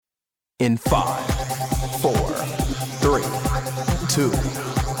in 5, 4, 3, 2,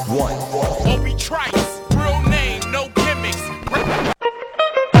 1. Obi Trice, real name, no gimmicks.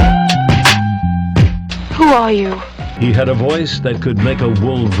 Who are you? He had a voice that could make a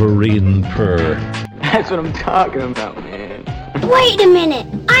wolverine purr. That's what I'm talking about, man. Wait a minute,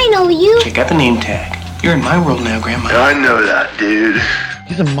 I know you. Check out the name tag. You're in my world now, Grandma. I know that, dude.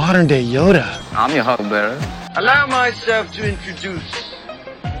 He's a modern-day Yoda. I'm your huckleberry. Allow myself to introduce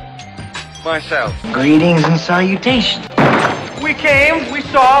myself. Greetings and salutations. We came, we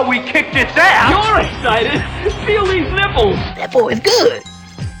saw, we kicked its ass. You're excited. Feel these nipples. That boy is good.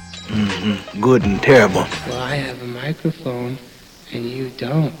 Good and terrible. Well, I have a microphone, and you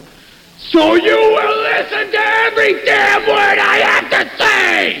don't. So you will listen to every damn word I have to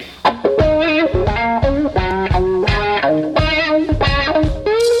say!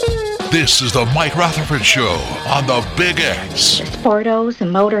 This is the Mike Rutherford Show on the Big X. Sportos,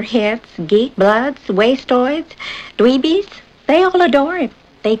 motorheads, geek bloods, wastoids, dweebies, they all adore him.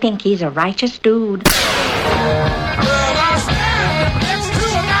 They think he's a righteous dude.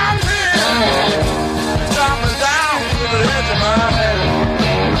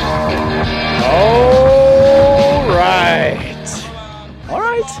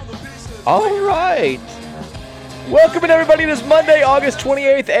 All right. Welcome in, everybody. It is Monday, August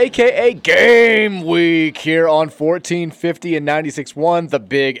 28th, a.k.a. Game Week here on 1450 and 96.1, The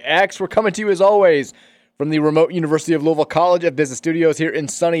Big X. We're coming to you, as always, from the remote University of Louisville College of Business Studios here in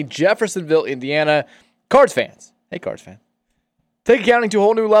sunny Jeffersonville, Indiana. Cards fans. Hey, Cards fan. Take accounting to a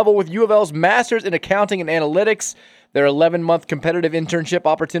whole new level with U of L's Masters in Accounting and Analytics. Their 11-month competitive internship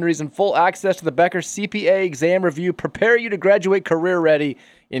opportunities and full access to the Becker CPA exam review prepare you to graduate career-ready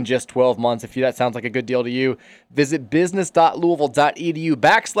in just 12 months. If that sounds like a good deal to you, visit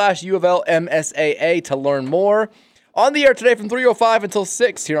business.louisville.edu/U of L MSAA to learn more. On the air today from 3:05 until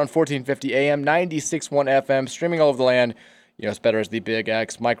 6 here on 1450 AM, 96.1 FM, streaming all over the land. You know, it's better as the Big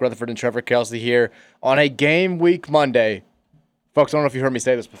X. Mike Rutherford and Trevor Kelsey here on a Game Week Monday. Folks, I don't know if you heard me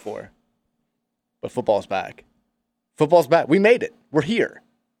say this before, but football's back. Football's back. We made it. We're here.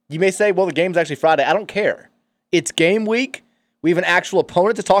 You may say, well, the game's actually Friday. I don't care. It's game week. We have an actual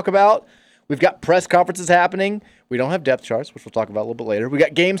opponent to talk about. We've got press conferences happening. We don't have depth charts, which we'll talk about a little bit later. We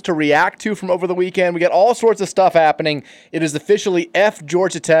got games to react to from over the weekend. We got all sorts of stuff happening. It is officially F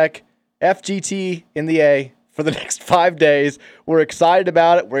Georgia Tech, FGT in the A for the next 5 days. We're excited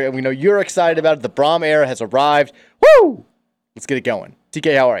about it. We know you're excited about it. The Brom era has arrived. Woo! Let's get it going.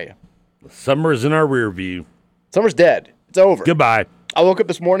 TK, how are you? Summer's in our rear view. Summer's dead. It's over. Goodbye. I woke up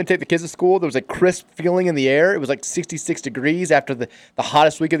this morning to take the kids to school. There was a crisp feeling in the air. It was like 66 degrees after the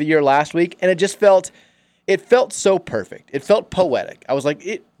hottest week of the year last week. And it just felt so perfect. It felt poetic. I was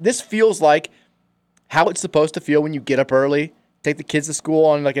like, this feels like how it's supposed to feel when you get up early, take the kids to school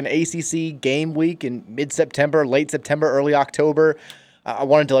on like an ACC game week in mid-September, late September, early October. I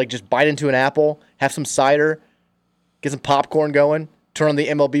wanted to like just bite into an apple, have some cider, get some popcorn going, turn on the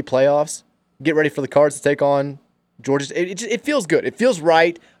MLB playoffs, get ready for the Cards to take on Georgia. It feels good. It feels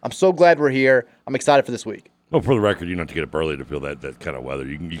right. I'm so glad we're here. I'm excited for this week. Well, for the record, you don't have to get up early to feel that kind of weather.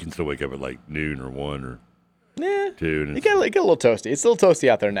 You can still wake up at like noon or 1 or 2. And it get a little toasty. It's a little toasty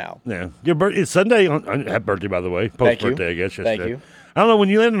out there now. Yeah. It's Sunday. Happy birthday, by the way. Post-birthday, I guess. Yesterday. Thank you. I don't know, when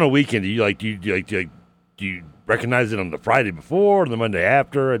you land on a weekend, do you recognize it on the Friday before or the Monday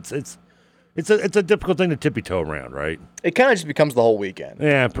after? It's a difficult thing to tippy-toe around, right? It kind of just becomes the whole weekend.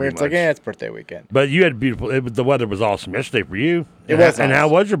 Yeah, pretty much. It's like, it's birthday weekend. But you had the weather was awesome yesterday for you. It was. And how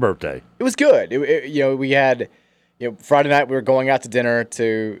was your birthday? It was good. We had, Friday night we were going out to dinner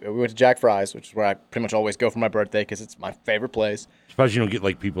we went to Jack Fry's, which is where I pretty much always go for my birthday because it's my favorite place. Suppose you don't get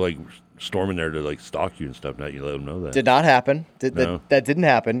like people like storming there to like stalk you and stuff. Now you let them know that. Did not happen. That didn't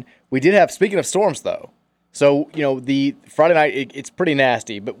happen. We did have, speaking of storms though, so, the Friday night, it's pretty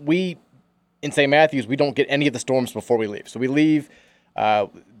nasty, but in St. Matthews, we don't get any of the storms before we leave. So we leave,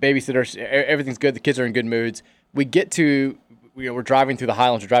 babysitters, everything's good. The kids are in good moods. We get to, we're driving through the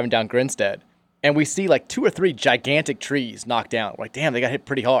Highlands, we're driving down Grinstead, and we see like 2 or 3 gigantic trees knocked down. We're like, damn, they got hit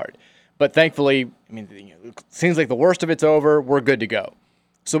pretty hard. But thankfully, it seems like the worst of it's over. We're good to go.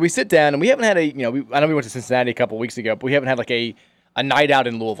 So we sit down, and we haven't had I know we went to Cincinnati a couple weeks ago, but we haven't had like a night out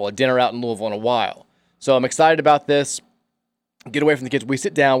in Louisville, a dinner out in Louisville in a while. So I'm excited about this. Get away from the kids. We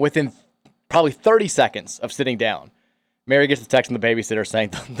sit down within probably 30 seconds of sitting down. Mary gets a text from the babysitter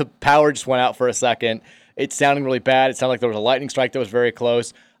saying the power just went out for a second. It's sounding really bad. It sounded like there was a lightning strike that was very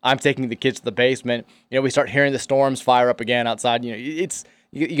close. I'm taking the kids to the basement. We start hearing the storms fire up again outside. You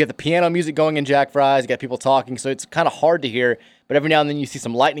get the piano music going in Jack Fry's. You got people talking, so it's kind of hard to hear. but every now and then you see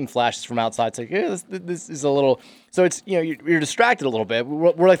some lightning flashes from outside. It's like, yeah, this is a little. So it's, you're distracted a little bit.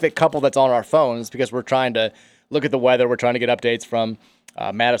 We're like that couple that's on our phones because we're trying to look at the weather. We're trying to get updates from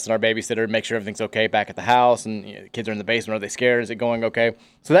Madison, our babysitter, make sure everything's okay back at the house, and the kids are in the basement. Are they scared? Is it going okay?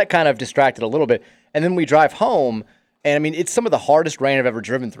 So that kind of distracted a little bit. And then we drive home, and I mean, it's some of the hardest rain I've ever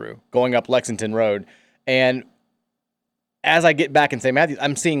driven through, going up Lexington Road. And as I get back in St. Matthews,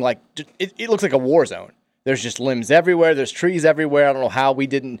 I'm seeing like, it looks like a war zone. There's just limbs everywhere. There's trees everywhere. I don't know how we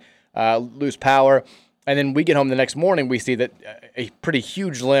didn't lose power. And then we get home the next morning, we see that a pretty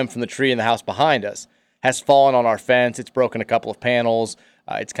huge limb from the tree in the house behind us has fallen on our fence. It's broken a couple of panels.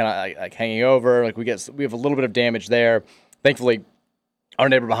 It's kind of like hanging over. Like we have a little bit of damage there. Thankfully, our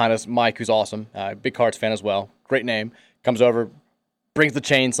neighbor behind us, Mike, who's awesome, big Cards fan as well, great name, comes over, brings the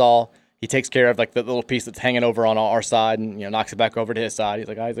chainsaw. He takes care of like the little piece that's hanging over on our side and knocks it back over to his side. He's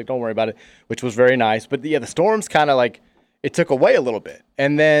like, don't worry about it, which was very nice. But yeah, the storm's kind of like, it took away a little bit.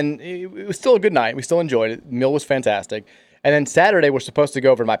 And then it was still a good night. We still enjoyed it. The meal was fantastic. And then Saturday, we're supposed to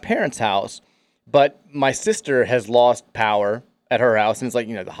go over to my parents' house, but my sister has lost power at her house, and it's like,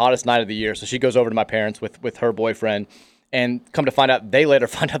 the hottest night of the year. So she goes over to my parents with her boyfriend, and come to find out, they later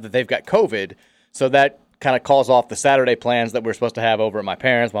find out that they've got COVID. So that kind of calls off the Saturday plans that we're supposed to have over at my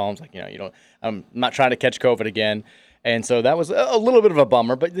parents' mom's. Like, I'm not trying to catch COVID again. And so that was a little bit of a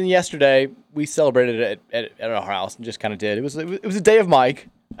bummer. But then yesterday, we celebrated it at our house and just kind of did. It was a day of Mike.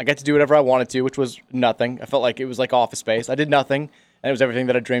 I got to do whatever I wanted to, which was nothing. I felt like it was like Office Space. I did nothing, and it was everything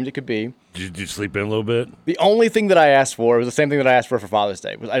that I dreamed it could be. Did you sleep in a little bit? The only thing that I asked for was the same thing that I asked for Father's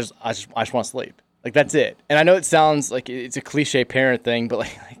Day. Was I just want to sleep. Like, that's it. And I know it sounds like it's a cliche parent thing, but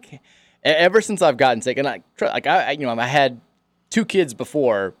like ever since I've gotten sick, and I had 2 kids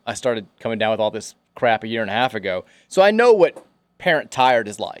before I started coming down with all this crap a year and a half ago. So I know what parent tired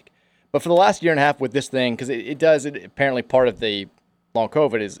is like. But for the last year and a half with this thing, because it apparently part of the long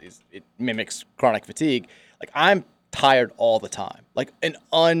COVID is it mimics chronic fatigue. Like, I'm tired all the time, like an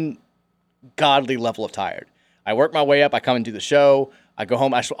ungodly level of tired. I work my way up. I come and do the show. I go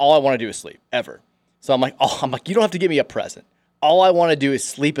home. All I want to do is sleep ever. So I'm like, you don't have to give me a present. All I want to do is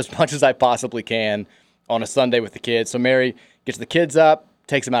sleep as much as I possibly can on a Sunday with the kids. So Mary gets the kids up,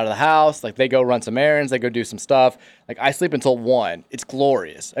 takes them out of the house. Like, they go run some errands. They go do some stuff. Like, I sleep until 1. It's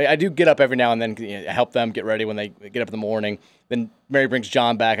glorious. I do get up every now and then, help them get ready when they get up in the morning. Then Mary brings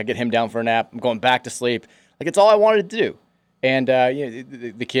John back. I get him down for a nap. I'm going back to sleep. Like, it's all I wanted to do. And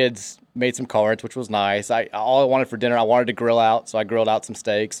the kids made some cards, which was nice. All I wanted for dinner, I wanted to grill out. So I grilled out some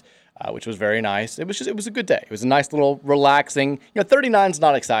steaks, which was very nice. It was a good day. It was a nice little relaxing. 39 is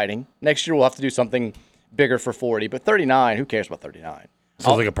not exciting. Next year we'll have to do something bigger for 40. But 39, who cares about 39?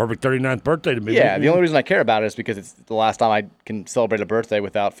 Sounds like a perfect 39th birthday to me. Yeah, the only reason I care about it is because it's the last time I can celebrate a birthday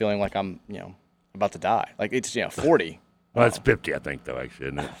without feeling like I'm, about to die. Like, it's, 40. Well, it's 50, I think, though, actually,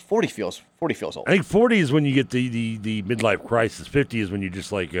 isn't it? 40 feels old. I think 40 is when you get the midlife crisis. 50 is when you're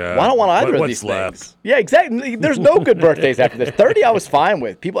just like, well, I don't want either of these things. Yeah, exactly. There's no good birthdays after this. 30, I was fine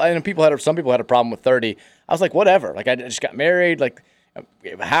with. Some people had a problem with 30. I was like, whatever. Like, I just got married. Like,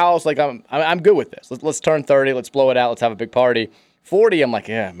 a house. Like, I'm good with this. Let's turn 30. Let's blow it out. Let's have a big party. 40, I'm like,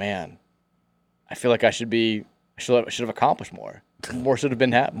 yeah, man. I feel like I should have accomplished more. More should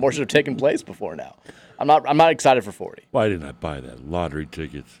have taken place before now. I'm not excited for 40. Why didn't I buy that lottery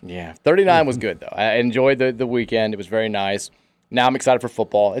tickets? Yeah, 39 was good though. I enjoyed the weekend. It was very nice. Now I'm excited for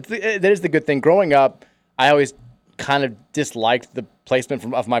football. That is the good thing. Growing up, I always kind of disliked the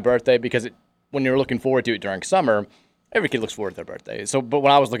placement of my birthday because when you're looking forward to it during summer, every kid looks forward to their birthday. But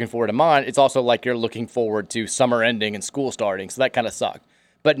when I was looking forward to mine, it's also like you're looking forward to summer ending and school starting. So that kind of sucked.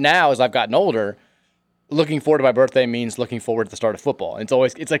 But now, as I've gotten older, looking forward to my birthday means looking forward to the start of football.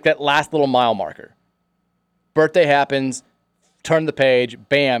 It's like that last little mile marker. Birthday happens, turn the page,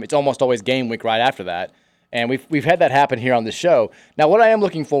 bam, it's almost always game week right after that. And we've had that happen here on the show. Now, what I am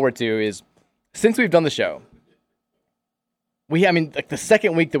looking forward to is, since we've done the show, the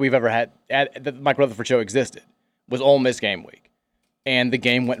second week that we've ever had that the Mike Rutherford show existed was Ole Miss game week. And the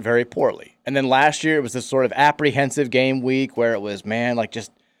game went very poorly. And then last year, it was this sort of apprehensive game week where it was, man, like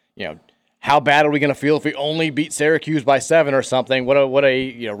just, how bad are we going to feel if we only beat Syracuse by 7 or something? What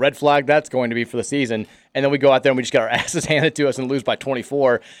a red flag that's going to be for the season. And then we go out there and we just get our asses handed to us and lose by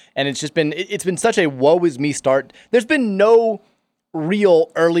 24. And it's been such a woe is me start. There's been no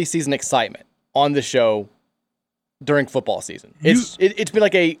real early season excitement on the show during football season. It's been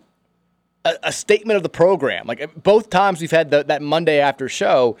like a statement of the program. Like, both times we've had that Monday after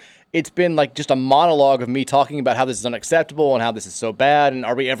show, it's been like just a monologue of me talking about how this is unacceptable and how this is so bad and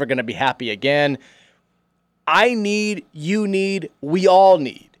are we ever going to be happy again? We all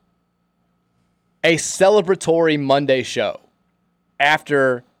need a celebratory Monday show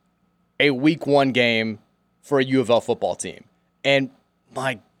after a week 1 game for a U of L football team. And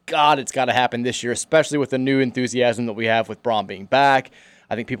my God, it's got to happen this year, especially with the new enthusiasm that we have with Braun being back.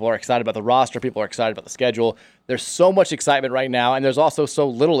 I think people are excited about the roster. People are excited about the schedule. There's so much excitement right now, and there's also so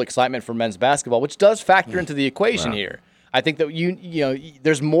little excitement for men's basketball, which does factor into the equation here. I think that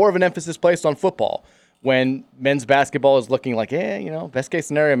there's more of an emphasis placed on football when men's basketball is looking like, best case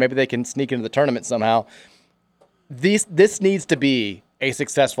scenario, maybe they can sneak into the tournament somehow. This needs to be a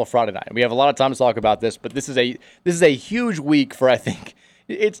successful Friday night. We have a lot of time to talk about this, but this is a huge week for, I think,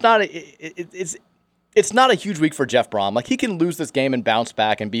 it's not a huge week for Jeff Brom. Like, he can lose this game and bounce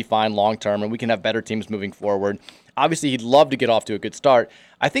back and be fine long term, and we can have better teams moving forward. Obviously, he'd love to get off to a good start.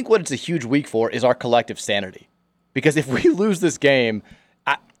 I think what it's a huge week for is our collective sanity. Because if we lose this game,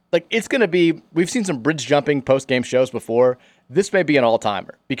 it's going to be, we've seen some bridge jumping post-game shows before. This may be an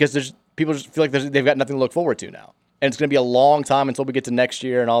all-timer because people just feel like they've got nothing to look forward to now. And it's going to be a long time until we get to next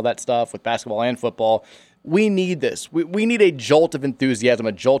year and all that stuff with basketball and football. We need this. We need a jolt of enthusiasm,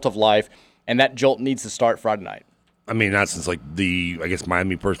 a jolt of life. And that jolt needs to start Friday night. I mean, not since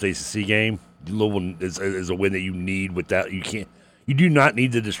Miami first ACC game. Louisville is a win that you need. Without you do not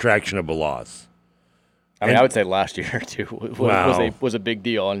need the distraction of a loss. I would say last year too was a big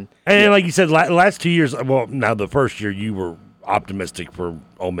deal. And like you said, last 2 years. Well, now the first year you were optimistic for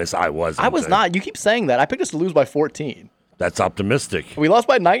Ole Miss. I was not. You keep saying that. I picked us to lose by 14. That's optimistic. We lost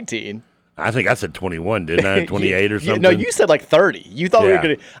by 19. I think I said 21, didn't I? 28 or something? No, you said like 30. You thought we were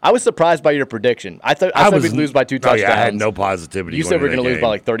going to. I was surprised by your prediction. I said we'd lose by 2 touchdowns. I had no positivity. You said we were going to lose by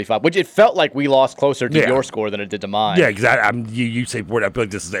like 35, which it felt like we lost closer to your score than it did to mine. Yeah, exactly. You say 40. I feel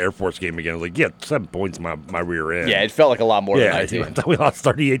like this is the Air Force game again. I was like, 7 points my rear end. Yeah, it felt like a lot more than 19. I thought we lost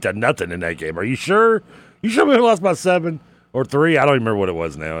 38-0 in that game. Are you sure? You sure we lost by 7 or 3? I don't even remember what it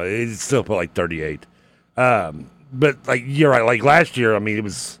was now. It still felt like 38. But you're right. Like last year, it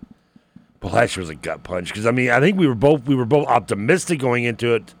was. Well, last year was a gut punch because I think we were both optimistic going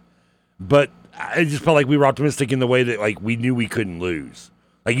into it, but I just felt like we were optimistic in the way that we knew we couldn't lose,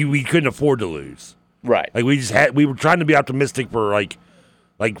 we couldn't afford to lose, right? We were trying to be optimistic for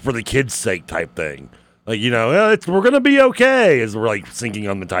for the kids' sake type thing, we're gonna be okay as we're sinking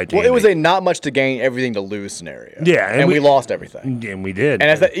on the Titanic. Well, it was a not much to gain, everything to lose scenario. Yeah, and we lost everything, and we did.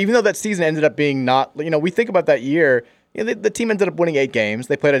 And even though that season ended up being not, we think about that year. The team ended up winning 8 games.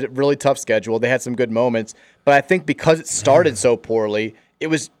 They played a really tough schedule. They had some good moments, but I think because it started so poorly, it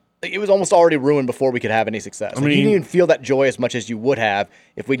was almost already ruined before we could have any success. You didn't even feel that joy as much as you would have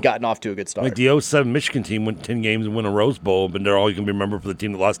if we'd gotten off to a good start. The 07 Michigan team went 10 games and won a Rose Bowl, but they're all you can remember for the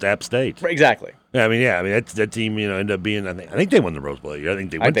team that lost to App State. Right, exactly. Yeah, that team ended up being. I think they won the Rose Bowl. I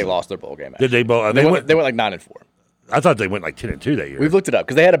think they lost their bowl game. Did they both? They went like 9-4. I thought they went 10-2 that year. We've looked it up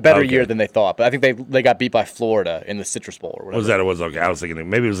because they had a better year than they thought, but I think they got beat by Florida in the Citrus Bowl or whatever. Was that it was? Okay, I was thinking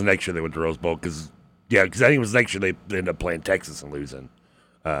maybe it was the next year they went to Rose Bowl because I think it was the next year they ended up playing Texas and losing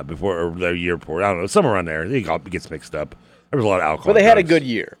before their year before. I don't know, somewhere around there. It gets mixed up. There was a lot of alcohol. But they had a good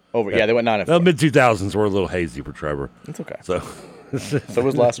year over. Yeah, they went 9-4. The mid 2000s were a little hazy for Trevor. It's okay. So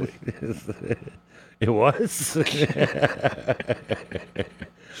was last week. It was.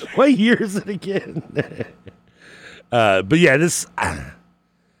 What year is it again? But yeah, this I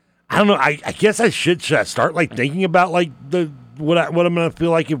don't know. I guess should I start thinking about what I'm gonna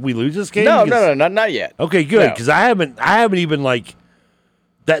feel like if we lose this game? No, not yet. Okay, good, because I haven't even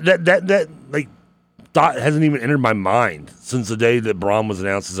that thought hasn't even entered my mind since the day that Braun was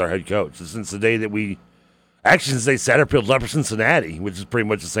announced as our head coach. Since the day that since they Satterfield left for Cincinnati, which is pretty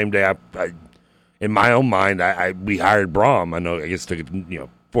much the same day I in my own mind we hired Braun. I know I guess it took it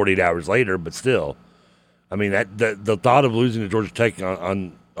 48 hours later, but still. The thought of losing to Georgia Tech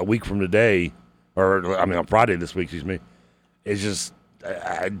on a week from today, on Friday this week, excuse me, is just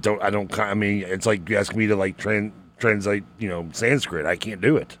it's like you ask me to translate Sanskrit. I can't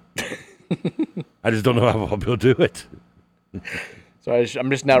do it. I just don't know how I'll be able to do it. So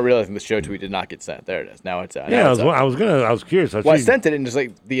I'm just now realizing the show tweet did not get sent. There it is. Now it's out. Yeah, I was curious. I sent it, and just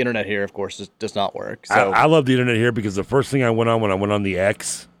the internet here, of course, does not work. So I love the internet here because the first thing I went on when I went on the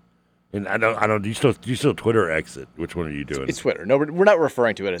X. And I don't. Do you still Twitter or X it? Which one are you doing? It's Twitter. No, we're not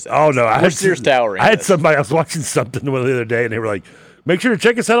referring to it as X. Oh no, we're Sears Towering. I had somebody. I was watching something the other day, and they were like, "Make sure to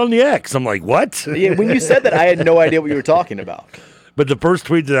check us out on the X." I'm like, "What?" Yeah, when you said that, I had no idea what you were talking about. But the first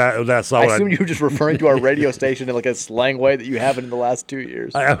tweet that I saw, I assumed you were just referring to our radio station in a slang way that you haven't in the last 2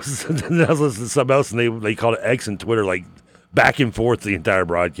 years. I was listening to something else, and they called it X and Twitter back and forth the entire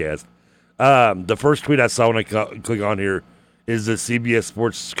broadcast. The first tweet I saw when I click on here is the CBS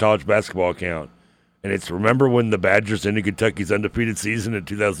Sports college basketball account. And it's, remember when the Badgers ended Kentucky's undefeated season in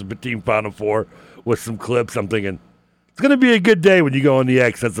 2015 Final Four with some clips? I'm thinking, it's It's going to be a good day when you go on the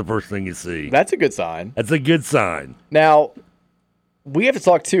X. That's the first thing you see. That's a good sign. That's a good sign. Now, we have to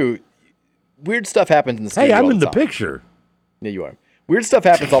talk, too. Weird stuff happens in the studio. Hey, I'm all in the the time. picture. Yeah, you are. Weird stuff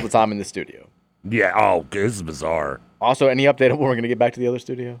happens all the time in the studio. Yeah. Oh, this is bizarre. Also, any update on when we're going to get back to the other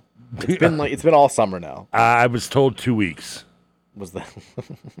studio? It's been all summer now. I was told 2 weeks. Was that?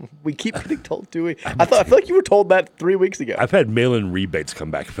 We keep getting told 2 weeks. I feel like you were told that 3 weeks ago. I've had mail-in rebates come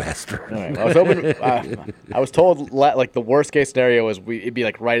back faster. All right. I was hoping. I was told like the worst case scenario is it'd be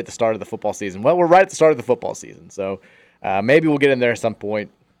like right at the start of the football season. Well, we're right at the start of the football season, so maybe we'll get in there at some point.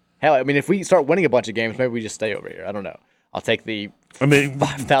 Hell, I mean, if we start winning a bunch of games, maybe we just stay over here. I don't know. I'll take the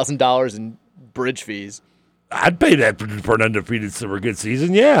 $5,000 in bridge fees. I'd pay that for an undefeated super good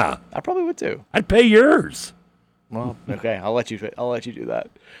season. Yeah, I probably would too. I'd pay yours. Well, okay, I'll let you do that.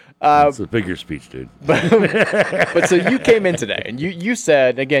 It's a bigger speech, dude. But so you came in today, and you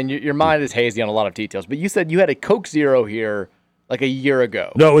said, again, your mind is hazy on a lot of details, but you said you had a Coke Zero here like a year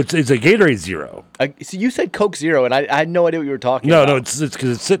ago. No, it's a Gatorade Zero. So you said Coke Zero, and I had no idea what you were talking about. No, it's because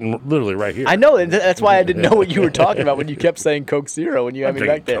it's sitting literally right here. I know, and that's why I didn't know what you were talking about when you kept saying Coke Zero when you had me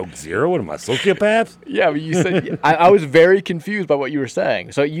back there. Coke Zero? What am I, sociopath? Yeah, but you said I was very confused by what you were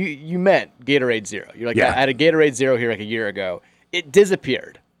saying. So you meant Gatorade Zero. You're like, Yeah. I had a Gatorade Zero here like a year ago. It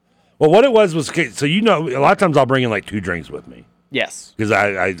disappeared. Well, what it was so a lot of times I'll bring in like 2 drinks with me. Yes. Because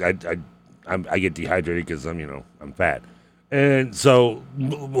I get dehydrated because I'm fat. And so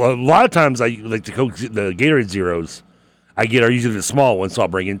a lot of times I like the Gatorade Zeros I get are usually the small ones, so I'll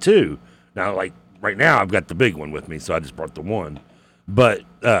bring in 2. Now, like right now, I've got the big one with me, so I just brought the one. But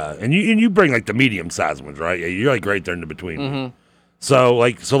and you bring like the medium sized ones, right? Yeah, you're like right there in the between. Mm-hmm. So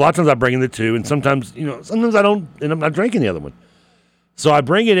a lot of times I bring in the 2, and sometimes I don't, and I'm not drinking the other one. So I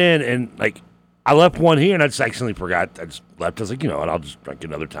bring it in, and like I left one here, and I just accidentally forgot. I just left. I was like, I'll just drink it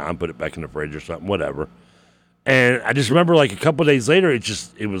another time, put it back in the fridge or something, whatever. And I just remember, like, a couple of days later,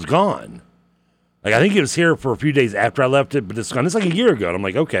 it was gone. Like, I think it was here for a few days after I left it, but it's gone. It's like a year ago. And I'm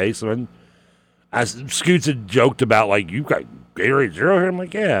like, okay. So Scoots had joked about, like, you got Gatorade Zero here? I'm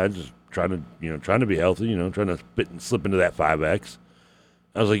like, yeah, I'm just trying to be healthy, trying to slip into that 5X.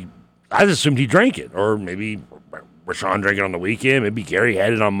 I was like, I just assumed he drank it. Or maybe Rashawn drank it on the weekend. Maybe Gary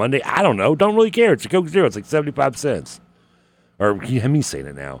had it on Monday. I don't know. Don't really care. It's a Coke Zero. It's like 75 cents. Or, you have me saying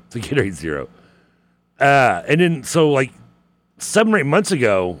it now. It's a Gatorade Zero. And then, so like 7 or 8 months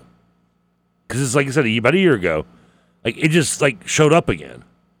ago, because it's like I said, about a year ago, like it just like showed up again.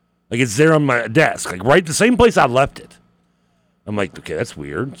 Like it's there on my desk, like right the same place I left it. I'm like, okay, that's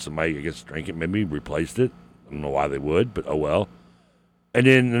weird. Somebody, I guess, drank it, maybe replaced it. I don't know why they would, but oh well. And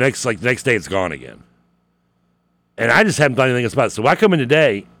then the next day, it's gone again. And I just haven't done anything else about it. So I come in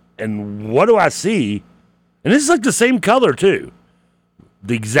today, and what do I see? And this is like the same color too,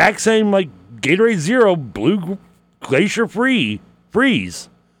 the exact same like Gatorade Zero blue glacier freeze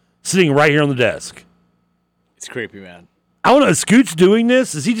sitting right here on the desk. It's creepy, man. I don't know. Is Scoots doing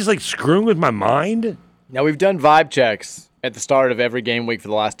this? Is he just like screwing with my mind? Now, we've done vibe checks at the start of every game week for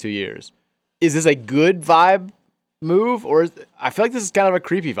the last 2 years. Is this a good vibe move, or I feel like this is kind of a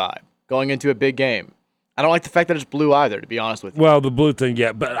creepy vibe going into a big game. I don't like the fact that it's blue either, to be honest with you. Well, the blue thing,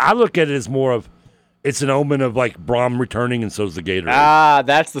 yeah. But I look at it as more of, it's an omen of like Braum returning, and so's the Gatorade. Ah,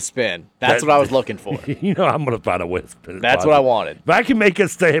 that's the spin. That's what I was looking for. I'm going to find a way to spin it. That's what I wanted. If I can make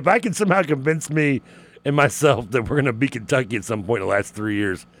us stay, if I can somehow convince me and myself that we're going to beat Kentucky at some point in the last 3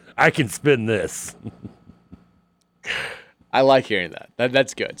 years, I can spin this. I like hearing that.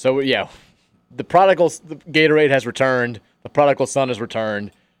 That's good. So, yeah, the Gatorade has returned. The prodigal son has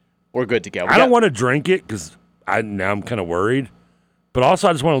returned. We're good to go. I don't want to drink it because now I'm kind of worried. But also,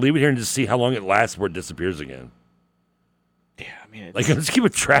 I just want to leave it here and just see how long it lasts before it disappears again. Yeah, I mean, let's keep a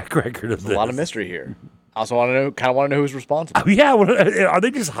track record of this. A lot of mystery here. I also want to know who's responsible. Oh, yeah, are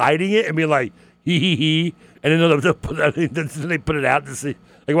they just hiding it and being like he, and then they put it out to see?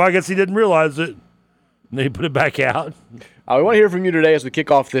 Like, well, I guess he didn't realize it, and they put it back out. We want to hear from you today as we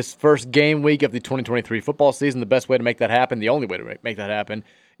kick off this first game week of the 2023 football season. The best way to make that happen, the only way to make that happen,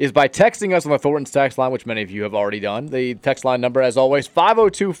 is by texting us on the Thornton's text line, which many of you have already done. The text line number, as always,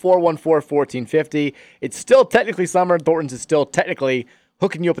 502-414-1450. It's still technically summer. Thornton's is still technically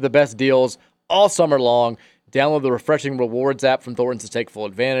hooking you up with the best deals all summer long. Download the refreshing rewards app from Thornton's to take full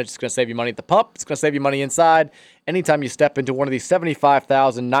advantage. It's going to save you money at the pump. It's going to save you money inside anytime you step into one of these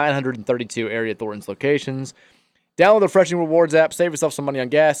 75,932 area Thornton's locations. Download the refreshing rewards app. Save yourself some money on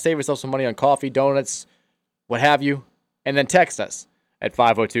gas. Save yourself some money on coffee, donuts, what have you. And then text us at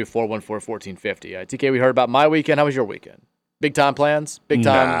 502-414-1450. TK, we heard about my weekend. How was your weekend? Big time plans? Big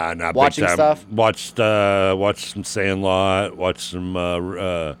time watching big time. stuff? Watched some Sandlot. Watched some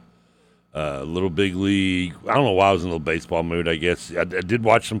Little Big League. I don't know why I was in a little baseball mood, I guess. I did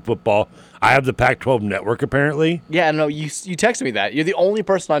watch some football. I have the Pac-12 network, apparently. Yeah, no, you texted me that. You're the only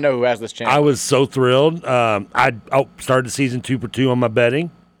person I know who has this channel. I was so thrilled. I started the season 2 for 2 on my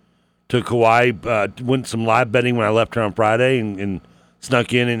betting. Took Hawaii, went some live betting when I left here on Friday and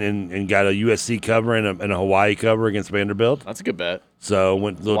snuck in and got a USC cover and a Hawaii cover against Vanderbilt. That's a good bet. So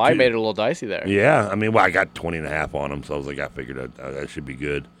Hawaii made it a little dicey there. Yeah, I mean, I got 20.5 on them, so I was like, I figured that should be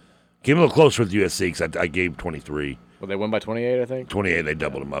good. Came a little closer with USC because I gave 23. Well, they won by 28, I think? 28, they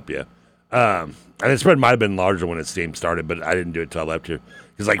doubled them up, yeah. And the spread might have been larger when this game started, but I didn't do it until I left here.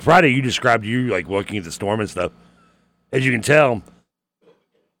 Because, like, Friday, you described like, looking at the storm and stuff. As you can tell,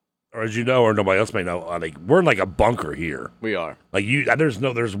 or as you know, or nobody else may know, like, we're in, like, a bunker here. We are. Like,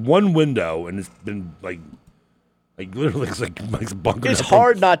 there's one window, and it's been, like literally, it's like a bunker. It's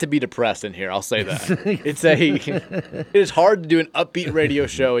hard not to be depressed in here. I'll say that. It is hard to do an upbeat radio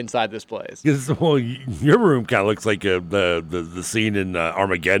show inside this place. Well, your room kind of looks like the scene in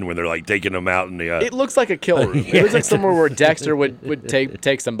Armageddon when they're like taking them out in the. It looks like a kill room. It looks like somewhere where Dexter would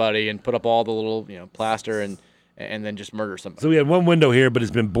take somebody and put up all the little plaster and then just murder somebody. So we had one window here, but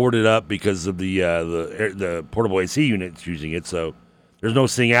it's been boarded up because of the portable AC units using it. So there's no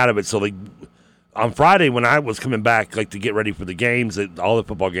seeing out of it. So like. On Friday, when I was coming back, like to get ready for the games, all the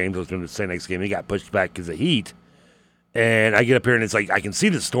football games, I was doing the St. X game, they got pushed back because of heat. And I get up here, and it's like I can see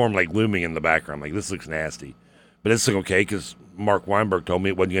the storm like looming in the background. I'm like, this looks nasty, but it's like okay because Mark Weinberg told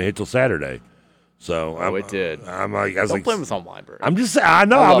me it wasn't gonna hit till Saturday. So it did. I'm like, I was Don't like, blame this on Weinberg. I'm just, I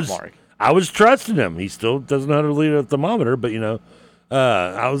know, I love Mark. I was trusting him. He still doesn't know how to read a thermometer, but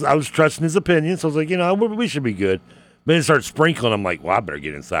I was trusting his opinion. So I was like, we should be good. But then it started sprinkling. I'm like, well, I better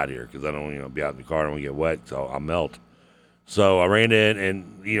get inside here because I don't, be out in the car and we get wet, so I'll melt. So I ran in,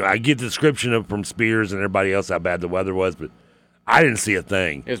 and I get the description from Spears and everybody else how bad the weather was, but I didn't see a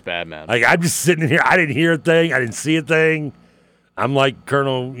thing. It was bad, man. Like I'm just sitting in here. I didn't hear a thing. I didn't see a thing. I'm like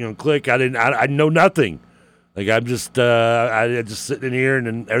Colonel, Click. I know nothing. Like I'm just, I just sitting in here, and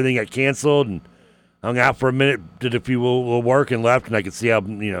then everything got canceled, and hung out for a minute, did a few little work, and left, and I could see how,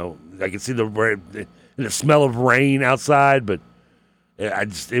 I could see the smell of rain outside, but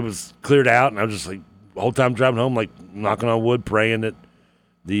it was cleared out, and I was just like, the whole time driving home, like knocking on wood, praying that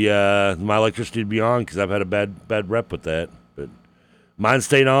my electricity would be on because I've had a bad rep with that. But mine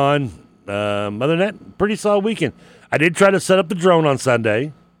stayed on. Other than that, pretty solid weekend. I did try to set up the drone on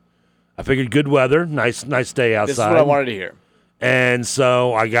Sunday. I figured good weather, nice day outside. This is what I wanted to hear. And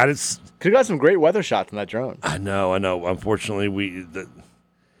so I got it. Could have got some great weather shots from that drone. I know. Unfortunately,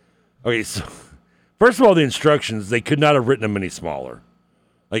 okay, so first of all, the instructions, they could not have written them any smaller.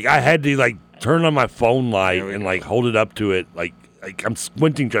 Like, I had to, turn on my phone light and, hold it up to it. Like I'm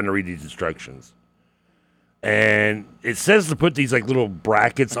squinting trying to read these instructions. And it says to put these, little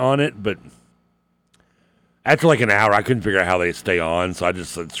brackets on it, but after, an hour, I couldn't figure out how they stay on, so I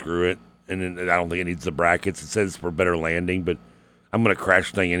just said, screw it. And then I don't think it needs the brackets. It says for better landing, but I'm going to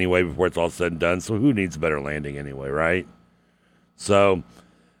crash the thing anyway before it's all said and done, so who needs better landing anyway, right? So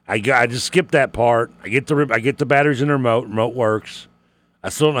I just skipped that part. I get the batteries in the remote. Remote works. I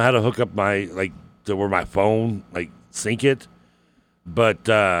still don't know how to hook up my to where my phone sync it, but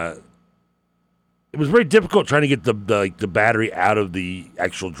it was very difficult trying to get the battery out of the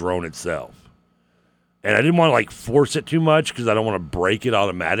actual drone itself, and I didn't want to force it too much because I don't want to break it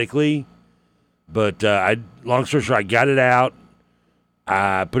automatically. But long story short, I got it out.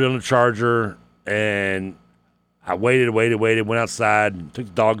 I put it on the charger, and I waited, went outside, took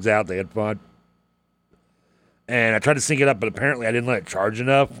the dogs out. They had fun. And I tried to sync it up, but apparently I didn't let it charge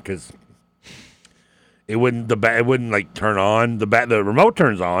enough because it wouldn't turn on. The remote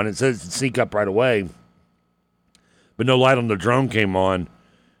turns on. It says sync up right away, but no light on the drone came on.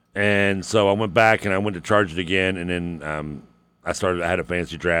 And so I went back and I went to charge it again, and then I had a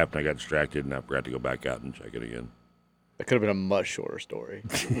fancy draft, and I got distracted, and I forgot to go back out and check it again. That could have been a much shorter story.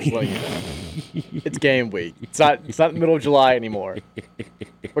 It's game week. It's not the middle of July anymore.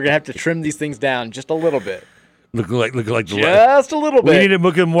 We're gonna have to trim these things down just a little bit. Looking like the just a little bit. We need to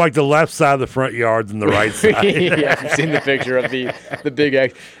look more like the left side of the front yard than the right side. Yeah, I've seen the picture of the big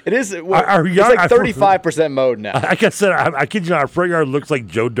X. It is. It's 35% mode now. Like I said, I kid you not, our front yard looks like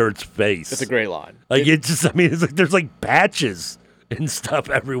Joe Dirt's face. That's a great line. It's like there's patches and stuff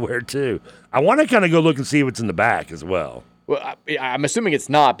everywhere too. I want to kind of go look and see if it's in the back as well. Well, I'm assuming it's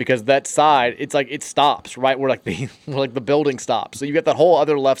not because that side, it's it stops right where the building stops. So you got that whole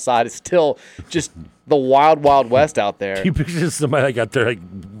other left side. It's still just the wild west out there. You picture somebody out there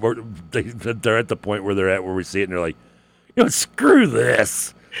they're at the point where they're at where we see it and they're like, screw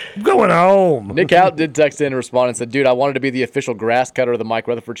this. I'm going home. Nick Out did text in and respond and said, dude, I wanted to be the official grass cutter of the Mike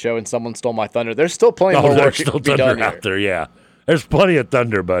Rutherford show, and someone stole my thunder. There's still plenty more work to be done here. Out there, yeah. There's plenty of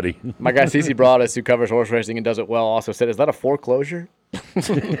thunder, buddy. My guy Cece Broadus, who covers horse racing and does it well, also said, is that a foreclosure?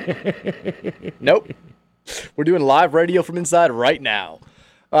 Nope. We're doing live radio from inside right now.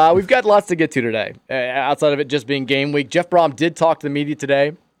 We've got lots to get to today. Outside of it just being game week, Jeff Brom did talk to the media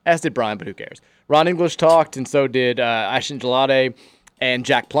today, as did Brian, but who cares? Ron English talked, and so did Ashton Gelade and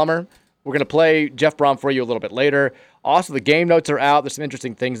Jack Plummer. We're going to play Jeff Brom for you a little bit later. Also, the game notes are out. There's some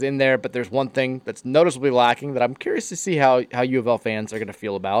interesting things in there, but there's one thing that's noticeably lacking that I'm curious to see how U of L fans are going to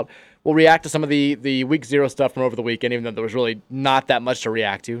feel about. We'll react to some of the Week 0 stuff from over the weekend, even though there was really not that much to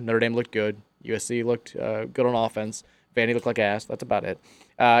react to. Notre Dame looked good. USC looked good on offense. Vandy looked like ass. That's about it.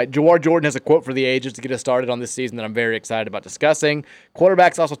 Jawar Jordan has a quote for the ages to get us started on this season that I'm very excited about discussing.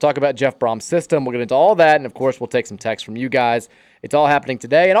 Quarterbacks also talk about Jeff Brom's system. We'll get into all that, and of course, we'll take some texts from you guys. It's all happening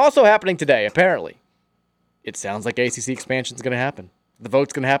today, and also happening today, apparently. It sounds like ACC expansion is going to happen. The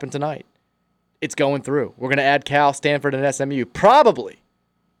vote's going to happen tonight. It's going through. We're going to add Cal, Stanford, and SMU. Probably.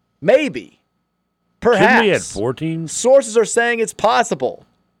 Maybe. Perhaps. Shouldn't we add 4 teams? Sources are saying it's possible.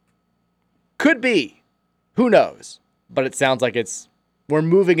 Could be. Who knows? But it sounds like we're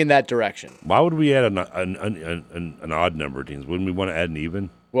moving in that direction. Why would we add an odd number of teams? Wouldn't we want to add an even?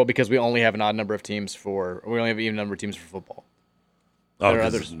 Well, because we only have an odd number of teams we only have an even number of teams for football. There are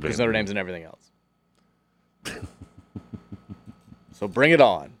others, because Notre Dame's and everything else. So bring it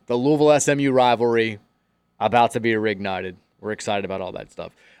on. The Louisville-SMU rivalry about to be reignited. We're excited about all that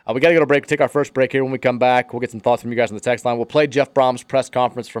stuff. We got to go to break. Take our first break here. When we come back, we'll get some thoughts from you guys on the text line. We'll play Jeff Brom's press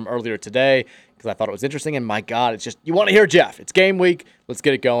conference from earlier today because I thought it was interesting. And my God, it's just, you want to hear Jeff. It's game week. Let's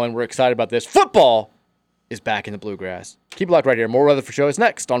get it going. We're excited about this. Football is back in the Bluegrass. Keep it locked right here. More Rutherford Show is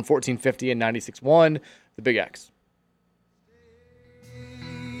next on 1450 and 96.1, The Big X.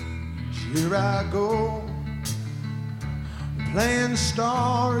 Here I go, playing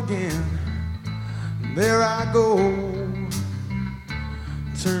star again. There I go,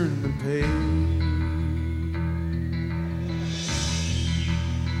 turn the page.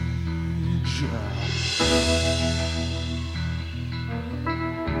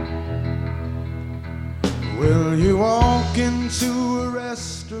 Well, you walk into a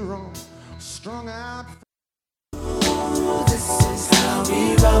restaurant, strung out. This is how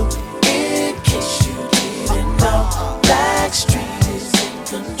we roll. In case you didn't know, Blackstreet is in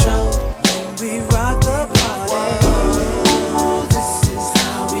control. When we rock the party. This is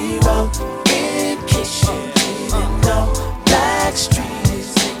how we roll. In case you didn't know, Blackstreet is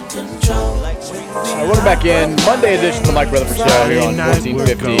in control. All right, welcome back in. Monday edition of the Mike Rutherford Show here on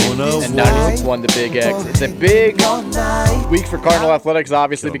 1450 and 96.1 The Big X. It's a big week for Cardinal Athletics,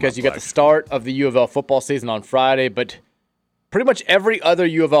 obviously, because you got the start of the U of L football season on Friday, but pretty much every other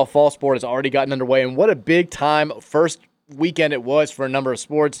U of L fall sport has already gotten underway, and what a big-time first weekend it was for a number of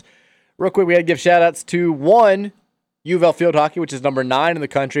sports. Real quick, we had to give shout-outs to one, U of L field hockey, which is number 9 in the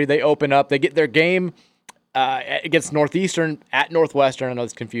country. They open up. They get their game against Northeastern at Northwestern. I know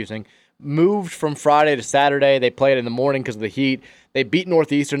it's confusing. Moved from Friday to Saturday. They played in the morning because of the heat. They beat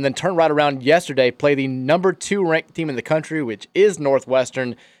Northeastern, then turned right around yesterday, play the number 2 ranked team in the country, which is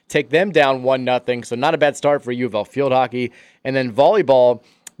Northwestern, take them down 1-0. So not a bad start for U of L field hockey. And then volleyball,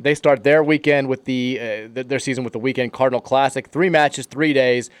 they start their weekend with their season with the Weekend Cardinal Classic. 3 matches, 3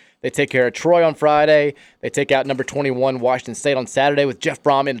 days. They take care of Troy on Friday. They take out number 21 Washington State on Saturday with Jeff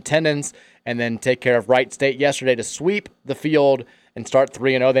Brom in attendance, and then take care of Wright State yesterday to sweep the field and start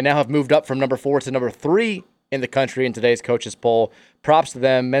 3-0. They now have moved up from number 4 to number 3 in the country in today's coaches poll. Props to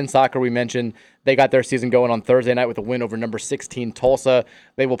them. Men's soccer, we mentioned, they got their season going on Thursday night with a win over number 16 Tulsa.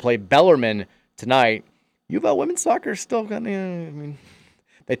 They will play Bellarmine tonight. U of L women's soccer is still going to,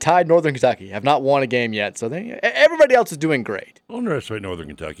 they tied Northern Kentucky, have not won a game yet, so everybody else is doing great. Don't underestimate Northern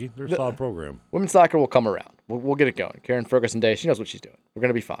Kentucky. They're a solid program. Women's soccer will come around. We'll get it going. Karen Ferguson Day, she knows what she's doing. We're going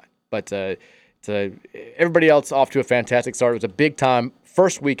to be fine. But everybody else off to a fantastic start. It was a big-time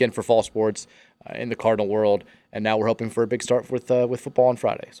first weekend for fall sports in the Cardinal world, and now we're hoping for a big start with football on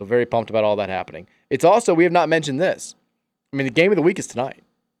Friday. So very pumped about all that happening. It's also, we have not mentioned this. The game of the week is tonight.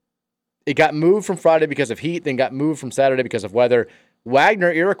 It got moved from Friday because of heat, then got moved from Saturday because of weather.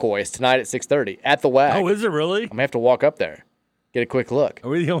 Wagner Iroquois is tonight at 6:30 at the WAG. Oh, is it really? I'm going to have to walk up there, get a quick look. Are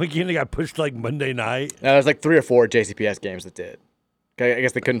we the only game that got pushed like Monday night? No, there's like 3 or 4 JCPS games that did. I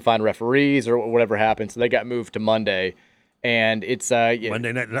guess they couldn't find referees or whatever happened, so they got moved to Monday. And it's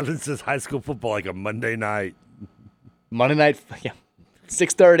Monday night. Nothing says high school football like a Monday night. Monday night,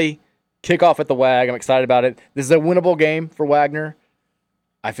 6:30, kickoff at the WAG. I'm excited about it. This is a winnable game for Wagner.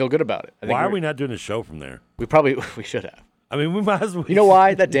 I feel good about it. Why are we not doing a show from there? We should have. I mean, we might as well. You know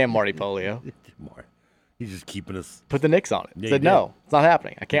why? That damn Marty Polio. He's just keeping us. Put the nix on it. Yeah, Said no, it's not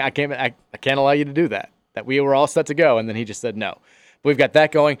happening. I can't allow you to do that. That we were all set to go, and then he just said no. But we've got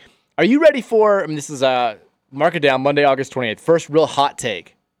that going. Are you ready for? I mean, this is mark it down. Monday, August 28th. First real hot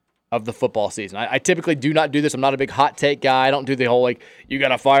take of the football season. I typically do not do this. I'm not a big hot take guy. I don't do the whole you got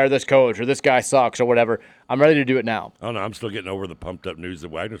to fire this coach or this guy sucks or whatever. I'm ready to do it now. Oh no, I'm still getting over the pumped up news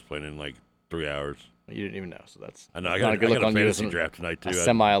that Wagner's playing in like 3 hours. You didn't even know, so that's. I know. I got a fantasy draft tonight too. A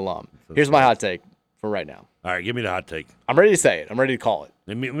semi-alum. Here's my hot take for right now. All right, give me the hot take. I'm ready to say it. I'm ready to call it.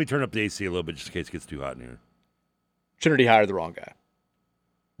 Let me turn up the AC a little bit just in case it gets too hot in here. Trinity hired the wrong guy.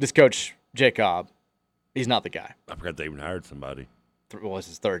 This coach, Jay Cobb, he's not the guy. I forgot they even hired somebody. Well, it's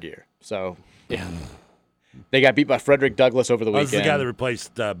his third year. So, yeah. They got beat by Frederick Douglass over the weekend. That's the guy that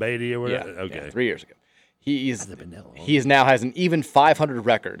replaced Beatty or whatever? Yeah, okay. Yeah, 3 years ago. He now has an even 500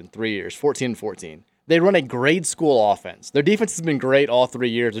 record in 3 years, 14-14. They run a grade school offense. Their defense has been great all 3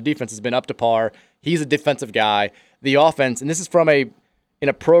 years. Their defense has been up to par. He's a defensive guy. The offense, and this is from in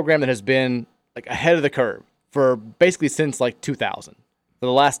a program that has been like ahead of the curve for basically since like 2000. For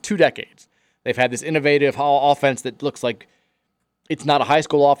the last 2 decades, they've had this innovative offense that looks like it's not a high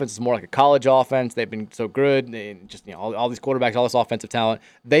school offense. It's more like a college offense. They've been so good. And just all these quarterbacks, all this offensive talent.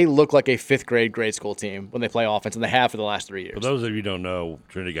 They look like a fifth grade school team when they play offense, and they have for the last 3 years. For those of you who don't know,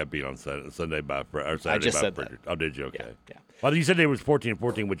 Trinity got beat on Sunday by or Saturday. I just by said Frederick. that. Oh, did you? Okay. Yeah. Well, you said they was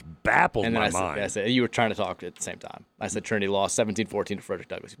 14-14, which baffles my mind. I said you were trying to talk at the same time. I said Trinity lost 17-14 to Frederick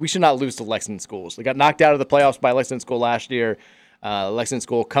Douglass. We should not lose to Lexington schools. They got knocked out of the playoffs by Lexington School last year. Lexington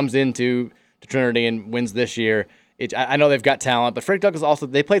School comes into Trinity and wins this year. I know they've got talent, but Frederick Douglass also,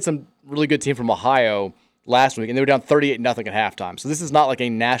 they played some really good team from Ohio last week, and they were down 38-0 at halftime. So this is not like a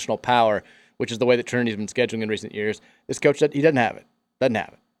national power, which is the way that Trinity's been scheduling in recent years. This coach, he doesn't have it. Doesn't have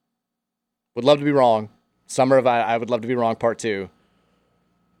it. Would love to be wrong. Summer of I would love to be wrong, part 2.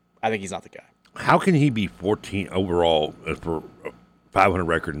 I think he's not the guy. How can he be 14 overall for 500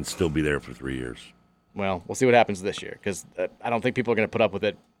 record and still be there for 3 years? Well, we'll see what happens this year, because I don't think people are going to put up with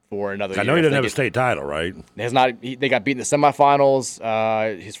it for another year. I know he doesn't have a state title, right? They got beat in the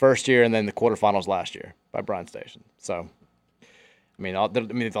semifinals his first year, and then the quarterfinals last year by Bryan Station. So, they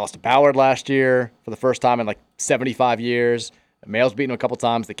lost to Ballard last year for the first time in like 75 years. Male's beaten them a couple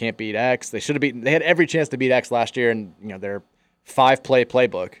times. They can't beat X. They should have beaten. They had every chance to beat X last year, and their 5-play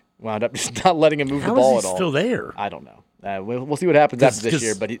playbook wound up just not letting him move the ball at all. How is he still there? I don't know. We'll see what happens after this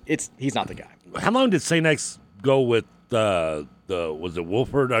year, but he's not the guy. How long did St. X go with was it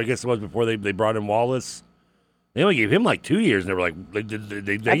Wolford? I guess it was before they brought in Wallace. They only gave him like 2 years, and they were like,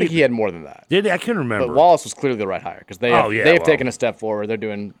 I think he had more than that. Did they? I can't remember. But Wallace was clearly the right hire because they have taken a step forward. They're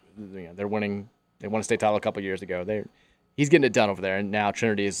doing, they're winning. They won a state title a couple years ago. He's getting it done over there, and now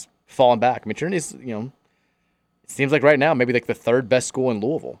Trinity is falling back. I mean, Trinity's it seems like right now maybe like the third best school in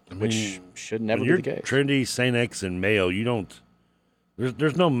Louisville, which should never be the case. Trinity, St. X, and Mayo, you don't.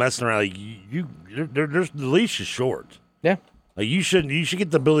 There's no messing around. Like there's the leash is short. Yeah. Like you should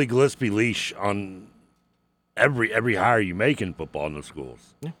get the Billy Gillespie leash on every hire you make in football in the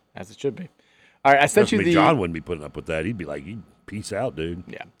schools. Yeah, as it should be. All right, I sent you the. John wouldn't be putting up with that. He'd be like, "Peace out, dude."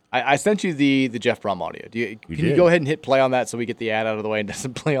 Yeah, I sent you the Jeff Brom audio. Can you go ahead and hit play on that so we get the ad out of the way and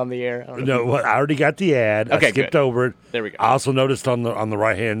doesn't play on the air? I already got the ad. Okay, I skipped over it. There we go. I also noticed on the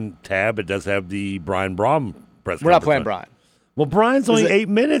right hand tab it does have the Brian Brom press. We're not playing Brian. Well, Brian's only 8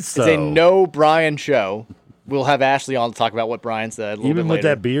 minutes though. It's a no Brian show. We'll have Ashley on to talk about what Brian said a little bit later. Even with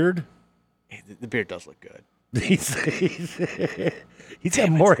that beard? The beard does look good. He's got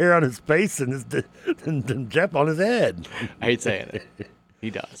more hair on his face than Jeff on his head. I hate saying it. He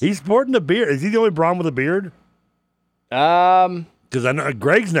does. He's sporting a beard. Is he the only Brom with a beard? Because I know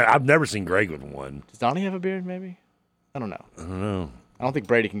I've never seen Greg with one. Does Donnie have a beard, maybe? I don't know. I don't think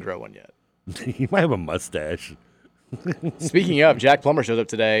Brady can grow one yet. He might have a mustache. Speaking of, Jack Plummer shows up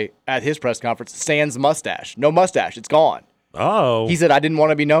today at his press conference, sans mustache. No mustache. It's gone. Oh. He said, I didn't want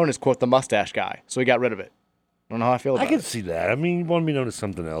to be known as, quote, the mustache guy. So he got rid of it. I don't know how I feel about it. I can see that. I mean, you want to be known as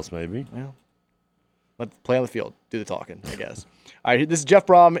something else, maybe. Well, let's play on the field. Do the talking, I guess. All right, this is Jeff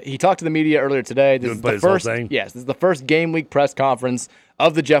Brom. He talked to the media earlier today. This is the first. Yes, this is the first game week press conference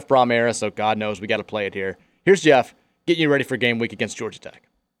of the Jeff Brom era, so God knows we got to play it here. Here's Jeff getting you ready for game week against Georgia Tech.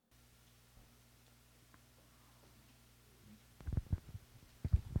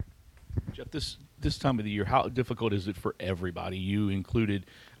 Jeff, this time of the year, how difficult is it for everybody, you included,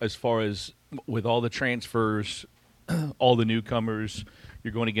 as far as with all the transfers, all the newcomers,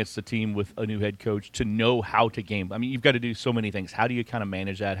 you're going against a team with a new head coach, to know how to game? I mean, you've got to do so many things. How do you kind of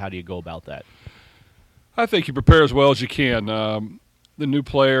manage that? How do you go about that? I think you prepare as well as you can. the new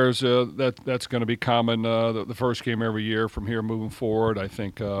players, that's going to be common. The first game every year from here moving forward. I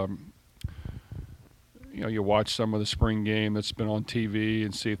think you watch some of the spring game that's been on TV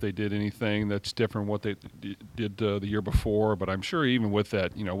and see if they did anything that's different what they did the year before. But I'm sure even with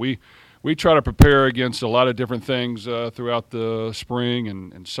that, we try to prepare against a lot of different things throughout the spring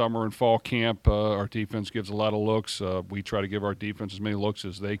and summer and fall camp. Our defense gives a lot of looks. We try to give our defense as many looks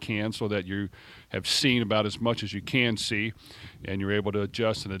as they can so that you have seen about as much as you can see, and you're able to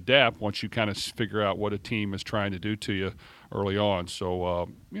adjust and adapt once you kind of figure out what a team is trying to do to you early on. So,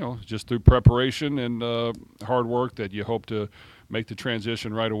 just through preparation and hard work that you hope to make the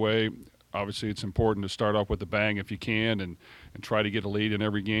transition right away. Obviously, it's important to start off with a bang if you can and try to get a lead in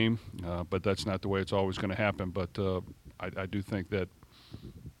every game, but that's not the way it's always going to happen. But I do think that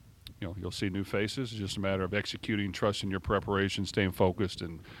you'll see new faces. It's just a matter of executing, trusting your preparation, staying focused,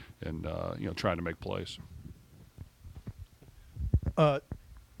 and trying to make plays.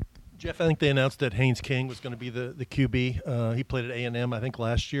 Jeff, I think they announced that Haynes King was going to be the QB. He played at A&M, I think,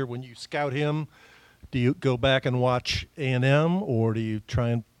 last year. When you scout him, do you go back and watch A&M, or do you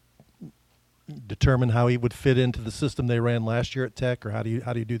try and determine how he would fit into the system they ran last year at Tech, or how do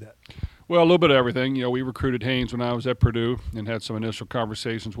you do that? Well, a little bit of everything. We recruited Haynes when I was at Purdue and had some initial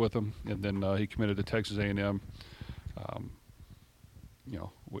conversations with him, and then he committed to Texas A&M.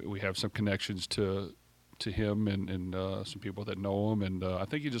 We have some connections to him and some people that know him, and I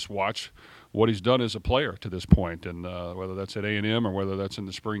think you just watch what he's done as a player to this point, and whether that's at A&M or whether that's in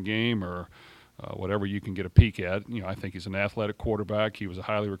the spring game or whatever you can get a peek at. I think he's an athletic quarterback. He was a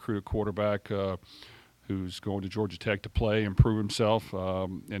highly recruited quarterback who's going to Georgia Tech to play and prove himself,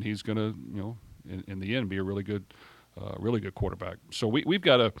 and he's going to, in the end, be a really good quarterback. So we've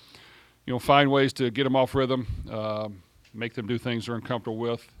got to, find ways to get them off rhythm, make them do things they're uncomfortable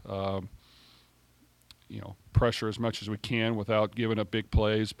with, pressure as much as we can without giving up big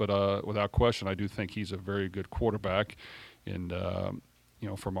plays. But without question, I do think he's a very good quarterback. And,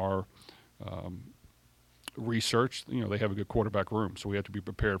 from our research, they have a good quarterback room. So we have to be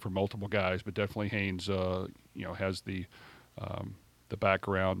prepared for multiple guys. But definitely Haynes, has the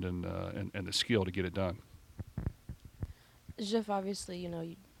background and the skill to get it done. Jeff, obviously,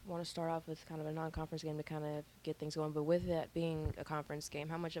 you want to start off with kind of a non-conference game to kind of get things going. But with that being a conference game,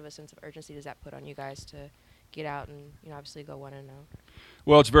 how much of a sense of urgency does that put on you guys to get out and, obviously go 1-0?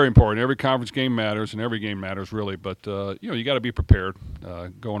 Well, it's very important. Every conference game matters, and every game matters really. But, you got to be prepared.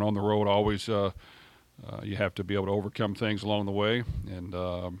 Going on the road always you have to be able to overcome things along the way. And,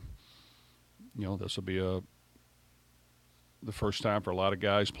 this will be the first time for a lot of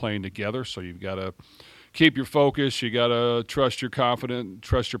guys playing together. So you've got to keep your focus. You got to trust your confidence,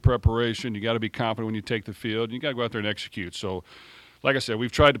 trust your preparation. You got to be confident when you take the field. You got to go out there and execute. So, like I said,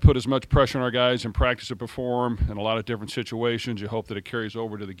 we've tried to put as much pressure on our guys in practice to perform in a lot of different situations. You hope that it carries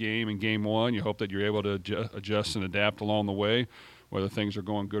over to the game in game one. You hope that you're able to adjust and adapt along the way, whether things are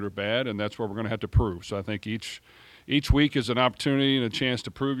going good or bad, and that's what we're going to have to prove. So I think each week is an opportunity and a chance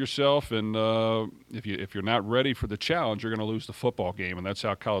to prove yourself, and if you're not ready for the challenge, you're going to lose the football game, and that's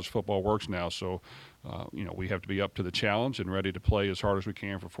how college football works now. So, we have to be up to the challenge and ready to play as hard as we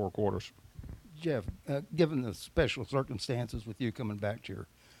can for 4 quarters. Jeff, given the special circumstances with you coming back to your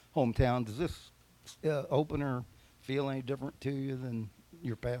hometown, does this opener feel any different to you than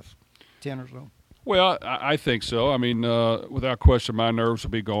your past 10 or so? Well, I think so. I mean, without question, my nerves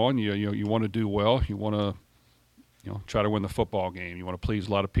will be gone. You want to do well. You want to, try to win the football game. You want to please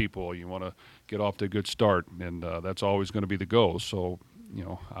a lot of people. You want to get off to a good start, and that's always going to be the goal. So,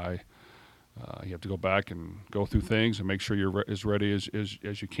 you have to go back and go through things and make sure you're as ready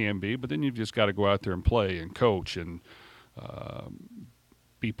as you can be. But then you've just got to go out there and play and coach and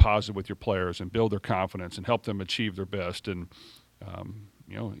be positive with your players and build their confidence and help them achieve their best. And,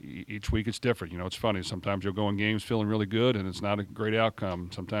 each week it's different. It's funny. Sometimes you'll go in games feeling really good and it's not a great outcome.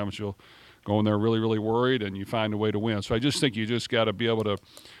 Sometimes you'll go in there really, really worried and you find a way to win. So I just think you just got to be able to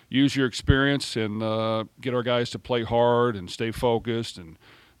use your experience and get our guys to play hard and stay focused and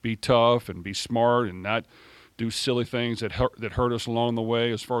be tough and be smart and not do silly things that hurt us along the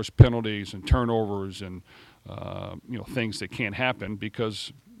way as far as penalties and turnovers and things that can't happen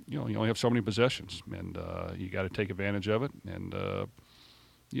because you only have so many possessions and you got to take advantage of it. And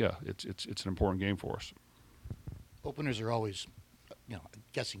it's an important game for us. Openers are always a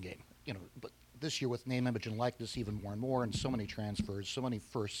guessing game, but this year with name, image, and likeness even more and more, and so many transfers, so many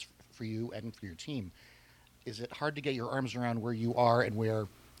firsts for you and for your team, is it hard to get your arms around where you are and where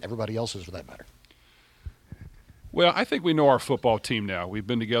everybody else is for that matter? Well, I think we know our football team now. We've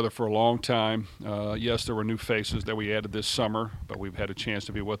been together for a long time. Yes, there were new faces that we added this summer, but we've had a chance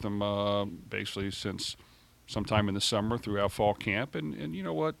to be with them basically since sometime in the summer throughout fall camp. And you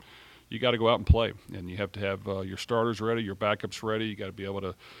know what? You got to go out and play, and you have to have your starters ready, your backups ready. You got to be able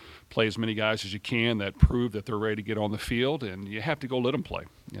to play as many guys as you can that prove that they're ready to get on the field, and you have to go let them play.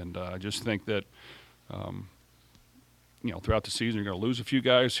 And I just think that, throughout the season, you're going to lose a few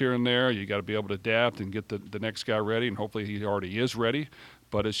guys here and there. You got to be able to adapt and get the next guy ready, and hopefully he already is ready.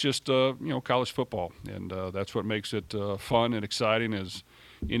 But it's just, college football, and that's what makes it fun and exciting. Is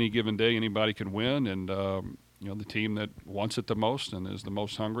any given day anybody can win, and the team that wants it the most and is the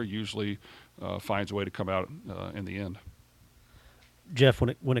most hungry usually finds a way to come out in the end. Jeff,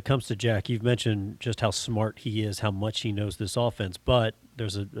 when it comes to Jack, you've mentioned just how smart he is, how much he knows this offense, but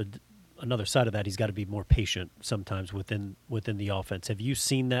there's another side of that. He's got to be more patient sometimes within the offense. Have you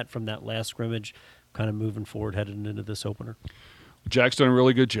seen that from that last scrimmage, kind of moving forward, heading into this opener? Jack's done a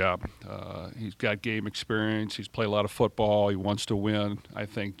really good job. He's got game experience. He's played a lot of football. He wants to win. I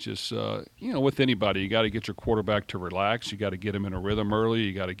think just, with anybody, you got to get your quarterback to relax. You got to get him in a rhythm early.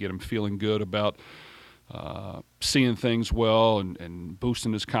 You got to get him feeling good about seeing things well and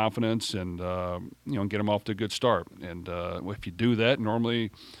boosting his confidence and, get him off to a good start. And if you do that,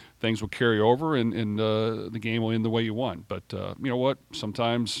 normally things will carry over and the game will end the way you want. But you know what?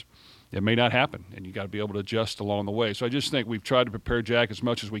 Sometimes it may not happen, and you got to be able to adjust along the way. So I just think we've tried to prepare Jack as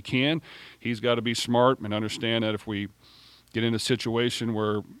much as we can. He's got to be smart and understand that if we get in a situation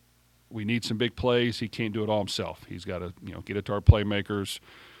where we need some big plays, he can't do it all himself. He's got to, get it to our playmakers,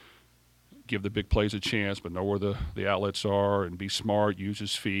 give the big plays a chance, but know where the outlets are and be smart, use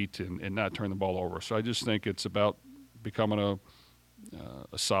his feet, and not turn the ball over. So I just think it's about becoming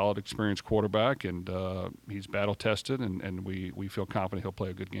a solid, experienced quarterback, and he's battle-tested, and we feel confident he'll play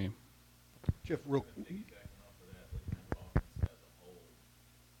a good game. Jeff,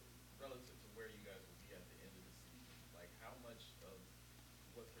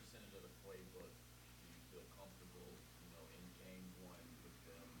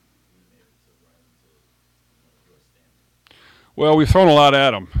 Well, we've thrown a lot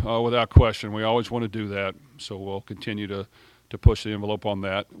at them, without question. We always want to do that, so we'll continue to push the envelope on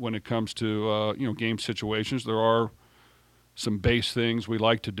that. When it comes to game situations, there are some base things we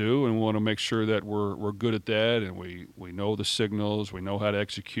like to do, and we want to make sure that we're good at that, and we know the signals, we know how to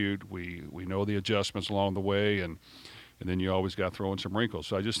execute, we know the adjustments along the way, and then you always got to throw in some wrinkles.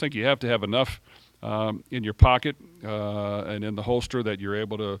 So I just think you have to have enough in your pocket and in the holster that you're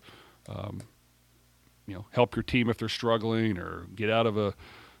able to help your team if they're struggling, or get out of a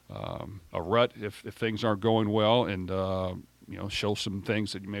rut if things aren't going well, and show some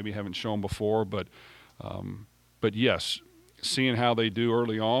things that you maybe haven't shown before. But yes, seeing how they do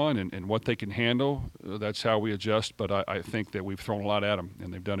early on and what they can handle, that's how we adjust. But I think that we've thrown a lot at them,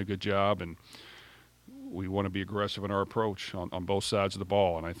 and they've done a good job, and we want to be aggressive in our approach on both sides of the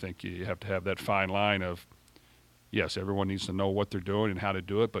ball. And I think you have to have that fine line of, yes, everyone needs to know what they're doing and how to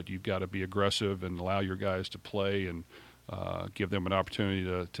do it, but you've got to be aggressive and allow your guys to play and give them an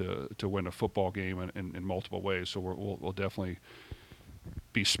opportunity to win a football game in multiple ways. So we'll definitely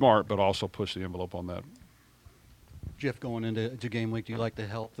be smart, but also push the envelope on that. Jeff, going into game week, do you like the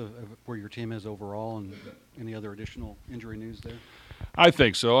health of where your team is overall, and any other additional injury news there? I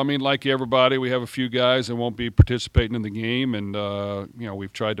think so. I mean, like everybody, we have a few guys that won't be participating in the game, and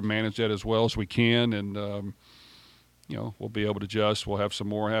we've tried to manage that as well as we can, and we'll be able to adjust. We'll have some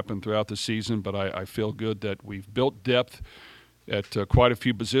more happen throughout the season, but I feel good that we've built depth at quite a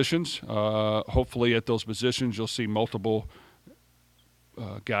few positions. Hopefully at those positions you'll see multiple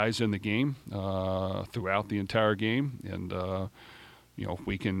guys in the game throughout the entire game, and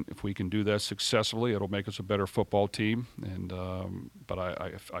if we can do that successfully, it'll make us a better football team. And but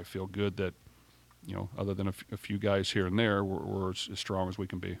I feel good that other than a few guys here and there, we're as strong as we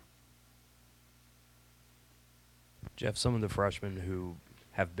can be. Jeff, some of the freshmen who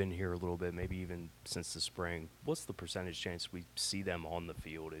have been here a little bit, maybe even since the spring, what's the percentage chance we see them on the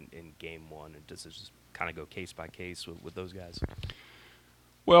field in game one? And does it just kind of go case by case with those guys?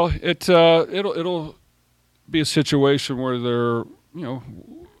 Well, it'll be a situation where they're,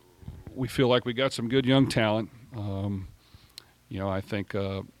 we feel like we got some good young talent. I think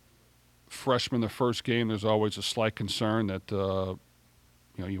freshmen the first game, there's always a slight concern that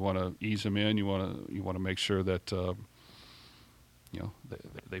you want to ease them in. You want to make sure that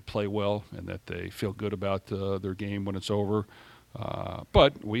they play well and that they feel good about their game when it's over.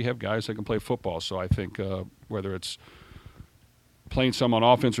 But we have guys that can play football, so I think whether it's playing some on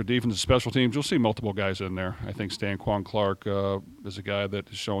offense or defense and special teams, you'll see multiple guys in there. I think Stanquan Clark is a guy that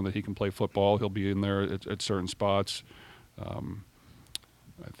has shown that he can play football. He'll be in there at certain spots. I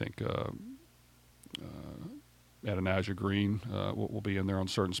think Adonijah Green will be in there on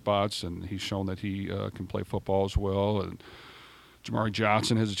certain spots, and he's shown that he can play football as well. And Jamari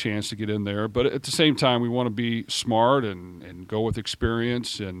Johnson has a chance to get in there. But at the same time, we want to be smart and go with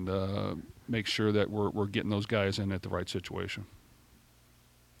experience and make sure that we're getting those guys in at the right situation.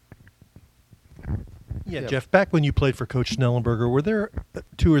 Yeah, Jeff, back when you played for Coach Snellenberger, were there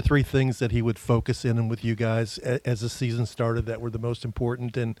 2 or 3 things that he would focus in with you guys as the season started that were the most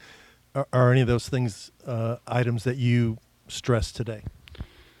important? And are any of those things items that you stress today?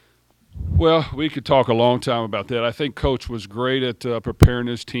 Well, we could talk a long time about that. I think Coach was great at preparing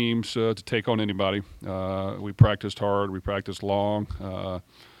his teams to take on anybody. We practiced hard. We practiced long.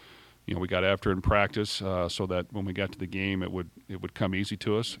 We got after it in practice so that when we got to the game, it would come easy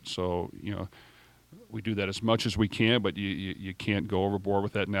to us. So, we do that as much as we can, but you can't go overboard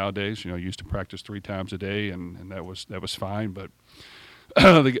with that nowadays. You used to practice 3 times a day, and that was fine. But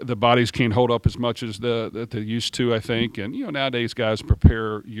the bodies can't hold up as much as that they used to, I think. And nowadays guys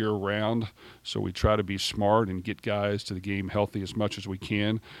prepare year round, so we try to be smart and get guys to the game healthy as much as we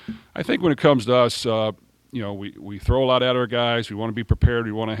can. I think when it comes to us, we throw a lot at our guys. We want to be prepared.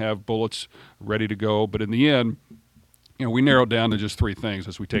 We want to have bullets ready to go. But in the end, we narrow it down to just 3 things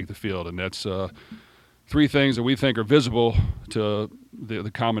as we take the field, and that's 3 things that we think are visible to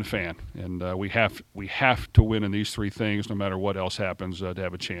the common fan, and we have to win in these 3 things no matter what else happens to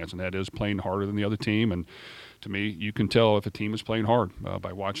have a chance, and that is playing harder than the other team. And to me, you can tell if a team is playing hard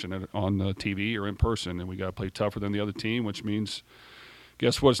by watching it on TV or in person, and we got to play tougher than the other team, which means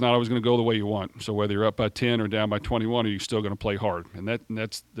guess what? It's not always going to go the way you want. So whether you're up by 10 or down by 21, are you still going to play hard? And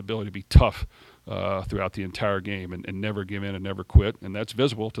that's the ability to be tough throughout the entire game and never give in and never quit. And that's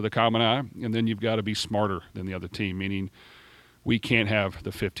visible to the common eye. And then you've got to be smarter than the other team, meaning we can't have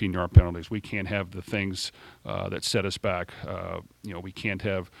the 15-yard penalties. We can't have the things that set us back. We can't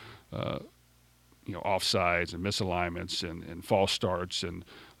have offsides and misalignments and false starts and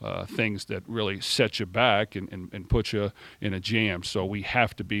things that really set you back and put you in a jam. So we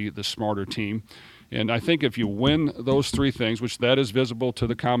have to be the smarter team. And I think if you win those 3 things, which that is visible to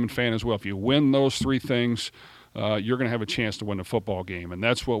the common fan as well, if you win those 3 things, you're going to have a chance to win the football game. And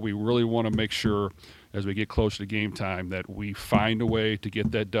that's what we really want to make sure as we get closer to game time, that we find a way to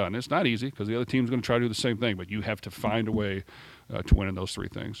get that done. It's not easy because the other team's going to try to do the same thing, but you have to find a way to win in those 3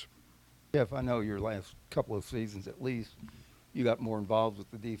 things. Jeff, I know your last couple of seasons at least, you got more involved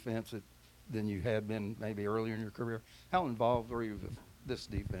with the defense than you had been maybe earlier in your career. How involved were you with this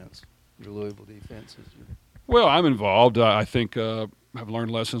defense, your Louisville defense? Well, I'm involved. I think I've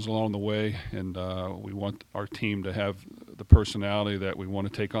learned lessons along the way, and we want our team to have the personality that we want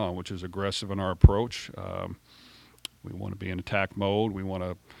to take on, which is aggressive in our approach. We want to be in attack mode. We want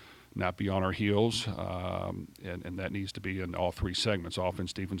to not be on our heels, and that needs to be in all 3 segments,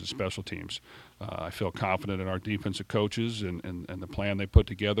 offense, defense, and special teams. I feel confident in our defensive coaches and the plan they put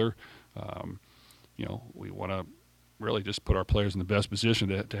together. We want to really just put our players in the best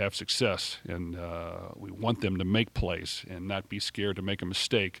position to have success, and we want them to make plays and not be scared to make a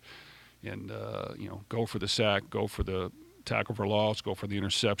mistake, and go for the sack, go for the tackle for loss, go for the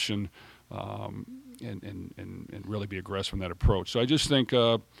interception, and really be aggressive in that approach. So I just think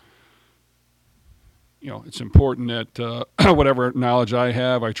it's important that whatever knowledge I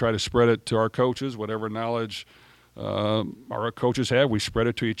have, I try to spread it to our coaches. Whatever knowledge our coaches have, we spread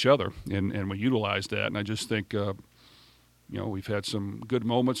it to each other, and we utilize that. And I just think, we've had some good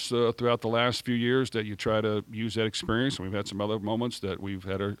moments throughout the last few years that you try to use that experience, and we've had some other moments that we've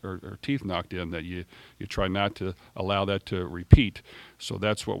had our teeth knocked in that you try not to allow that to repeat. So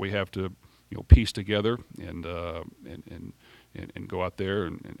that's what we have to piece together and go out there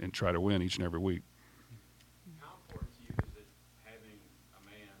and try to win each and every week.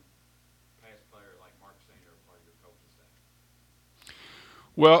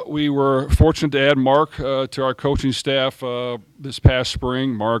 Well, we were fortunate to add Mark to our coaching staff this past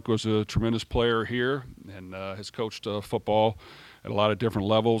spring. Mark was a tremendous player here and has coached football at a lot of different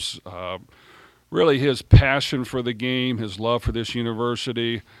levels. Really, his passion for the game, his love for this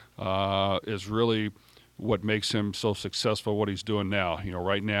university is really what makes him so successful, what he's doing now.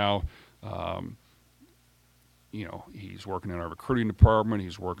 Right now, he's working in our recruiting department.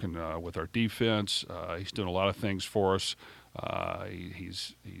 He's working with our defense. He's doing a lot of things for us.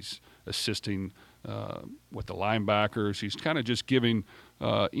 He's assisting with the linebackers. He's kind of just giving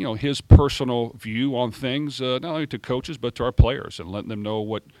his personal view on things, not only to coaches but to our players, and letting them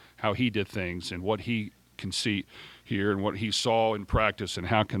know how he did things and what he can see here and what he saw in practice and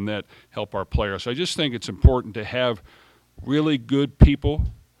how can that help our players. So I just think it's important to have really good people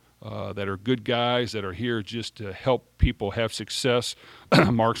that are good guys that are here just to help people have success.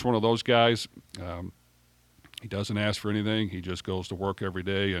 Mark's one of those guys. He doesn't ask for anything. He just goes to work every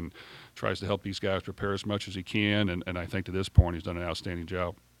day and tries to help these guys prepare as much as he can. And I think to this point, he's done an outstanding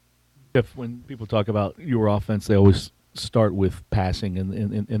job. If when people talk about your offense, they always start with passing and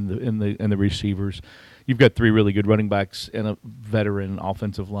the receivers. You've got 3 really good running backs and a veteran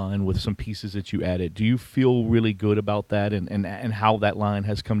offensive line with some pieces that you added. Do you feel really good about that and how that line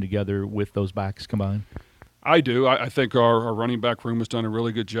has come together with those backs combined? I do. I think our running back room has done a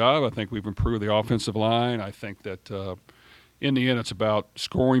really good job. I think we've improved the offensive line. I think that in the end it's about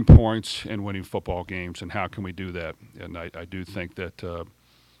scoring points and winning football games, and how can we do that. And I do think that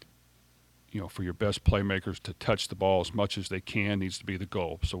for your best playmakers to touch the ball as much as they can needs to be the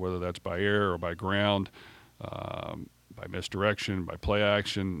goal. So whether that's by air or by ground, by misdirection, by play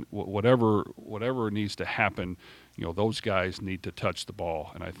action, whatever needs to happen, those guys need to touch the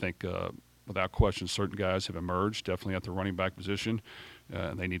ball. And I think without question, certain guys have emerged, definitely at the running back position,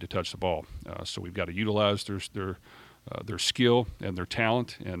 and they need to touch the ball. So we've got to utilize their skill and their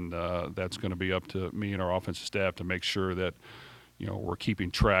talent, and that's going to be up to me and our offensive staff to make sure that we're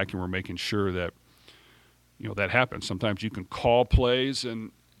keeping track and we're making sure that that happens. Sometimes you can call plays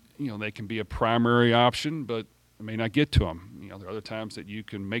and they can be a primary option, but it may not get to them. There are other times that you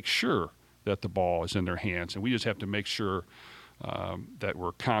can make sure that the ball is in their hands, and we just have to make sure that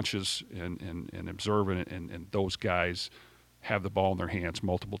we're conscious and observant, and those guys have the ball in their hands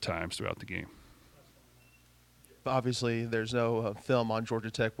multiple times throughout the game. Obviously, there's no film on Georgia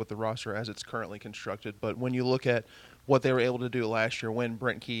Tech with the roster as it's currently constructed, but when you look at what they were able to do last year when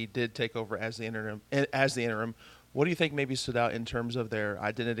Brent Key did take over as the interim, what do you think maybe stood out in terms of their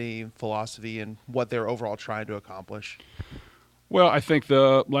identity, philosophy, and what they're overall trying to accomplish? Well, I think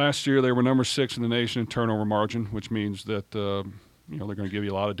last year they were number 6 in the nation in turnover margin, which means that they're going to give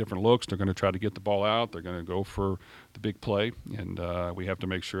you a lot of different looks. They're going to try to get the ball out. They're going to go for the big play, and we have to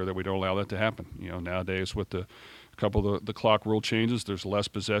make sure that we don't allow that to happen. Nowadays with a couple of the clock rule changes, there's less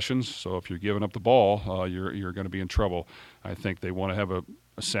possessions. So if you're giving up the ball, you're going to be in trouble. I think they want to have a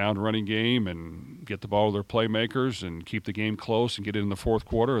sound running game and get the ball to their playmakers and keep the game close and get it in the fourth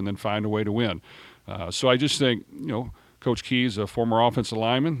quarter and then find a way to win. So I just think, Coach Key's a former offensive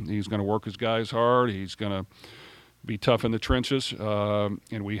lineman. He's going to work his guys hard. He's going to be tough in the trenches,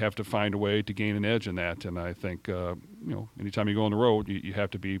 and we have to find a way to gain an edge in that. And I think, anytime you go on the road, you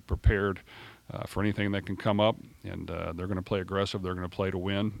have to be prepared for anything that can come up. And they're going to play aggressive. They're going to play to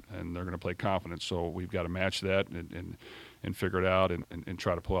win, and they're going to play confident. So we've got to match that and figure it out and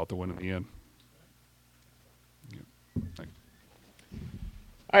try to pull out the win in the end. Yeah.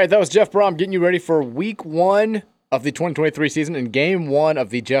 All right, that was Jeff Brom getting you ready for week 1 of the 2023 season and game 1 of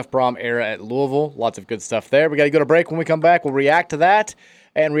the Jeff Brom era at Louisville. Lots of good stuff there. We got to go to break. When we come back, we'll react to that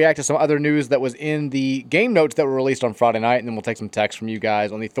and react to some other news that was in the game notes that were released on Friday night, and then we'll take some texts from you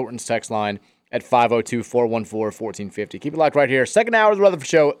guys on the Thornton's text line at 502-414-1450. Keep it locked right here. Second hour of the Rutherford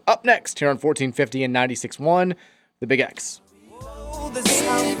Show up next here on 1450 and 96.1, The Big X.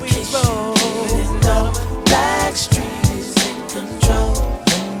 Backstreet is in control.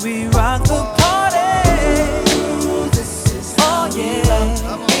 We rock the party. Oh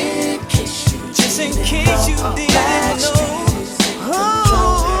yeah. Just in case you didn't know.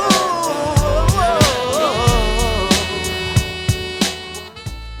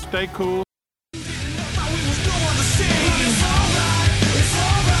 Stay cool.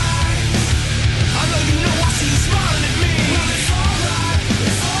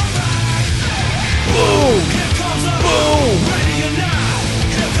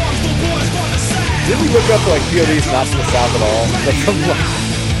 Didn't we look up like POD's not from the South at all? They're from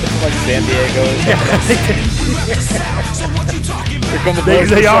like San Diego or something. They're from the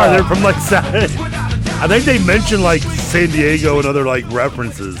they are. They're from like I think they mentioned like San Diego and other like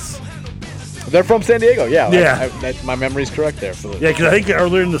references. They're from San Diego, yeah. Yeah. My memory's correct there. Yeah, because I think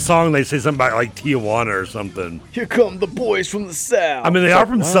earlier in the song they say something about like Tijuana or something. Here come the boys from the South. I mean, they are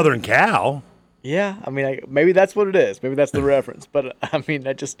from Southern Cal. Yeah, I mean, maybe that's what it is. Maybe that's the reference. But I mean,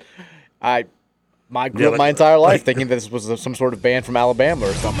 I grew up my entire life thinking this was some sort of band from Alabama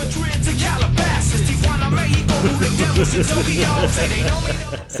or something.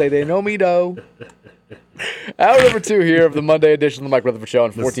 Say they know me, though. Hour number 2 here of the Monday edition of the Mike Rutherford Show on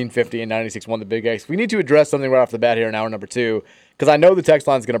 1450 and 96.1 The Big X. We need to address something right off the bat here in hour number 2 because I know the text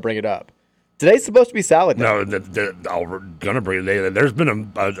line is going to bring it up. Today's supposed to be salad day. No, they're going to bring it. There's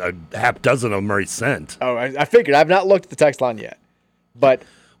been a half dozen of them already sent. Oh, I figured. I've not looked at the text line yet. But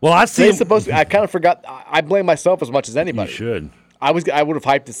I see. Today's supposed to be, I kind of forgot. I blame myself as much as anybody. You should. I would have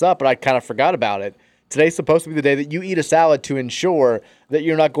hyped this up, but I kind of forgot about it. Today's supposed to be the day that you eat a salad to ensure that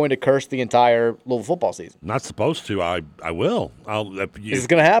you're not going to curse the entire Louisville football season. Not supposed to. I will. This is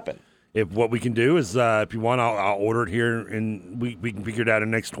going to happen. if what we can do is, if you want, I'll order it here, and we can figure it out in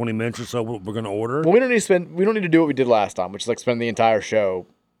the next 20 minutes or so. What we're going to order. Well, we don't need to do what we did last time, which is like spend the entire show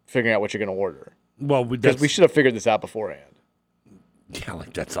figuring out what you're going to order. Well, because we should have figured this out beforehand. Yeah,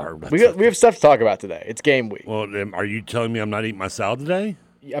 like that's our. We have stuff to talk about today. It's game week. Well, are you telling me I'm not eating my salad today?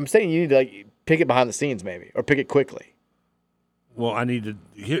 I'm saying you need to like pick it behind the scenes, maybe, or pick it quickly. Well, I need to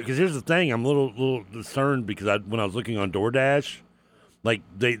because here's the thing. I'm a little concerned because when I was looking on DoorDash, like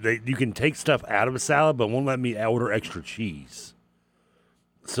they you can take stuff out of a salad, but won't let me order extra cheese.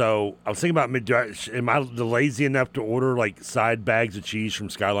 So I was thinking about am I lazy enough to order like side bags of cheese from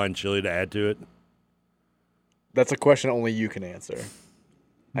Skyline Chili to add to it? That's a question only you can answer.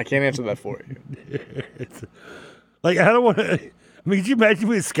 I can't answer that for you. Like I don't want to. I mean, could you imagine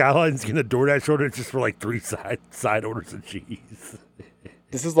when Skyline's getting a DoorDash order just for like 3 side orders of cheese?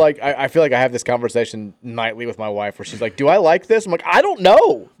 This is like I feel like I have this conversation nightly with my wife where she's like, "Do I like this?" I'm like, "I don't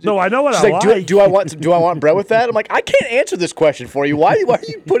know." No, I know what she's I like. Do I want bread with that? I'm like, "I can't answer this question for you. Why are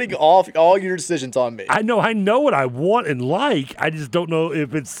you putting all your decisions on me?" I know what I want and like. I just don't know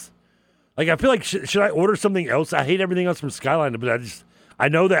if it's like I feel like should I order something else? I hate everything else from Skyline, but I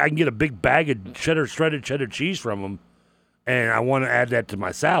know that I can get a big bag of shredded cheddar cheese from them, and I want to add that to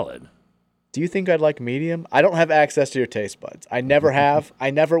my salad. Do you think I'd like medium? I don't have access to your taste buds. I never have.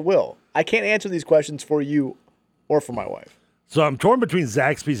 I never will. I can't answer these questions for you or for my wife. So I'm torn between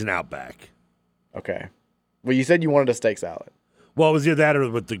Zaxby's and Outback. Okay. Well, you said you wanted a steak salad. Well, it was either that or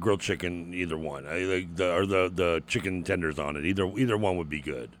with the grilled chicken, either one. The chicken tenders on it. Either one would be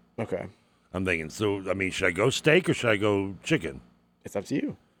good. Okay. I'm thinking, so, I mean, should I go steak or should I go chicken? It's up to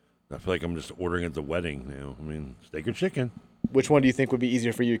you. I feel like I'm just ordering at the wedding now. I mean, steak or chicken. Which one do you think would be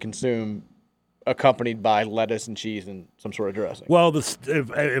easier for you to consume, accompanied by lettuce and cheese and some sort of dressing? Well,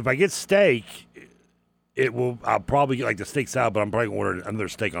 if I get steak, I'll probably get like the steak salad, but I'm probably going to order another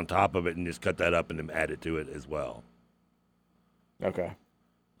steak on top of it and just cut that up and then add it to it as well. Okay.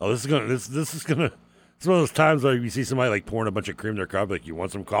 Oh, this is one of those times where you see somebody like pouring a bunch of cream in their coffee. Like, you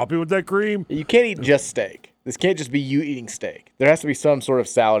want some coffee with that cream? You can't eat just steak. This can't just be you eating steak. There has to be some sort of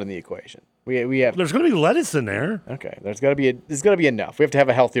salad in the equation. We have. There's going to be lettuce in there. Okay, there's got to be enough. We have to have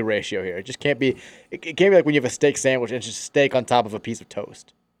a healthy ratio here. It just can't be. It can't be like when you have a steak sandwich and it's just steak on top of a piece of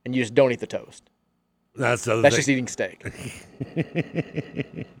toast, and you just don't eat the toast. That's just eating steak.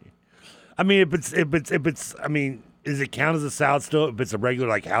 I mean, if it's. I mean, does it count as a salad still? If it's a regular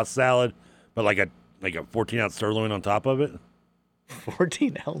like house salad, but like a 14-ounce sirloin on top of it.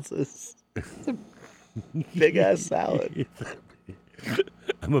 14 ounces. It's a big ass salad.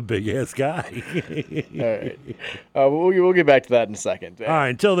 I'm a big ass guy. All right. We'll get back to that in a second. All right.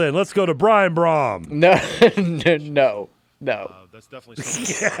 Until then, let's go to Brian Brom. No. That's definitely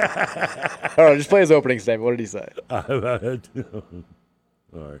something. All right. Just play his opening statement. What did he say? All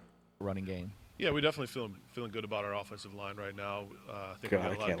right. Running game. Yeah, we definitely feeling good about our offensive line right now. I think we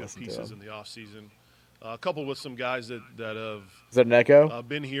got a lot of good pieces in the offseason. Coupled with some guys that have Is that an echo?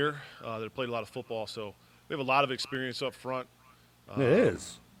 Been here, that have played a lot of football. So we have a lot of experience up front. It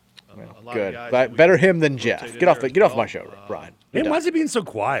is. Good. Better him than Jeff. Get off my show, Brian. Man, why is he being so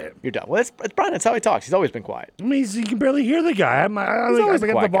quiet? You're done. Well, it's Brian. That's how he talks. He's always been quiet. I mean, you can barely hear the guy. I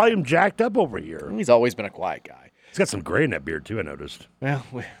got the volume jacked up over here. He's always been a quiet guy. He's got some gray in that beard too, I noticed. Well,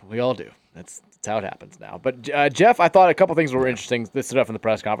 we all do. That's how it happens now. But Jeff, I thought a couple things were interesting this stuff in the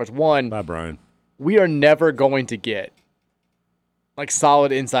press conference. One, bye, Brian. We are never going to get like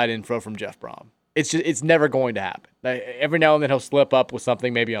solid inside info from Jeff Brom. It's never going to happen. Every now and then he'll slip up with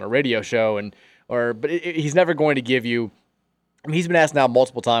something maybe on a radio show but he's never going to give you. I mean, he's been asked now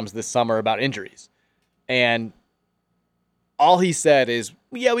multiple times this summer about injuries, and all he said is,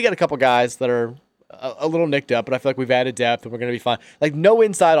 "Yeah, we got a couple guys that are a little nicked up, but I feel like we've added depth and we're going to be fine." Like no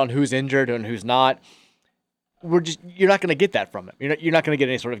insight on who's injured and who's not. You're not going to get that from him. You're not going to get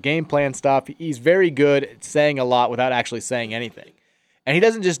any sort of game plan stuff. He's very good at saying a lot without actually saying anything, and he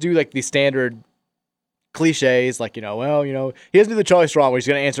doesn't just do like the standard cliches like, he doesn't do the Charlie Strong where he's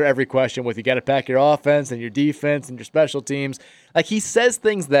going to answer every question with you got to pack your offense and your defense and your special teams. Like he says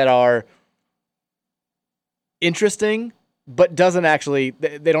things that are interesting, but they don't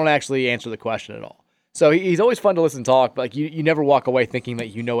actually answer the question at all. So he's always fun to listen to talk, but like you never walk away thinking that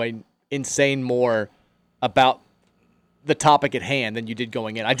you know an insane more about the topic at hand than you did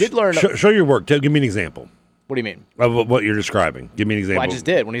going in. I did learn. Show your work. Give me an example. What do you mean? Of what you're describing. Give me an example. Well, I just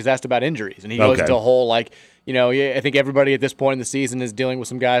did when he's asked about injuries. And he goes into a whole, I think everybody at this point in the season is dealing with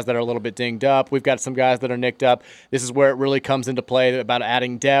some guys that are a little bit dinged up. We've got some guys that are nicked up. This is where it really comes into play about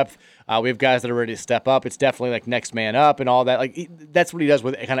adding depth. We have guys that are ready to step up. It's definitely like next man up and all that. That's what he does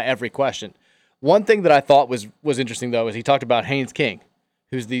with kind of every question. One thing that I thought was interesting, though, is he talked about Haynes King,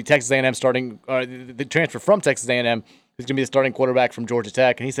 who's the Texas A&M starting, the transfer from Texas A&M, who's going to be the starting quarterback from Georgia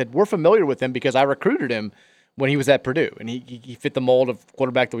Tech. And he said, we're familiar with him because I recruited him when he was at Purdue. And he fit the mold of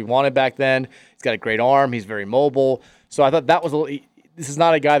quarterback that we wanted back then. He's got a great arm. He's very mobile. So I thought that was this is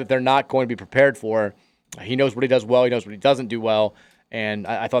not a guy that they're not going to be prepared for. He knows what he does well. He knows what he doesn't do well. And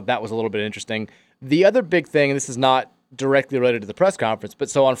I thought that was a little bit interesting. The other big thing, and this is not directly related to the press conference, but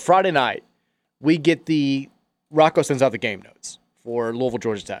so on Friday night, we get Rocco sends out the game notes for Louisville,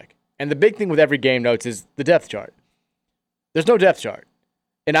 Georgia Tech. And the big thing with every game notes is the depth chart. There's no depth chart.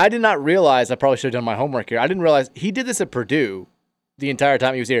 And I did not realize, I probably should have done my homework here, I didn't realize he did this at Purdue the entire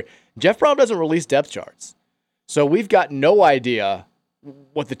time he was here. Jeff Brohm doesn't release depth charts. So we've got no idea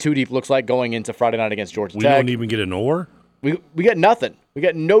what the two deep looks like going into Friday night against Georgia Tech. We don't even get an oar? We got nothing. We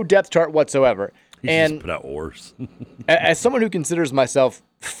got no depth chart whatsoever. He and just put out oars. As someone who considers myself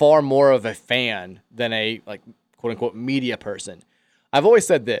far more of a fan than a quote unquote media person, I've always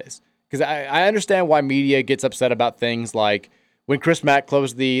said this because I understand why media gets upset about things like when Chris Mack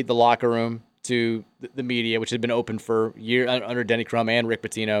closed the locker room to the media, which had been open for years under Denny Crum and Rick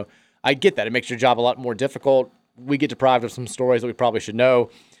Pitino. I get that. It makes your job a lot more difficult. We get deprived of some stories that we probably should know.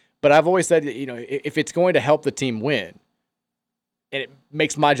 But I've always said, if it's going to help the team win, and it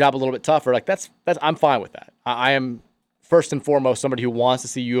makes my job a little bit tougher, that's I'm fine with that. I am first and foremost somebody who wants to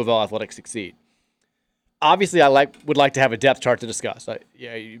see U of L athletics succeed. Obviously, I would like to have a depth chart to discuss.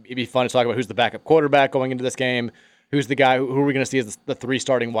 It'd be fun to talk about who's the backup quarterback going into this game, who's the guy, who are we going to see as the three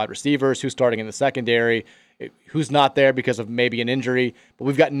starting wide receivers, who's starting in the secondary, who's not there because of maybe an injury, but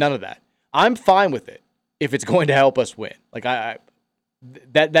we've got none of that. I'm fine with it if it's going to help us win.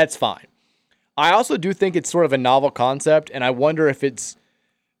 That's fine. I also do think it's sort of a novel concept, and I wonder if it's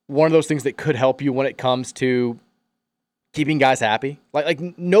one of those things that could help you when it comes to keeping guys happy.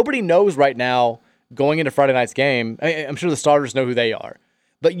 Nobody knows right now going into Friday night's game. I'm sure the starters know who they are,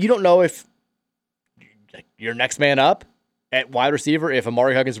 but you don't know if your next man up at wide receiver if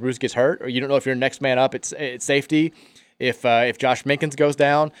Amari Huggins-Bruce gets hurt, or you don't know if your next man up at safety if Josh Minkins goes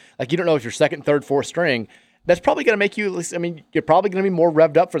down. You don't know if your second, third, fourth string. That's probably going to make you, you're probably going to be more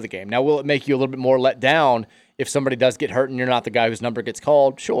revved up for the game. Now, will it make you a little bit more let down if somebody does get hurt and you're not the guy whose number gets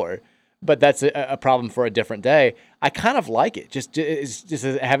called? Sure. But that's a problem for a different day. I kind of like it, just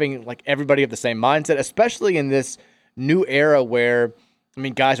having everybody have the same mindset, especially in this new era where,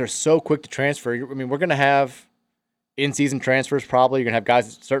 guys are so quick to transfer. We're going to have in-season transfers probably. You're going to have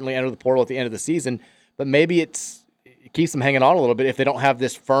guys that certainly enter the portal at the end of the season, but maybe it keeps them hanging on a little bit if they don't have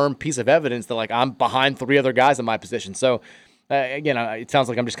this firm piece of evidence that I'm behind three other guys in my position. So again, it sounds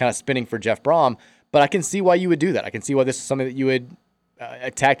like I'm just kind of spinning for Jeff Brohm, but I can see why you would do that. I can see why this is something that you would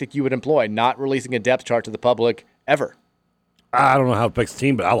a tactic you would employ, not releasing a depth chart to the public ever. I don't know how it affects the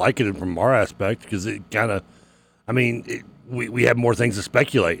team, but I like it from our aspect because it kind of, we have more things to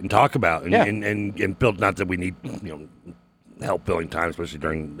speculate and talk about and build. Not that we need help filling time, especially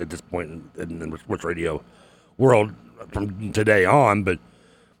at this point in the sports radio world from today on. But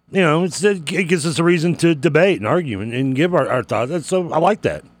it gives us a reason to debate and argue and give our thoughts. So I like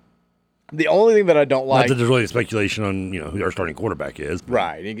that. The only thing that I don't like, not that there's really a speculation on who our starting quarterback is,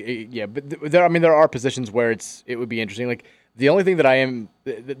 right? Yeah, but there are positions where it would be interesting. The only thing that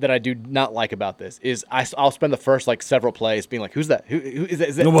I do not like about this is I'll spend the first several plays being like, who's that? Who is that?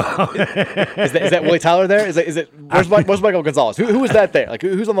 Is that Willie Tyler there? Is it where's Michael Gonzalez? Who is that there?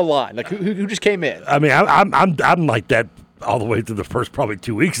 Who's on the line? Who just came in? I'm like that all the way through the first probably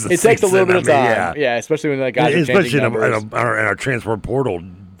 2 weeks of the season. It takes a little bit of time, yeah, especially when the guys are changing numbers. in our transfer portal.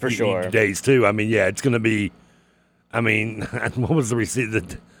 For sure. Days too. It's going to be. What was the receipt?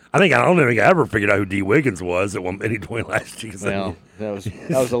 I don't think I ever figured out who D. Wiggins was at any point last year. Well, that was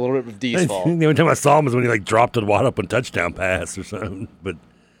a little bit of D's fault. The only time I saw him was when he dropped a wide open touchdown pass or something. But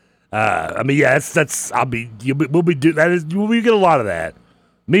we'll be get a lot of that.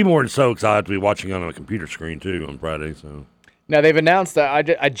 Me more than so because I have to be watching on a computer screen too on Friday. So now they've announced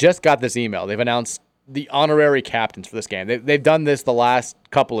that I just got this email. They've announced the honorary captains for this game. They've done this the last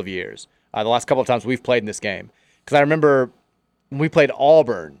couple of years, the last couple of times we've played in this game. Because I remember when we played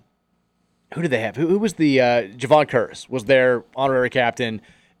Auburn, who did they have? Who was the Javon Curse was their honorary captain,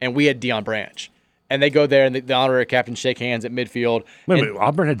 and we had Deion Branch. And they go there, and the honorary captains shake hands at midfield. Wait a minute,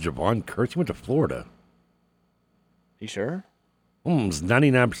 Auburn had Javon Curse? He went to Florida. You sure? I was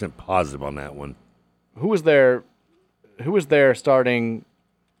 99% positive on that one. Who was their starting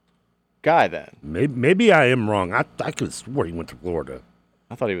guy then? Maybe I am wrong. I could have swore he went to Florida.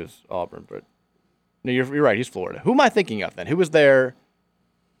 I thought he was Auburn, but no, you're right. He's Florida. Who am I thinking of then? Who was there?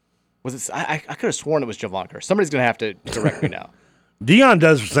 Was it? I could have sworn it was Javon Curse. Somebody's going to have to direct me now. Deion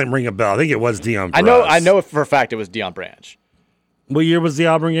does ring a bell. I think it was Deion. I know for a fact it was Deion Branch. What year was the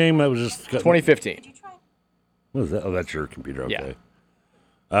Auburn game? That was just 2015. What was that? Oh, that's your computer. Okay.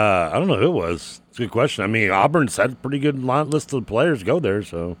 Yeah. I don't know who it was. It's a good question. I mean, Auburn's had a pretty good list of players go there.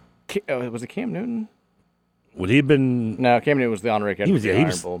 So was it Cam Newton? Would he have been? No, Cam Newton was the honorary captain. He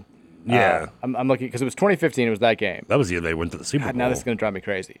was. Yeah. I'm looking because it was 2015. It was that game. That was the year they went to the Super Bowl. Now this is going to drive me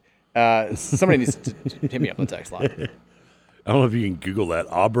crazy. Somebody needs to hit me up on the text line. I don't know if you can Google that.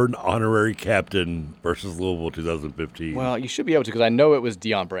 Auburn honorary captain versus Louisville 2015. Well, you should be able to because I know it was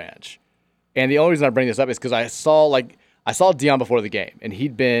Deion Branch. And the only reason I bring this up is because I saw Deion before the game, and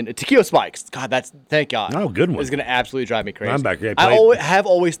he'd been Takeo Spikes. God, thank God. Oh, good one. It's going to absolutely drive me crazy. Linebacker. I have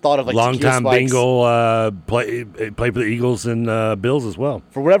always thought of long-time Bengal, played for the Eagles and Bills as well.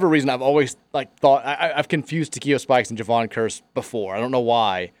 For whatever reason, I've always thought I've confused Takeo Spikes and Javon Curse before. I don't know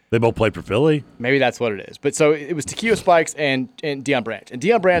why. They both played for Philly. Maybe that's what it is. But so it was Takeo Spikes and Deion Branch, and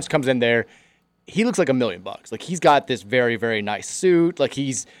Deion Branch comes in there. He looks like $1 million. Like he's got this very, very nice suit. Like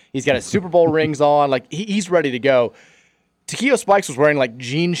he's got his Super Bowl rings on. Like he's ready to go. Takeo Spikes was wearing like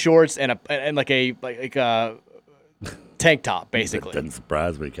jean shorts and a tank top basically. That doesn't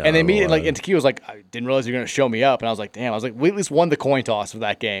surprise me. And they meet and Takeo was like, I didn't realize you were going to show me up. And I was like, damn. I was like, we at least won the coin toss for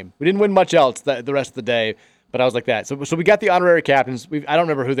that game. We didn't win much else the rest of the day, but I was like that. So we got the honorary captains. I don't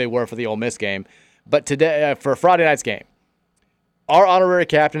remember who they were for the Ole Miss game, but today for Friday night's game, our honorary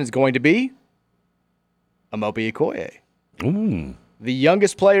captain is going to be Amobi Okoye, the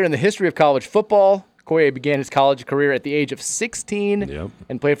youngest player in the history of college football. Okoye began his college career at the age of 16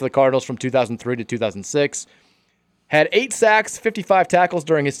 and played for the Cardinals from 2003 to 2006. Had 8 sacks, 55 tackles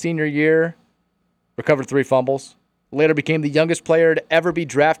during his senior year, recovered 3 fumbles. Later became the youngest player to ever be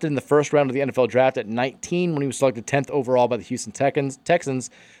drafted in the first round of the NFL draft at 19 when he was selected 10th overall by the Houston Texans.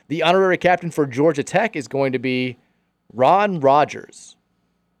 The honorary captain for Georgia Tech is going to be Ron Rodgers.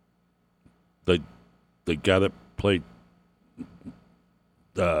 The guy that played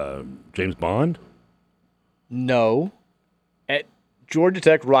James Bond? No. At Georgia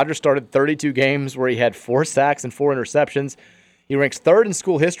Tech, Rodgers started 32 games where he had 4 sacks and 4 interceptions. He ranks 3rd in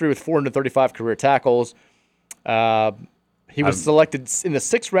school history with 435 career tackles. He was selected in the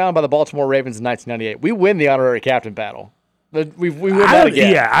 6th round by the Baltimore Ravens in 1998. We win the honorary captain battle. We win that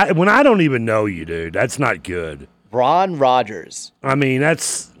again. Yeah, when I don't even know you, dude, that's not good. Ron Rodgers. I mean,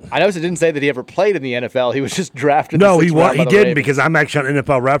 that's. I noticed it didn't say that he ever played in the NFL. He was just drafted. No, he didn't because I'm actually on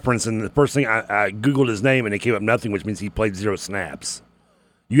NFL Reference, and the first thing I Googled his name, and it came up nothing, which means he played 0 snaps.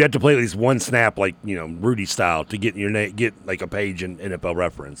 You have to play at least 1 snap, like Rudy style, to get your name, get like a page in NFL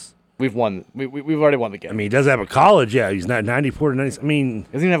Reference. We've won. We've already won the game. I mean, he does have a college. Yeah, he's not 94 to 90. I mean,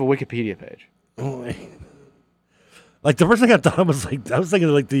 doesn't even have a Wikipedia page. Like the first thing I thought was I was thinking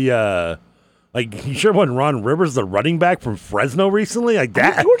like the. Like, you sure wasn't Ron Rivers, the running back from Fresno recently? Like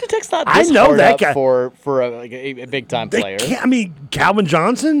that. I mean, Georgia Tech's not this hard that guy for a big time player. Calvin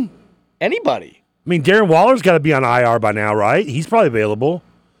Johnson? Anybody. I mean, Darren Waller's got to be on IR by now, right? He's probably available.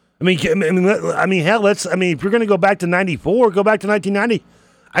 I mean, hell, if you're going to go back to 94, go back to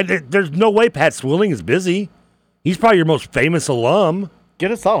 1990. There's no way Pat Swilling is busy. He's probably your most famous alum.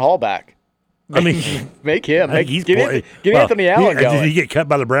 Get Hassan Hall back. I mean, make him. Get Anthony Allen going. Did he get cut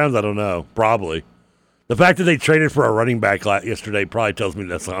by the Browns? I don't know. Probably. The fact that they traded for a running back yesterday probably tells me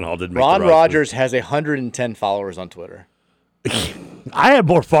that Hassan Hall didn't make the roster. Ron Rodgers has 110 followers on Twitter. I have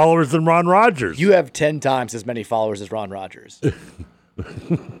more followers than Ron Rodgers. You have 10 times as many followers as Ron Rodgers.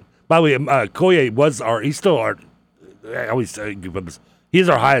 By the way, Okoye he's still our, I always say, he's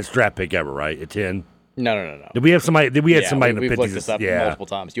our highest draft pick ever, right? At 10. No. Did we have somebody? Did we have somebody in the 50s? We've looked this up multiple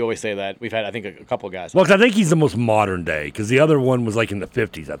times. You always say that. We've had, I think, a couple of guys. Well, because I think he's the most modern day. Because the other one was like in the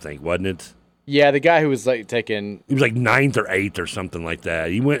 50s, I think, wasn't it? Yeah, the guy who was like taken. He was like 9th or 8th or something like that.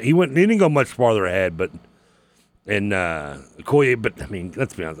 He didn't go much farther ahead, but Okoye. But I mean,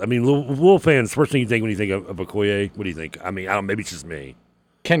 let's be honest. I mean, Louisville fans. First thing you think when you think of Okoye, what do you think? I mean, maybe it's just me.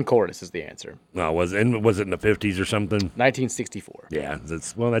 Ken Cordes is the answer. No, was it in the 50s or something? 1964. Yeah,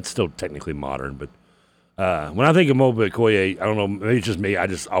 that's still technically modern, but. When I think of Amobi Okoye, I don't know, maybe it's just me. I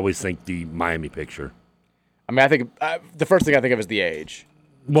just always think the Miami picture. I mean, I think the first thing I think of is the age.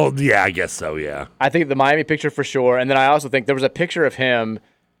 Well, yeah, I guess so, yeah. I think the Miami picture for sure. And then I also think there was a picture of him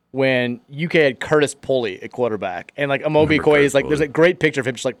when UK had Curtis Pulley at quarterback. And like Amobi Okoye is like, there's a great picture of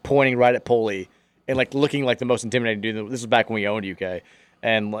him just like pointing right at Pulley and like looking like the most intimidating dude. This was back when we owned UK.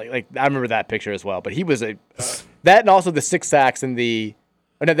 And like I remember that picture as well. But he was that and also the 6 sacks in the,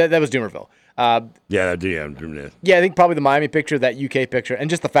 no, that was Doomerville. Yeah, I think probably the Miami picture, that UK picture, and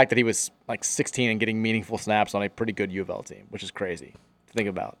just the fact that he was like 16 and getting meaningful snaps on a pretty good U of L team, which is crazy to think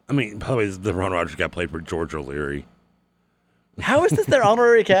about. I mean, by the way, the Ron Rodgers guy played for George O'Leary. How is this their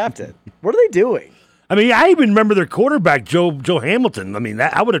honorary captain? What are they doing? I mean, I even remember their quarterback, Joe Hamilton. I mean,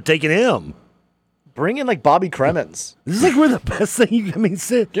 I would have taken him. Bring in like Bobby Cremens. This is like we're the best thing.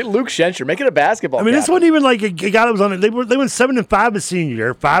 Sit. Get Luke Schencher. Make it a basketball. I mean, captain. this wasn't even like a guy that was on it. They went 7-5 the senior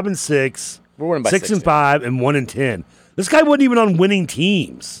year, 5-6. We're winning by 6-5 and 1-10. This guy wasn't even on winning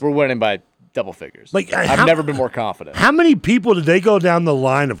teams. We're winning by double figures. Like I've never been more confident. How many people did they go down the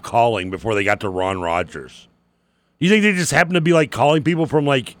line of calling before they got to Ron Rodgers? You think they just happened to be like calling people from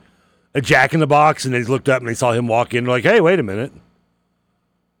like a Jack in the Box, and they looked up and they saw him walk in? They're like, hey, wait a minute.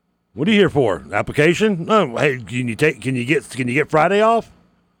 What are you here for? Application? Oh, hey, can you get Friday off?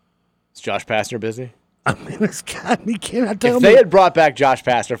 Is Josh Pastner busy? I mean, this guy, he cannot tell If me. they had brought back Josh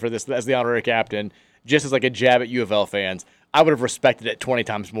Pastner for this as the honorary captain, just as like a jab at U of L fans, I would have respected it 20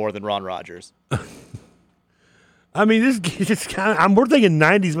 times more than Ron Rodgers. I mean, this kind of, we're thinking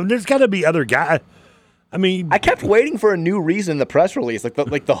 90s, but there's got to be other guys. I mean, I kept waiting for a new reason in the press release, like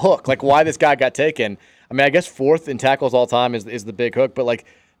the hook, like why this guy got taken. I mean, I guess 4th in tackles all time is the big hook, but like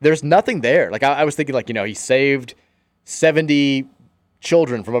there's nothing there. Like I was thinking, like, you know, he saved 70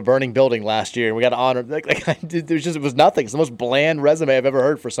 children from a burning building last year, and we got to honor. It was nothing. It's the most bland resume I've ever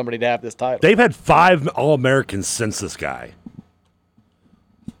heard for somebody to have this title. They've had 5 All-Americans since this guy.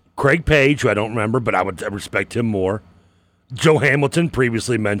 Craig Page, who I don't remember, but I would respect him more. Joe Hamilton,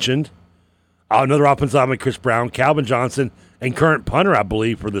 previously mentioned. Another offensive lineman, Chris Brown, Calvin Johnson, and current punter, I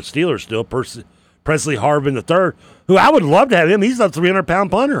believe, for the Steelers still, Presley Harvin III, who I would love to have him. He's a 300-pound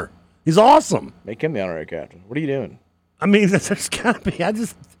punter. He's awesome. Make him the honorary captain. What are you doing? I mean, there's got to be.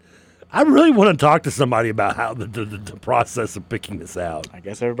 I really want to talk to somebody about how the process of picking this out. I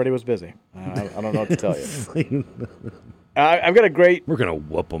guess everybody was busy. I don't know what to tell you. I've got a great. We're gonna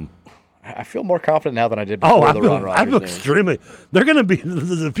whoop them. I feel more confident now than I did before the Ron Rodgers I feel extremely. They're gonna be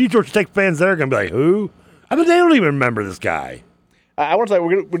the few Georgia Tech fans. They're gonna be like, who? I mean, they don't even remember this guy. I want to say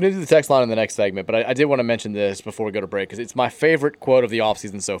we're gonna do the text line in the next segment, but I did want to mention this before we go to break because it's my favorite quote of the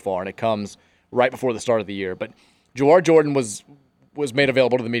offseason so far, and it comes right before the start of the year. But Jawar Jordan was made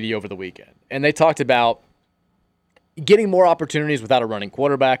available to the media over the weekend, and they talked about getting more opportunities without a running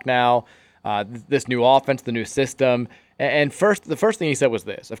quarterback now, this new offense, the new system. And the first thing he said was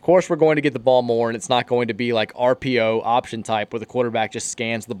this: of course, we're going to get the ball more, and it's not going to be like RPO option type where the quarterback just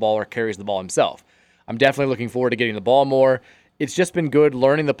scans the ball or carries the ball himself. I'm definitely looking forward to getting the ball more. It's just been good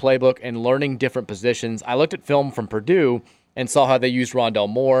learning the playbook and learning different positions. I looked at film from Purdue and saw how they used Rondell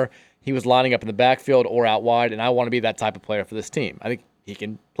Moore. He was lining up in the backfield or out wide, and I want to be that type of player for this team. I think he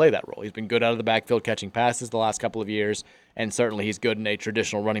can play that role. He's been good out of the backfield catching passes the last couple of years, and certainly he's good in a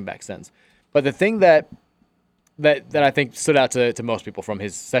traditional running back sense. But the thing that I think stood out to most people from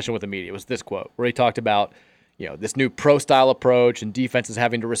his session with the media was this quote, where he talked about, you know, this new pro-style approach and defenses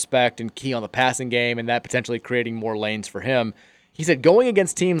having to respect and key on the passing game and that potentially creating more lanes for him. He said going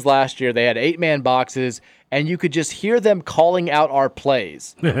against teams last year, they had 8-man boxes, and you could just hear them calling out our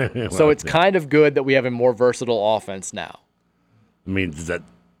plays. So it's kind of good that we have a more versatile offense now. I mean, does that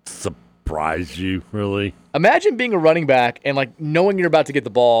surprise you, really? Imagine being a running back and, like, knowing you're about to get the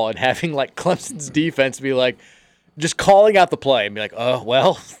ball and having, like, Clemson's defense be, like, just calling out the play and be like, oh,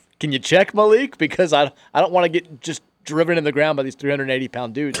 well, can you check Malik? Because I don't want to get just driven in the ground by these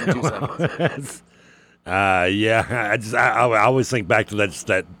 380-pound dudes in 2 seconds. Yeah, I always think back to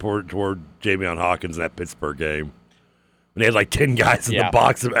that toward Javion Hawkins in that Pittsburgh game when they had like 10 guys in the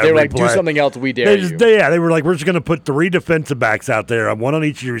box of every They were like, play. do something else, we dare you. They were like, we're just going to put 3 defensive backs out there, one on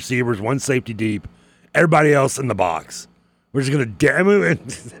each of your receivers, 1 safety deep, everybody else in the box. We're just going to dare move.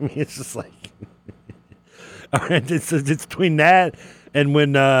 I mean, it's just like it's between that and when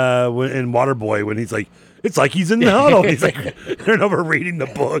in Waterboy when he's like, it's like he's in the huddle. He's like, turn over reading the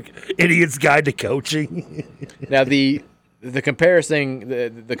book, Idiot's Guide to Coaching. Now the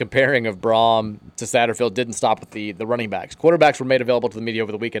comparing of Braum to Satterfield didn't stop with the running backs. Quarterbacks were made available to the media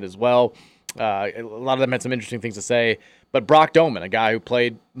over the weekend as well. A lot of them had some interesting things to say. But Brock Doman, a guy who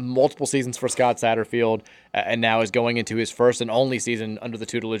played multiple seasons for Scott Satterfield and now is going into his first and only season under the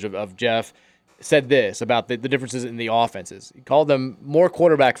tutelage of Jeff, said this about the differences in the offenses. He called them more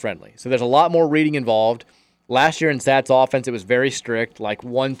quarterback friendly. So there's a lot more reading involved. Last year in Sat's offense, it was very strict, like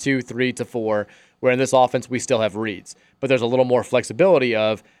 1, 2, 3 to 4, where in this offense we still have reads. But there's a little more flexibility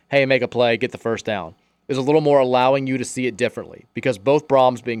of, hey, make a play, get the first down. There's a little more allowing you to see it differently because both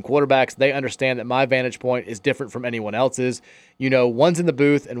Brahms being quarterbacks, they understand that my vantage point is different from anyone else's. You know, one's in the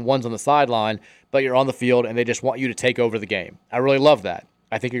booth and one's on the sideline, but you're on the field and they just want you to take over the game. I really love that.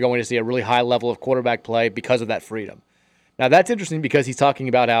 I think you're going to see a really high level of quarterback play because of that freedom. Now, that's interesting because he's talking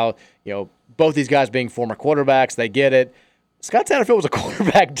about how, you know, both these guys being former quarterbacks, they get it. Scott Satterfield was a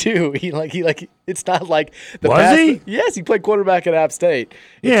quarterback too. It's not like the Was past. he? Yes, he played quarterback at App State.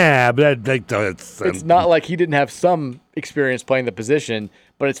 Yeah, but It's not like he didn't have some experience playing the position.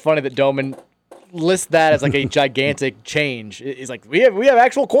 But it's funny that Doman lists that as like a gigantic change. He's like, we have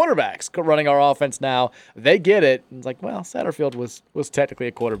actual quarterbacks running our offense now. They get it. And it's like, well, Satterfield was technically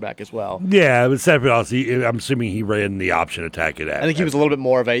a quarterback as well. Yeah, but Satterfield, I'm assuming he ran the option attack at. I think he was a little bit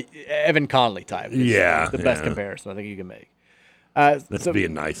more of a Evan Conley type. Yeah, the best comparison I think you can make. That's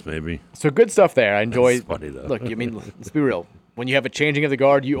being nice, maybe. So good stuff there. I enjoy. That's funny though. Look, I mean, let's be real. When you have a changing of the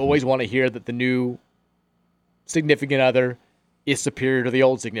guard, you always want to hear that the new significant other is superior to the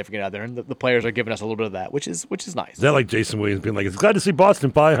old significant other, and the players are giving us a little bit of that, which is nice. Is that like Jason Williams being like, "It's glad to see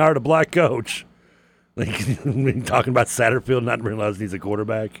Boston finally hired a black coach"? Like talking about Satterfield not realizing he's a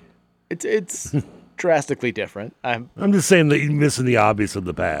quarterback. It's drastically different. I'm just saying that you're missing the obvious of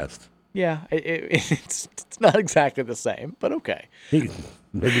the past. Yeah, it's not exactly the same, but okay.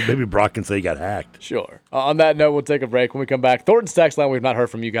 Maybe Brock can say he got hacked. Sure. On that note, we'll take a break. When we come back, Thornton's text line, we've not heard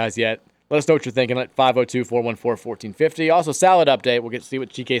from you guys yet. Let us know what you're thinking at 502-414-1450. Also, salad update. We'll get to see what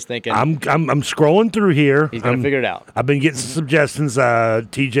GK's thinking. I'm scrolling through here. He's going to figure it out. I've been getting some suggestions.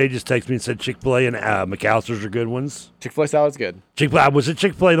 TJ just texted me and said Chick-fil-A and McAllister's are good ones. Chick-fil-A salad's good. Chick-fil-A. Was it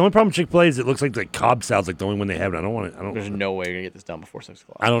Chick-fil-A? The only problem with Chick-fil-A is it looks like the Cobb salad's like the only one they have. And I don't want it. There's no way you're going to get this done before 6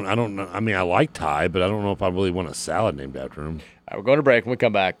 o'clock. I don't know. I mean, I like Thai, but I don't know if I really want a salad named after him. All right, we're going to break. When we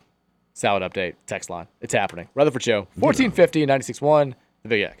come back, salad update, text line. It's happening. Rutherford Show, 1450 and 96.1, The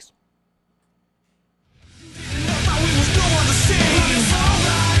Big X.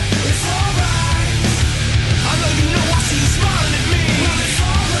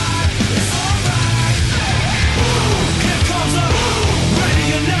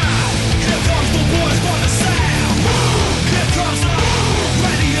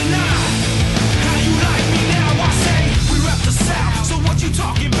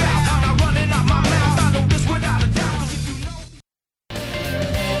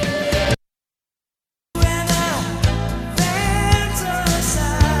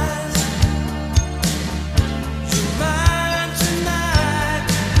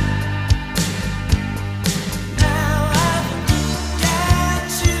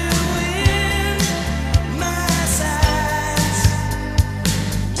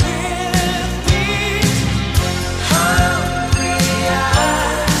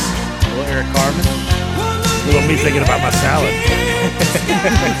 Me thinking about my salad.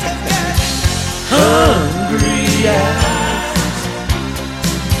 Hungry eyes,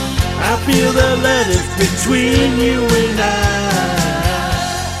 I feel the letters between you and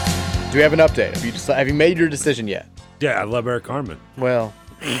I. Do we have an update? Have you made your decision yet? Yeah, I love Eric Carmen. Well,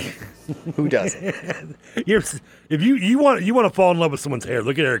 who doesn't? If you want to fall in love with someone's hair,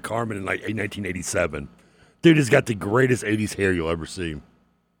 look at Eric Carmen in like 1987. Dude has got the greatest 80s hair you'll ever see.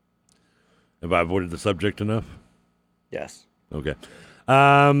 Have I avoided the subject enough? Yes. Okay.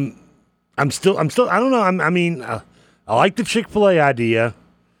 I'm still. I don't know. I like the Chick-fil-A idea.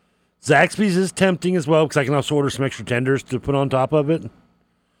 Zaxby's is tempting as well because I can also order some extra tenders to put on top of it.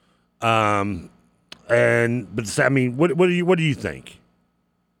 What do you think?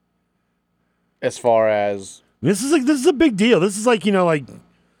 As far as this is a big deal. This is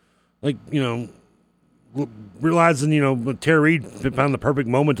realizing, Tara Reid found the perfect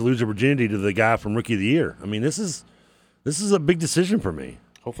moment to lose her virginity to the guy from Rookie of the Year. I mean, this is a big decision for me.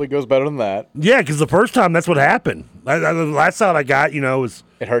 Hopefully it goes better than that. Yeah, because the first time that's what happened. The last shot I got, was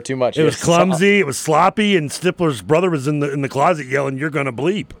it hurt too much. It was clumsy. It was sloppy, and Stifler's brother was in the closet yelling, "You're gonna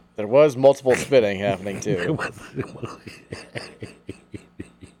bleep." There was multiple spitting happening too.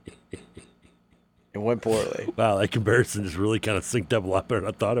 It went poorly. Wow, that comparison just really kind of synced up a lot better than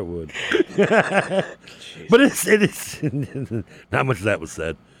I thought it would. But it is not much of that was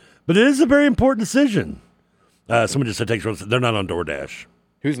said. But it is a very important decision. Someone just said they're not on DoorDash.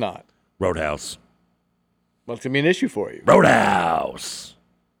 Who's not? Roadhouse. Well, it's gonna be an issue for you. Roadhouse.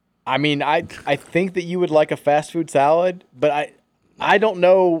 I mean, I think that you would like a fast food salad, but I don't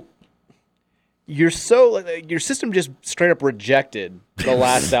know. Your system just straight up rejected the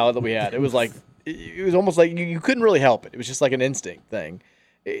last salad that we had. It was almost like you couldn't really help it. It was just like an instinct thing.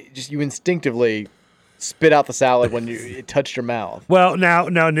 You instinctively spit out the salad when it touched your mouth. Well, now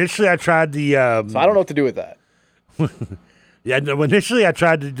initially I tried the. So I don't know what to do with that. Yeah, no, initially I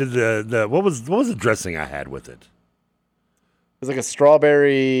tried to do the what was the dressing I had with it? It was like a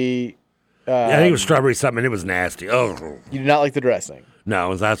strawberry. I think it was strawberry something, and it was nasty. Oh, you did not like the dressing?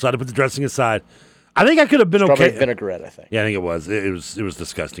 No, so I had to put the dressing aside. I think I could have been strawberry okay. Vinaigrette, I think. Yeah, I think it was. It was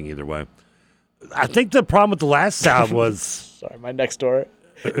disgusting either way. I think the problem with the last salad was. Sorry, my next door.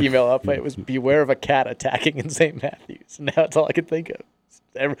 email up. It was beware of a cat attacking in St. Matthews. Now that's all I could think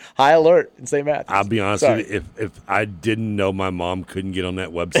of. High alert in St. Matthews. I'll be honest with you, if I didn't know my mom couldn't get on that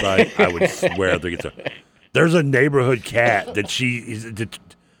website, I would swear there's a neighborhood cat that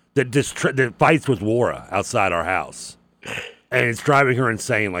fights with Wara outside our house. And it's driving her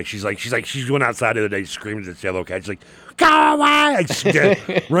insane. She's going outside the other day screaming at this yellow cat. She's like, go away!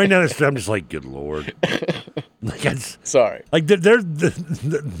 Right down the street. I'm just like, good Lord. Sorry.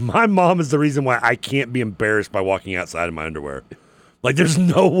 My mom is the reason why I can't be embarrassed by walking outside in my underwear. There's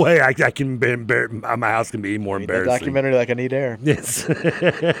no way I can be embarrassed. My house can be more embarrassing. Documentary I Need Air. Yes.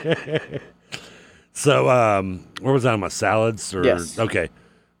 So, where was that on my salads? Yes. Okay.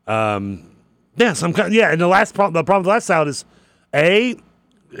 Yes, and the problem with the last salad is, A,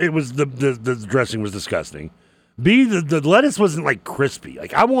 it was the dressing was disgusting. B, the lettuce wasn't crispy.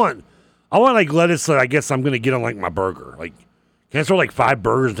 I want lettuce that I guess I'm gonna get on my burger. Can I throw 5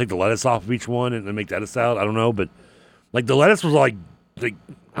 burgers and take the lettuce off of each one and make that a salad? I don't know, but the lettuce was I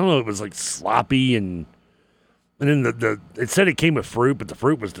don't know, it was sloppy and then it said it came with fruit, but the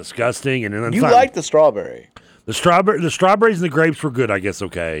fruit was disgusting. And then you liked the strawberry. The strawberries and the grapes were good, I guess.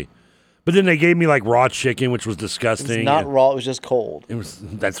 Okay. But then they gave me raw chicken, which was disgusting. It's not raw. It was just cold.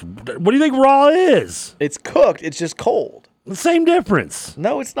 What do you think raw is? It's cooked. It's just cold. The same difference.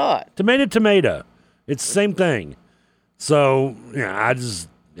 No, it's not. Tomato. It's the same thing. So I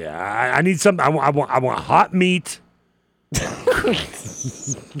need something. I want hot meat.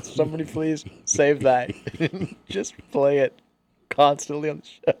 Somebody please save that. Just play it constantly on the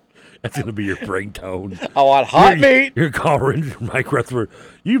show. That's going to be your ringtone. I want hot meat. You're calling Mike Rutherford.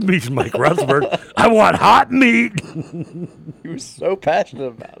 You beat Mike Rutherford. I want hot meat. You were so passionate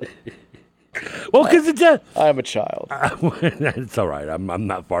about it. Well, because I am a child. It's all right. I'm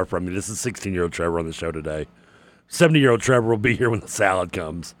not far from you. This is 16-year-old Trevor on the show today. 70-year-old Trevor will be here when the salad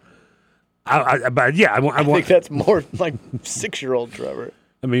comes. I think that's more like 6-year-old Trevor.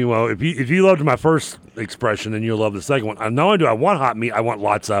 I mean, well, if you loved my first expression, then you'll love the second one. Not only do I want hot meat, I want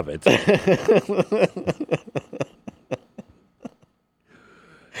lots of it.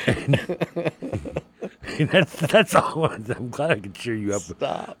 and that's all. I'm glad I could cheer you up.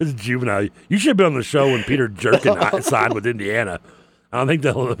 Stop. This is juvenile. You should have been on the show when Peter Jerkin signed with Indiana. I don't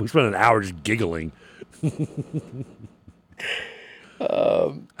think we spent an hour just giggling.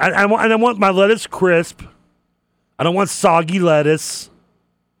 I want my lettuce crisp. I don't want soggy lettuce.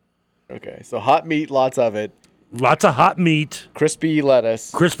 Okay, so hot meat, lots of it. Lots of hot meat. Crispy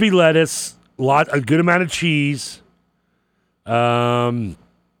lettuce. A good amount of cheese. And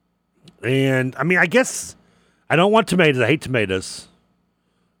I mean, I guess I don't want tomatoes. I hate tomatoes.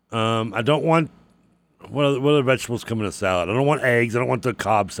 I don't want what other vegetables come in a salad. I don't want eggs. I don't want the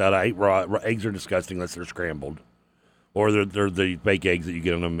Cobb salad. I hate raw eggs. Are disgusting unless they're scrambled, or they're the fake eggs that you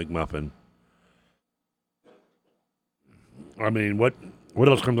get on a McMuffin. I mean, what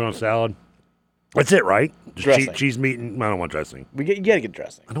else comes on a salad? That's it, right? Just cheese, meat, and I don't want dressing. You got to get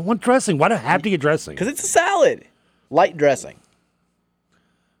dressing. I don't want dressing. Why do I have to get dressing? Because it's a salad. Light dressing.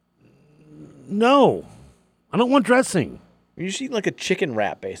 No, I don't want dressing. You're just eating like a chicken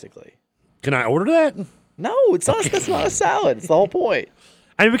wrap, basically. Can I order that? No, it's not. That's not a salad. It's the whole point.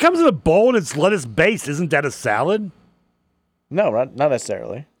 And if it comes in a bowl and it's lettuce based, isn't that a salad? No, not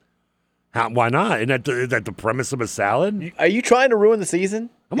necessarily. Why not? Isn't that the premise of a salad? Are you trying to ruin the season?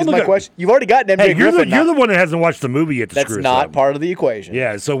 Is my question. You've already got MJ Griffin. You're the one that hasn't watched the movie yet. That's not part of the equation.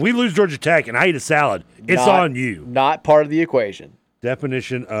 Yeah, so we lose Georgia Tech, and I eat a salad. It's on you. Not part of the equation.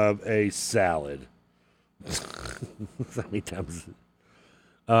 Definition of a salad. How many times?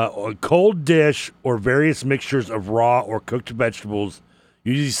 A cold dish or various mixtures of raw or cooked vegetables.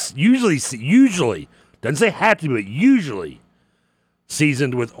 Usually doesn't say have to, but usually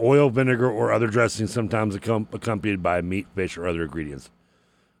seasoned with oil, vinegar, or other dressings, sometimes accompanied by meat, fish, or other ingredients.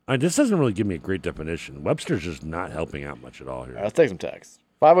 This doesn't really give me a great definition. Webster's just not helping out much at all here. All right, let's take some text.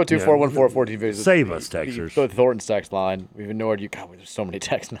 502-414-1450. Save us, texters. Go to Thornton's text line. We've ignored you. God, there's so many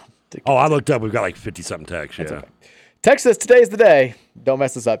texts now. I looked up. We've got like 50-something texts. Yeah. Okay. Text says, today's the day. Don't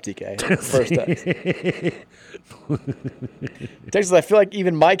mess this up, TK. First text. Text says, I feel like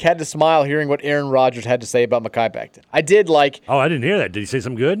even Mike had to smile hearing what Aaron Rodgers had to say about Mekhi Becton. I did like... Oh, I didn't hear that. Did he say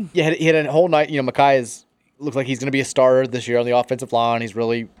something good? Yeah, he had a whole night. Mekhi looks like he's going to be a starter this year on the offensive line. He's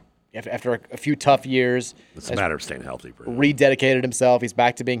really, after a few tough years... It's a matter of staying healthy. For him. Rededicated himself. He's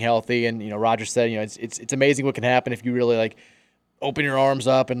back to being healthy. And, Rodgers said, it's amazing what can happen if you really, open your arms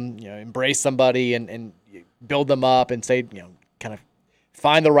up and, embrace somebody and build them up and say, kind of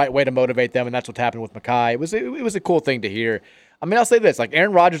find the right way to motivate them, and that's what's happened with Mekhi. It was a cool thing to hear. I mean, I'll say this: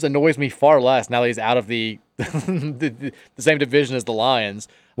 Aaron Rodgers annoys me far less now that he's out of the the same division as the Lions.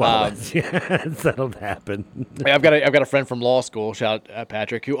 Well, that'll happen. I've got a friend from law school, shout out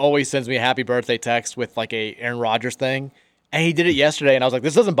Patrick, who always sends me a happy birthday text with like a Aaron Rodgers thing, and he did it yesterday, and I was like,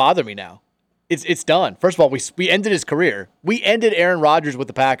 this doesn't bother me now. It's done. First of all, we ended his career. We ended Aaron Rodgers with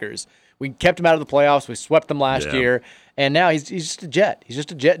the Packers. We kept him out of the playoffs. We swept them last year, and now he's just a Jet. He's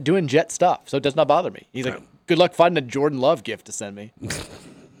just a Jet doing Jet stuff, so it does not bother me. He's like, good luck finding a Jordan Love gift to send me.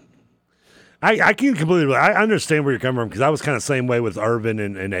 I can completely. I understand where you're coming from because I was kind of the same way with Irvin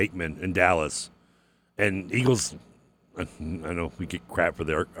and Aikman in Dallas, and Eagles. I know we get crap for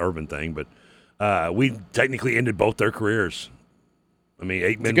the Irvin thing, but we technically ended both their careers. I mean,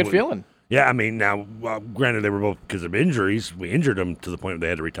 Aikman. It's a good feeling. Yeah, I mean, now, granted, they were both because of injuries. We injured them to the point where they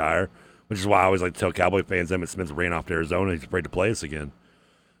had to retire, which is why I always like to tell Cowboy fans Emmitt Smith ran off to Arizona. He's afraid to play us again.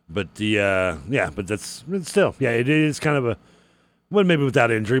 But but that's still, it is kind of a, well, maybe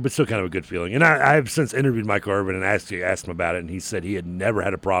without injury, but still kind of a good feeling. And I've since interviewed Michael Irvin and asked him about it, and he said he had never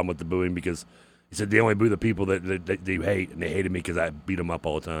had a problem with the booing because he said they only boo the people that you hate, and they hated me because I beat them up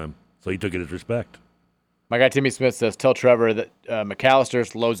all the time. So he took it as respect. My guy Timmy Smith says, "Tell Trevor that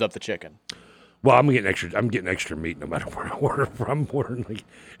McAllister's loads up the chicken." Well, I'm getting extra meat no matter where I order from.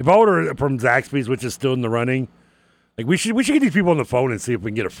 If I order from Zaxby's, which is still in the running, like we should get these people on the phone and see if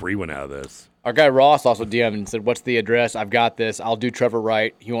we can get a free one out of this. Our guy Ross also DM'd and said, "What's the address? I've got this. I'll do Trevor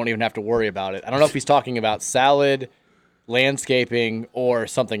right. He won't even have to worry about it." I don't know if he's talking about salad, landscaping, or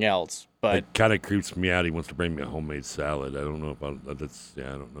something else. But it kind of creeps me out. He wants to bring me a homemade salad. I don't know if I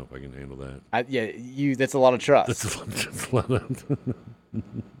don't know if I can handle that. That's a lot of trust. That's a lot of.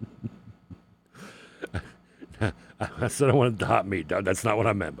 I said I wanted hot meat. That's not what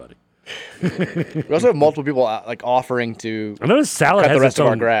I meant, buddy. We also have multiple people like offering to. I noticed salad cut has the rest its of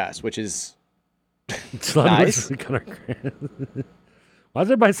our own grass, which is nice. nice. Why is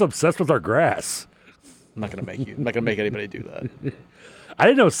everybody so obsessed with our grass? I'm not gonna make anybody do that. I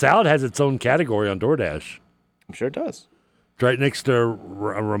didn't know salad has its own category on DoorDash. I'm sure it does. It's right next to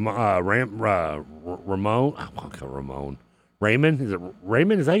Ramon. Raymond? Is it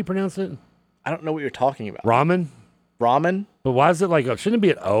Raymond? Is that how you pronounce it? I don't know what you're talking about. Ramen? But why is it shouldn't it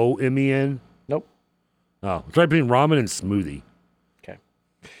be an O-M-E-N? Nope. Oh, it's right between ramen and smoothie. Okay.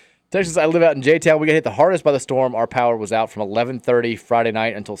 Texas, I live out in J-Town. We got hit the hardest by the storm. Our power was out from 11:30 Friday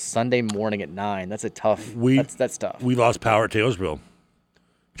night until Sunday morning at 9. That's a tough. That's tough. We lost power at Taylorsville.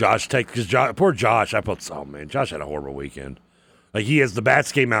 Poor Josh. I felt, Josh had a horrible weekend. Like, he has the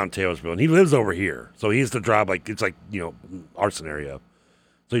Bats game out in Taylorsville, and he lives over here. So he has to drive, it's our scenario.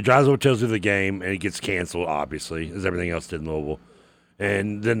 So he drives over to Taylorsville the game, and it gets canceled, obviously, as everything else did in Louisville.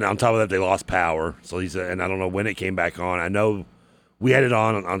 And then on top of that, they lost power. So and I don't know when it came back on. I know we had it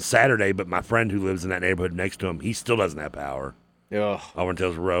on Saturday, but my friend who lives in that neighborhood next to him, he still doesn't have power. Yeah. Over on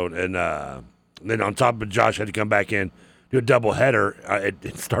Taylorsville Road. And then on top of Josh had to come back in, do a doubleheader.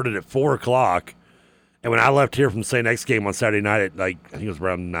 It started at 4 o'clock. And when I left here from the St. X game on Saturday night at I think it was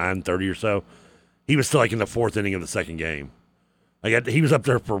around 9:30 or so, he was still in the fourth inning of the second game. He was up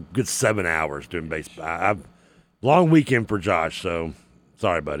there for a good 7 hours doing baseball. Long weekend for Josh, so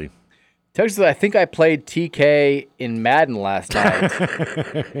sorry, buddy. Texas, I think I played TK in Madden last night.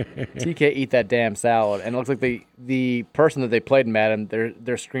 TK eat that damn salad, and it looks like the person that they played in Madden,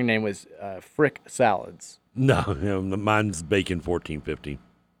 their screen name was Frick Salads. No, mine's Bacon 1450.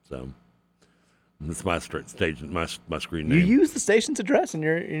 So that's my station, my screen name. You use the station's address in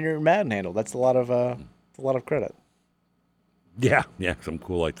your Madden handle. That's a lot of credit. Yeah, 'cause I'm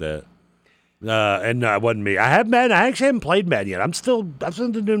cool like that. And no, it wasn't me. I have Madden. I actually haven't played Madden yet. I'm still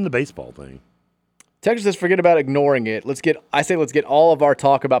doing the baseball thing. Texas says, forget about ignoring it. Let's get all of our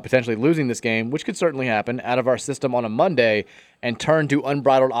talk about potentially losing this game, which could certainly happen, out of our system on a Monday and turn to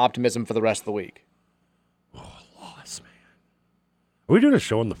unbridled optimism for the rest of the week. Loss, man. Are we doing a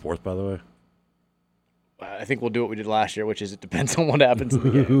show on the 4th, by the way? I think we'll do what we did last year, which is it depends on what happens in the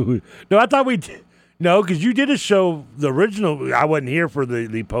game. No, I thought we did. No, because you did a show, the original. I wasn't here for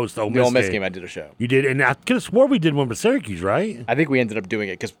the post-Ole Miss game. The Ole Miss game, I did a show. You did, and I could have swore we did one with Syracuse, right? I think we ended up doing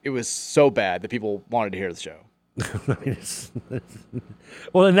it because it was so bad that people wanted to hear the show.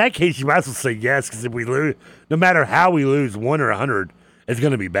 Well, in that case, you might as well say yes, because if we lose, no matter how we lose, 1 or 100, it's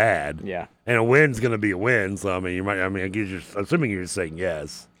going to be bad. Yeah. And a win's going to be a win. So, I guess you're assuming you're saying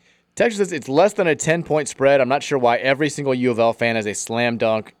yes. Texas says it's less than a 10-point spread. I'm not sure why every single U of L fan has a slam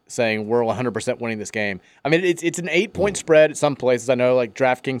dunk saying we're 100% winning this game. I mean, it's an 8-point spread at some places. I know, like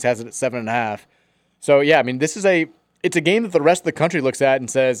DraftKings has it at 7.5. So yeah, I mean, it's a game that the rest of the country looks at and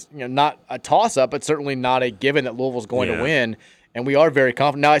says, not a toss-up, but certainly not a given that Louisville's going to win. And we are very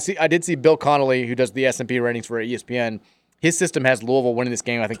confident. Now, I did see Bill Connolly, who does the S&P ratings for ESPN. His system has Louisville winning this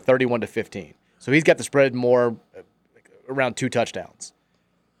game, I think, 31-15. So he's got the spread more around 2 touchdowns.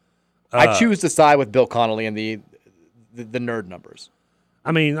 I choose to side with Bill Connolly and the nerd numbers.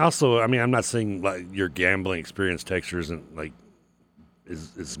 I mean, also, I'm not saying like your gambling experience texture isn't like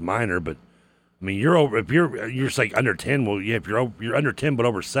is minor, but I mean, if you're just like under 10. Well, yeah, if you're under 10 but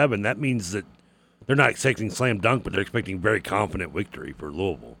over 7, that means that they're not expecting slam dunk, but they're expecting very confident victory for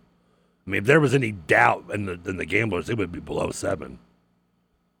Louisville. I mean, if there was any doubt in the gamblers, it would be below 7.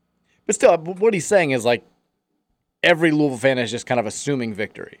 But still, what he's saying is like every Louisville fan is just kind of assuming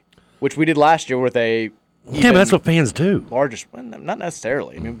victory, which we did last year with a. Yeah, but that's what fans do. Largest, well, not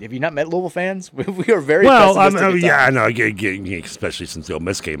necessarily. I mean, have you not met Louisville fans? We are very pessimistic. Yeah, I know. Especially since the Ole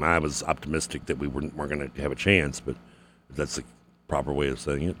Miss game, I was optimistic that we weren't going to have a chance. But that's the proper way of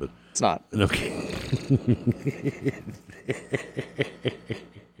saying it. But it's not. Okay.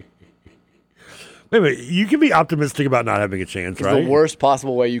 Wait a minute. You can be optimistic about not having a chance, it's right? The worst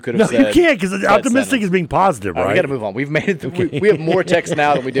possible way you could have said. No, you can't, because optimistic is being positive, right? We got to move on. We've made it. Okay. We have more text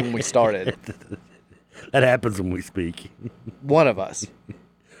now than we did when we started. That happens when we speak. One of us.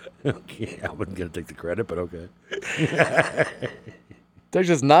 Okay, I wasn't going to take the credit, but okay.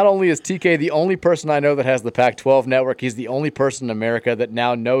 Texas, not only is TK the only person I know that has the Pac-12 network, he's the only person in America that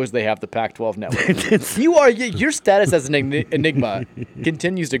now knows they have the Pac-12 network. Your status as an enigma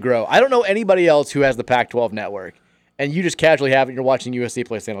continues to grow. I don't know anybody else who has the Pac-12 network, and you just casually have it and you're watching USC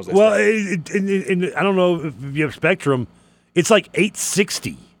play San Jose State. Well, I don't know if you have Spectrum. It's like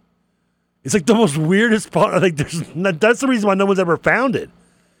 860. It's like the most weirdest part. Like that's the reason why no one's ever found it.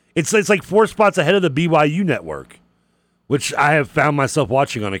 It's like 4 spots ahead of the BYU network, which I have found myself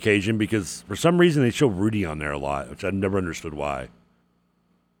watching on occasion because for some reason they show Rudy on there a lot, which I've never understood why.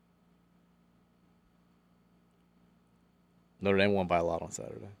 Notre Dame won by a lot on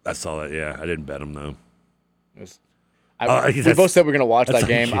Saturday. I saw that. Yeah, I didn't bet them though. We both said we were going to watch that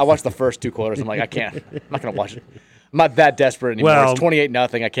game. I watched the first 2 quarters. I'm like, I can't. I'm not going to watch it. I'm not that desperate anymore. Well, it's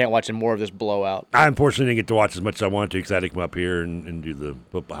 28-0. I can't watch any more of this blowout. I unfortunately didn't get to watch as much as I wanted to because I had to come up here and do the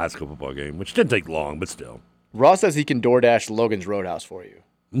high school football game, which didn't take long, but still. Ross says he can DoorDash Logan's Roadhouse for you.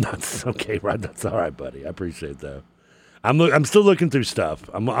 That's okay, right? That's all right, buddy. I appreciate that. I'm still looking through stuff.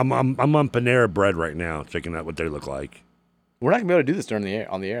 I'm on Panera Bread right now, checking out what they look like. We're not gonna be able to do this on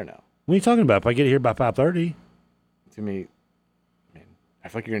the air now. What are you talking about? If I get here by 5:30, to me, I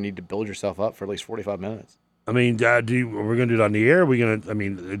feel like you're gonna need to build yourself up for at least 45 minutes. I mean, are we gonna do it on the air? Are we gonna? I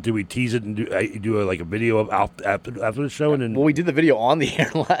mean, do we tease it and do a video of after the show? And then well, we did the video on the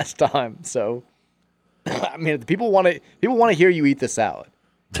air last time, so I mean, people want to hear you eat the salad.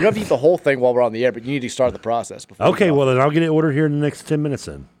 You don't have to eat the whole thing while we're on the air, but you need to start the process before. Okay, well then I'll get it ordered here in the next 10 minutes.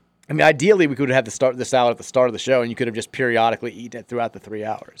 Then. I mean, ideally, we could have had the salad at the start of the show, and you could have just periodically eaten it throughout the 3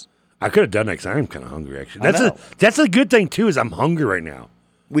 hours. I could have done that because I'm kind of hungry. Actually, that's a good thing too. Is I'm hungry right now.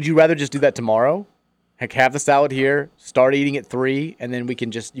 Would you rather just do that tomorrow? Heck, have the salad here, start eating at 3, and then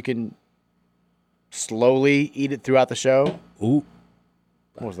you can slowly eat it throughout the show. Ooh,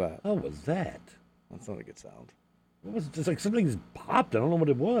 what was that? What was that? That's not a good sound. It was just like something just popped. I don't know what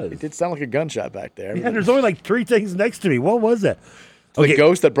it was. It did sound like a gunshot back there. Yeah, there's only like 3 things next to me. What was that? The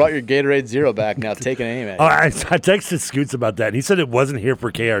ghost that brought your Gatorade Zero back now taking aim at you. I texted Scoots about that, and he said it wasn't here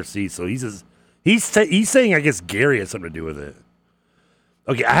for KRC. So he's saying I guess Gary has something to do with it.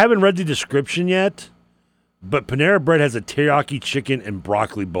 Okay, I haven't read the description yet, but Panera Bread has a teriyaki chicken and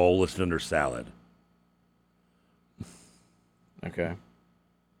broccoli bowl listed under salad. Okay,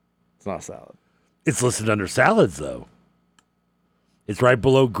 it's not a salad. It's listed under salads though. It's right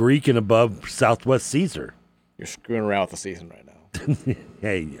below Greek and above Southwest Caesar. You're screwing around with the season right now.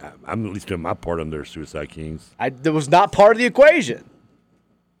 Hey, I'm at least doing my part under Suicide Kings. That was not part of the equation.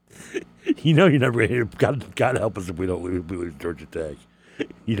 You know you're never here. God help us if we lose Georgia Tech.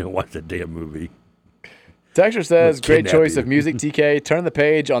 You don't watch that damn movie. Texture says, great choice of music, TK. Turn the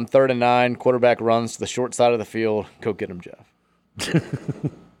page on 3rd and 9. Quarterback runs to the short side of the field. Go get him, Jeff.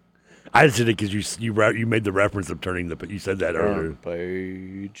 I just did it because you made the reference of turning the. You said that earlier.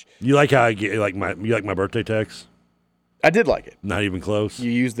 Page. You like how you like my birthday text? I did like it. Not even close.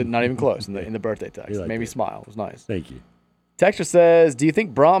 You used it. Not even close in the birthday text. Like made me smile. It was nice. Thank you. Texture says, do you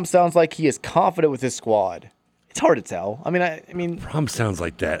think Braum sounds like he is confident with his squad? It's hard to tell. I mean, Braum sounds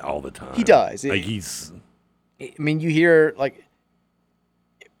like that all the time. He does. Like he's. I mean, you hear like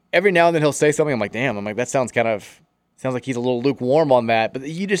every now and then he'll say something. I'm like, damn. I'm like, that sounds like he's a little lukewarm on that. But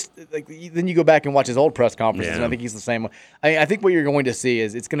you just then you go back and watch his old press conferences, and I think he's the same. I think what you're going to see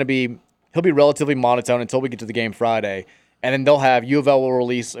is he'll be relatively monotone until we get to the game Friday. And then U of L will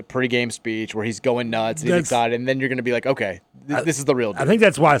release a pregame speech where he's going nuts and he's excited. And then you're going to be like, okay, this is the real deal. I think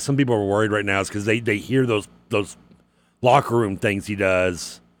that's why some people are worried right now is because they hear those locker room things he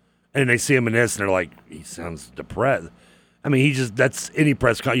does. and they see him in this, and they're like, he sounds depressed. I mean, that's any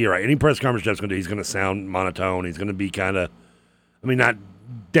press. You're right. Any press conference Jeff's going to do, he's going to sound monotone. He's going to be kind of, I mean, not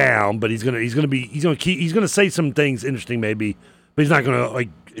down, but he's going to say some things interesting maybe, but he's not going to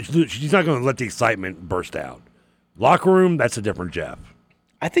he's not going to let the excitement burst out. Locker room, that's a different Jeff.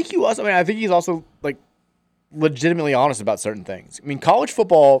 I think he's also like legitimately honest about certain things. I mean, college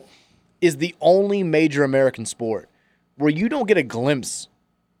football is the only major American sport where you don't get a glimpse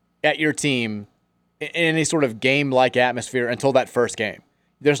at your team in any sort of game-like atmosphere until that first game.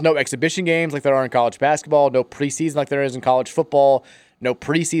 There's no exhibition games like there are in college basketball, no preseason like there is in college football, no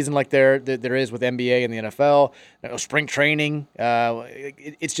preseason like there is with NBA and the NFL, no spring training.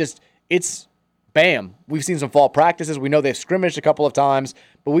 It's bam. We've seen some fall practices. We know they've scrimmaged a couple of times,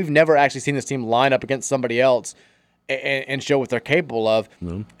 but we've never actually seen this team line up against somebody else and show what they're capable of.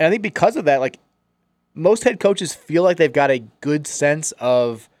 And I think because of that, like, most head coaches feel like they've got a good sense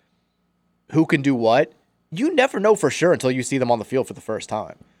of who can do what. You never know for sure until you see them on the field for the first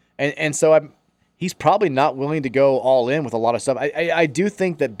time. And so he's probably not willing to go all in with a lot of stuff. I do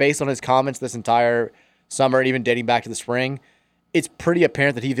think that based on his comments this entire summer and even dating back to the spring, it's pretty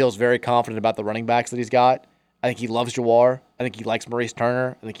apparent that he feels very confident about the running backs that he's got. I think he loves Jawar. I think he likes Maurice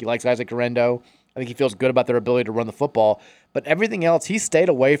Turner. I think he likes Isaac Garendo. I think he feels good about their ability to run the football. But everything else, he stayed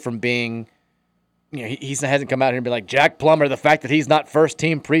away from being, he hasn't come out here and been like, Jack Plummer, the fact that he's not first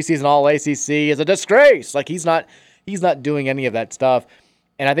team preseason all ACC is a disgrace. Like, he's not doing any of that stuff.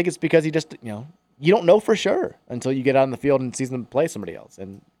 And I think it's because he just, you don't know for sure until you get out on the field and see them play somebody else.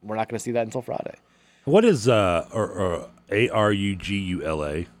 And we're not going to see that until Friday. What is Arugula?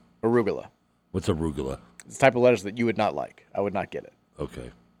 Arugula. What's arugula? It's the type of lettuce that you would not like. I would not get it.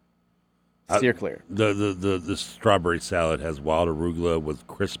 Okay. Steer clear. The strawberry salad has wild arugula with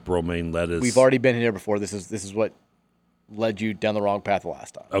crisp romaine lettuce. We've already been here before. This is what led you down the wrong path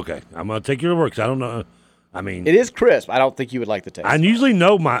last time. Okay, I'm gonna take your word because I don't know. I mean, it is crisp. I don't think you would like the taste. I usually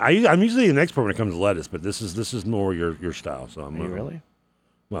know I'm usually an expert when it comes to lettuce, but this is more your style. So I'm. Are you really?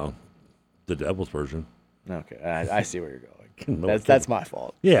 Well, the devil's version. Okay, I see where you're going. That's my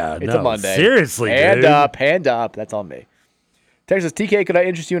fault. Yeah, it's a Monday. Seriously, hand up. That's on me. Texas TK, could I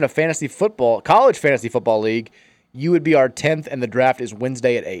interest you in a college fantasy football league? You would be our 10th, and the draft is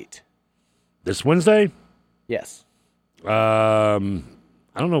Wednesday at 8. This Wednesday? Yes. I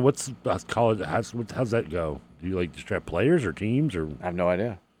don't know what's college. How's that go? Do you just draft players or teams or? I have no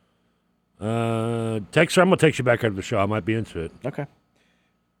idea. Text. I'm gonna text you back after the show. I might be into it. Okay.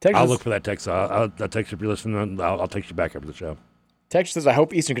 I'll look for that text. I'll text you if you're listening. I'll text you back after the show. Texas says, I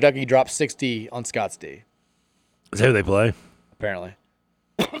hope Eastern Kentucky drops 60 on Scott's D. Is that who they play? Apparently.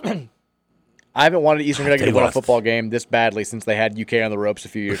 I haven't wanted Eastern Kentucky to win a football game this badly since they had UK on the ropes a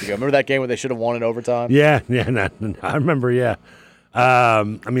few years ago. Remember that game where they should have won in overtime? Yeah, I remember. Yeah, I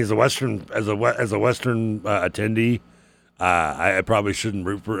mean, as a Western attendee, I probably shouldn't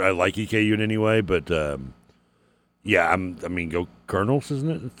root for. I like EKU in any way, but yeah, go Colonels, isn't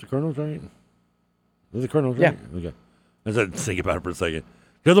it? It's the Colonels, right? Is the Colonels, right? Yeah. Okay. I just had to think about it for a second.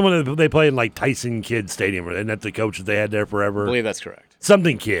 The other one that they play in Tyson Kidd Stadium, isn't that the coach that they had there forever? I believe that's correct.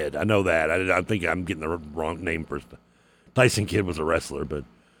 Something Kidd, I know that. I think I'm getting the wrong name for Tyson Kidd was a wrestler, but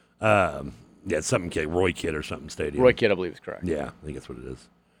something Kidd, Roy Kidd or something Stadium. Roy Kidd, I believe is correct. Yeah, I think that's what it is.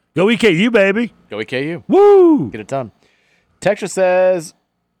 Go EKU, baby. Go EKU. Woo! Get it done. Texture says,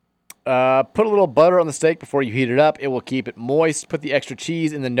 put a little butter on the steak before you heat it up. It will keep it moist. Put the extra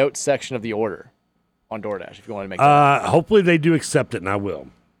cheese in the notes section of the order on DoorDash if you want to make that. Hopefully they do accept it, and I will.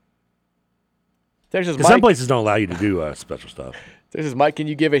 Because some places don't allow you to do special stuff. This is Mike. Can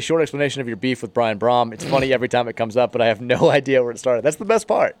you give a short explanation of your beef with Brian Brom? It's funny every time it comes up, but I have no idea where it started. That's the best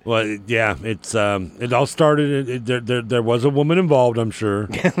part. Well, yeah, it's it all started. There was a woman involved, I'm sure.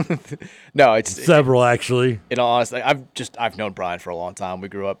 No, it's several actually. In all honesty, I've known Brian for a long time. We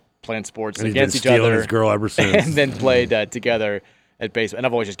grew up playing sports and against each other. His girl ever since, and then played together at baseball. And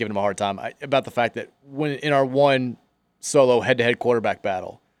I've always just given him a hard time about the fact that when in our one solo head-to-head quarterback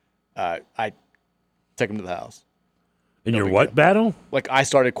battle, I took him to the house. In your what battle? Like, I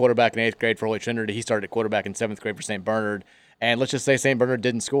started quarterback in 8th grade for Holy Trinity. He started quarterback in 7th grade for St. Bernard. And let's just say St. Bernard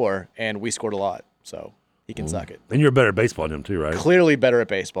didn't score, and we scored a lot. So he can suck it. And you're better at baseball than him, too, right? Clearly better at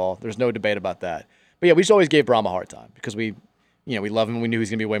baseball. There's no debate about that. But, yeah, we just always gave Brom a hard time because we love him. We knew he was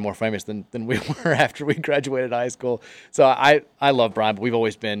going to be way more famous than we were after we graduated high school. So I love Brian, but we've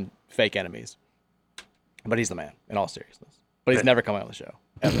always been fake enemies. But he's the man, in all seriousness. But he's never coming on the show,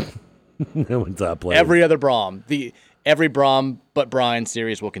 ever. No one's playing. Every other Brom. Every Brom but Brian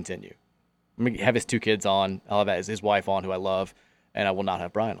series will continue. I'm going to have his 2 kids on. I'll have his wife on, who I love, and I will not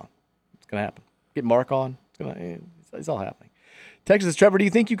have Brian on. It's going to happen. Get Mark on. It's all happening. Texas says, Trevor, do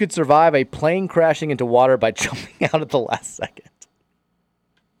you think you could survive a plane crashing into water by jumping out at the last second?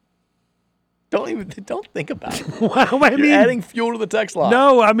 Don't think about it. Well, You're adding fuel to the text line.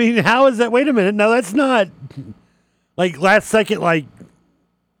 No, I mean, how is that? Wait a minute. No, that's not like last second. Like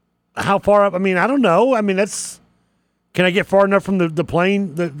how far up? I mean, I don't know. I mean, that's. Can I get far enough from the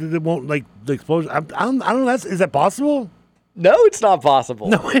plane that won't like the explosion? I don't know. Is that possible? No, it's not possible.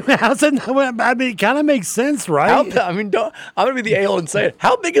 No, wait a minute. How's that? I mean, it kind of makes sense, right? I'm gonna be the a-hole and say it.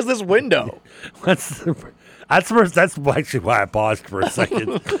 How big is this window? That's actually why I paused for a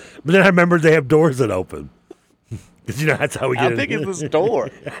second. But then I remembered they have doors that open. Because that's how we get How big is this door?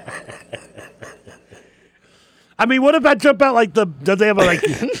 I mean, what if I jump out like do they have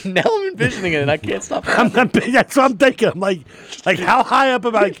now I'm envisioning it and I can't stop. That's what I'm thinking. I'm like how high up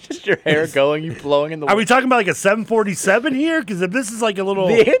am I? Just your hair going, you blowing in the wind. Are we talking about like a 747 here? Because if this is like a little.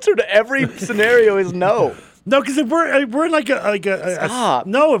 The answer to every scenario is no. No, because if we're in like a Stop.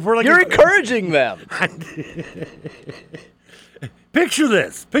 No, if we're like you're encouraging them. Picture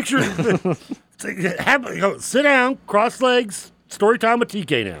this. Sit down, cross legs. Story time with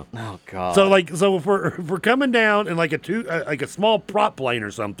TK now. Oh God. So if we're coming down in like a small prop plane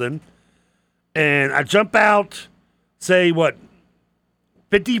or something, and I jump out, say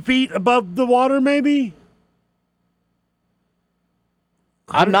 50 feet above the water, maybe.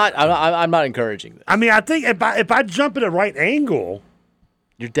 I'm not encouraging this. I mean, I think if I jump at a right angle,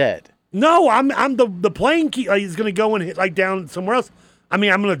 you're dead. No, I'm the plane is going to go and hit like down somewhere else. I mean,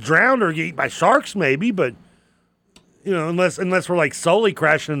 I'm going to drown or get eaten by sharks, maybe, but. Unless we're like solely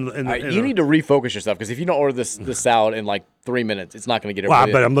crashing. You need to refocus yourself because if you don't order this salad in like 3 minutes, it's not going to get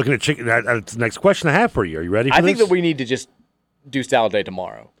everybody. But I'm looking at chicken. That's the next question I have for you. Are you ready for this? I think that we need to just do salad day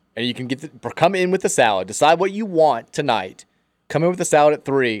tomorrow. And you can come in with the salad, decide what you want tonight, come in with the salad at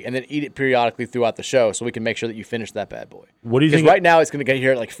 3, and then eat it periodically throughout the show so we can make sure that you finish that bad boy. What do you think? Because right now it's going to get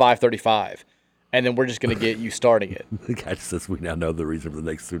here at like 5:35. And then we're just going to get you starting it. The guy says we now know the reason for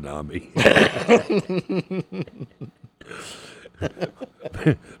the next tsunami.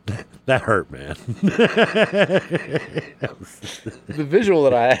 That hurt, man. The visual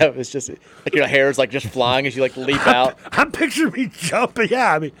that I have is just like your hair is like just flying as you like leap out. I'm picturing me jumping.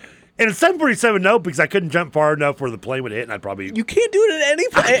 Yeah, I mean, in a 747, no, because I couldn't jump far enough where the plane would hit, and I'd probably. You can't do it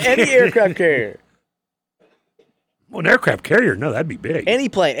in any aircraft carrier. Well, an aircraft carrier, no, that'd be big. Any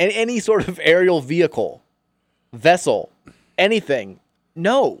plane, any sort of aerial vehicle, vessel, anything.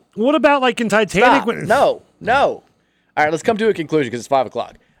 No. What about like in Titanic? No. All right, let's come to a conclusion because it's 5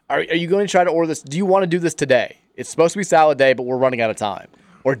 o'clock. Are you going to try to order this? Do you want to do this today? It's supposed to be salad day, but we're running out of time.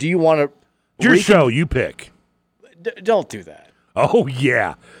 Or do you want to? Your show, you pick. Don't do that. Oh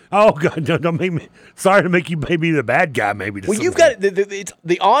yeah. Oh God, don't make me. Sorry to make you maybe the bad guy. Maybe. Well, you've got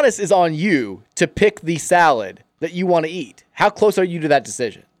the onus is on you to pick the salad that you want to eat. How close are you to that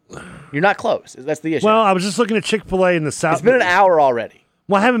decision? You're not close. That's the issue. Well, I was just looking at Chick-fil-A in the South. It's been an hour already.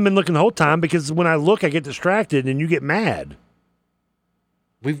 Well, I haven't been looking the whole time because when I look, I get distracted and you get mad.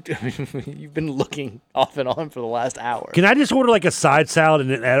 You've been looking off and on for the last hour. Can I just order like a side salad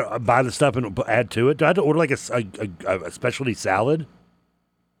and then buy the stuff and add to it? Do I have to order like a specialty salad?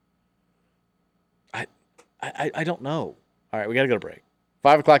 I don't know. All right, we got to go to break.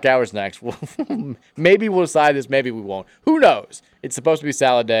 5 o'clock hours next. Maybe we'll decide this. Maybe we won't. Who knows? It's supposed to be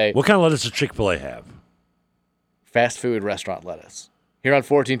salad day. What kind of lettuce does Chick-fil-A have? Fast food restaurant lettuce. Here on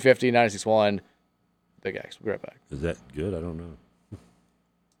 1450, 96.1, Big X. We'll be right back. Is that good? I don't know.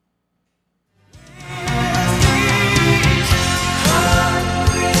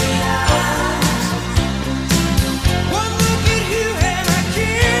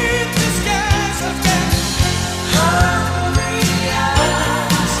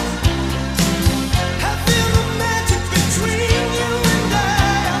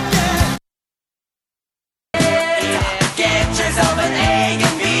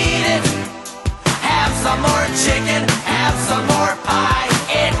 Chicken, have some more pie.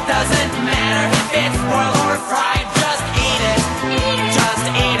 It doesn't matter if it's boiled or fried. Just eat it. Just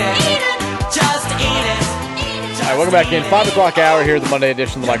eat it. Just eat it. All right, welcome back in. 5 o'clock hour here, the Monday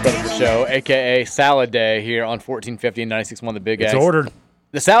edition of the Mike Rutherford Show, a.k.a. Salad Day here on 1450 and 96.1 The Big X. It's ordered.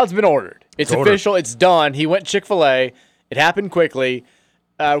 The salad's been ordered. It's official. It's done. He went Chick-fil-A. It happened quickly.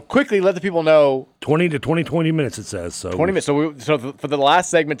 Quickly let the people know. 20 minutes, it says. So 20 minutes. So for the last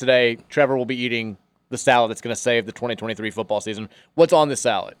segment today, Trevor will be eating the salad that's going to save the 2023 football season. What's on this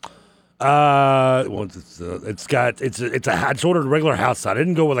salad? Well, it's ordered a regular house salad. I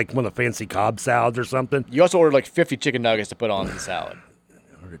didn't go with like one of the fancy Cobb salads or something. You also ordered like 50 chicken nuggets to put on the salad.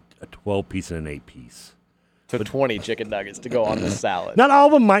 I ordered a 12-piece and an 8-piece. So 20 chicken nuggets to go on the salad. Not all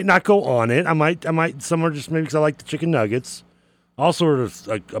of them might not go on it. I might. Some are just maybe because I like the chicken nuggets. Also ordered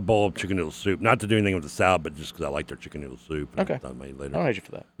a bowl of chicken noodle soup. Not to do anything with the salad, but just because I like their chicken noodle soup. Okay. I'll later. I'll hate you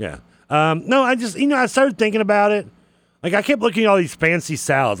for that. Yeah. No, I just, I started thinking about it. Like, I kept looking at all these fancy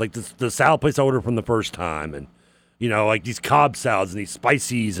salads, like the salad place I ordered from the first time, and, like these Cobb salads and these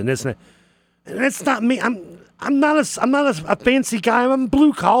spices and this and that. And it's not me. I'm not a fancy guy. I'm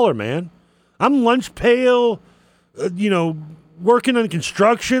blue collar, man. I'm lunch pail, working on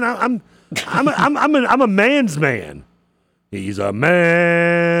construction. I'm a man's man. He's a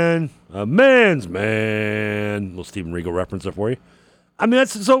man's man. Little Steven Regal reference there for you. I mean,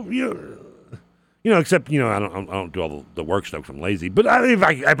 that's so except I don't do all the work stuff 'cause I'm lazy. But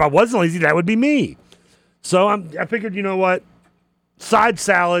if I wasn't lazy, that would be me. So I figured, you know what? Side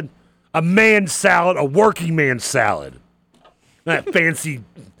salad, a man's salad, a working man's salad. Not fancy,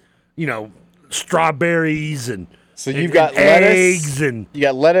 strawberries and so you've got eggs lettuce, and you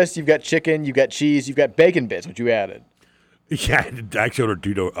got lettuce, you've got chicken, you've got cheese, you've got bacon bits, which you added. Yeah, I actually ordered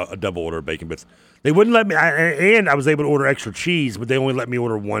a double order of bacon bits. They wouldn't let me, and I was able to order extra cheese, but they only let me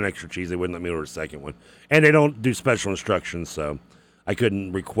order one extra cheese. They wouldn't let me order a second one. And they don't do special instructions, so I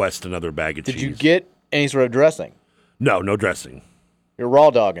couldn't request another bag of cheese. Did you get any sort of dressing? No dressing. You're raw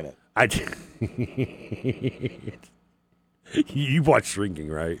dogging it. I did. You watched Shrinking,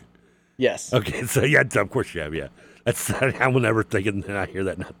 right? Yes. Okay, so yeah, of course you have, yeah. I will never think it, and then I hear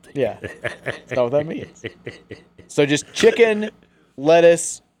that nothing. Yeah, that's not what that means. So just chicken,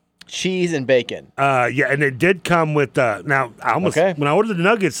 lettuce, cheese, and bacon. Yeah, and it did come with. Now, I almost when I ordered the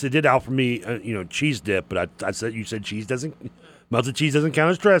nuggets, it did offer me, cheese dip, but I said melted cheese doesn't count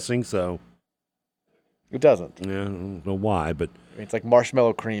as dressing, so it doesn't. Yeah, I don't know why, but it's like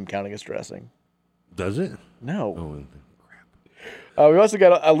marshmallow cream counting as dressing. Does it? No. Oh, we also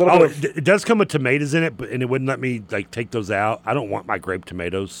got a little bit of... It does come with tomatoes in it, and it wouldn't let me take those out. I don't want my grape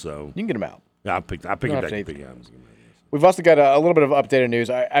tomatoes, so you can get them out. Yeah, I picked it. We've also got a little bit of updated news.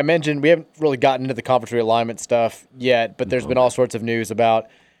 I mentioned we haven't really gotten into the conference realignment stuff yet, but there's been all sorts of news about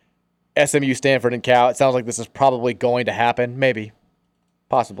SMU, Stanford, and Cal. It sounds like this is probably going to happen. Maybe.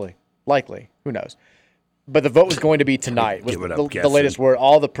 Possibly. Likely. Who knows? But the vote was going to be tonight. Was the latest word.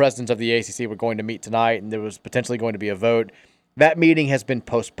 All the presidents of the ACC were going to meet tonight, and there was potentially going to be a vote. That meeting has been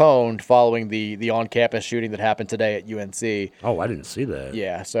postponed following the on-campus shooting that happened today at UNC. Oh, I didn't see that.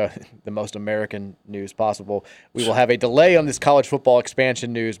 Yeah, so the most American news possible. We will have a delay on this college football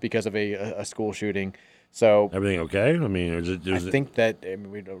expansion news because of a school shooting. So everything okay? I mean, I think that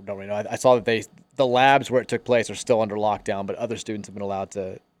we don't really know. I saw that the labs where it took place are still under lockdown, but other students have been allowed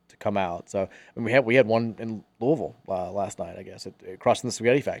to come out. So we had one in Louisville last night, I guess, across from the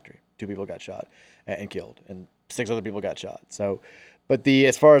spaghetti factory. 2 people got shot and killed, and 6 other people got shot. So, but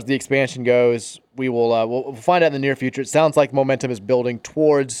as far as the expansion goes, we'll find out in the near future. It sounds like momentum is building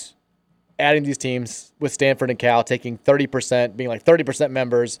towards adding these teams with Stanford and Cal taking 30%, being like 30%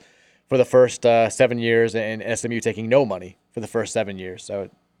 members for the first 7 years, and SMU taking no money for the first 7 years. So,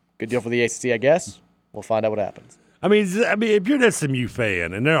 good deal for the ACC, I guess. We'll find out what happens. I mean, if you're an SMU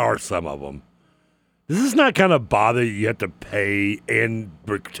fan, and there are some of them, does this not kind of bother you? You have to pay and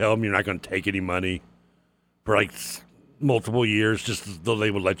tell them you're not going to take any money for multiple years just so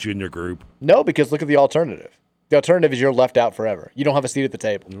they would let you in your group? No, because look at the alternative. The alternative is you're left out forever. You don't have a seat at the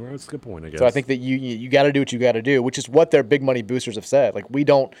table. Well, that's a good point, I guess. So I think that you got to do what you got to do, which is what their big money boosters have said. Like, we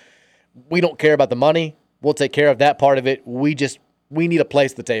don't care about the money. We'll take care of that part of it. We need a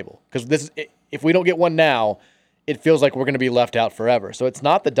place at the table, because if we don't get one now, it feels like we're going to be left out forever. So it's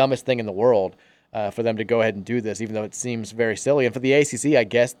not the dumbest thing in the world for them to go ahead and do this, even though it seems very silly. And for the ACC, I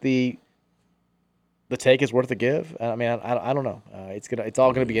guess the take is worth the give. I mean, I don't know. It's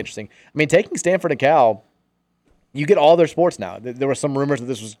all going to be interesting. I mean, taking Stanford and Cal, you get all their sports now. There were some rumors that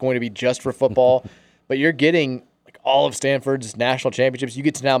this was going to be just for football, but you're getting all of Stanford's national championships. You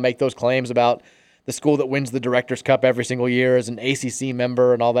get to now make those claims about the school that wins the Director's Cup every single year as an ACC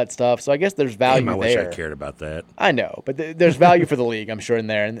member and all that stuff. So I guess there's value there. I wish I cared about that. I know, but there's value for the league, I'm sure, in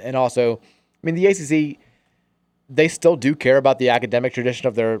there. And also, I mean, the ACC, they still do care about the academic tradition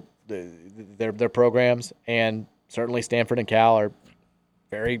of their programs, and certainly Stanford and Cal are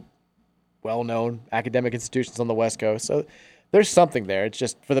very well-known academic institutions on the West Coast. So there's something there. It's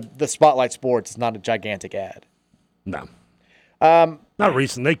just for the Spotlight Sports, it's not a gigantic ad. No. Not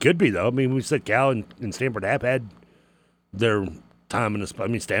recent. They could be, though. I mean, we said Cal and Stanford have had their time in the spot. I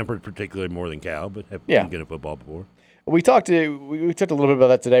mean, Stanford particularly more than Cal, but have been good at football before. We talked a little bit about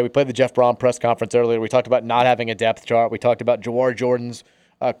that today. We played the Jeff Braun press conference earlier. We talked about not having a depth chart. We talked about Jawar Jordan's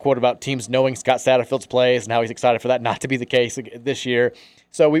quote about teams knowing Scott Satterfield's plays and how he's excited for that not to be the case this year.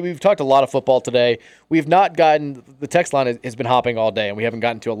 So we've talked a lot of football today. We've not gotten – the text line has been hopping all day, and we haven't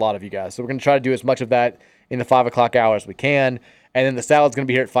gotten to a lot of you guys. So we're going to try to do as much of that in the 5 o'clock hours we can. And then the salad's going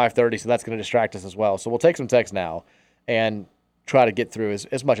to be here at 5:30, so that's going to distract us as well. So we'll take some texts now and try to get through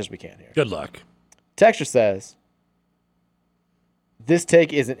as much as we can here. Good luck. Texture says, this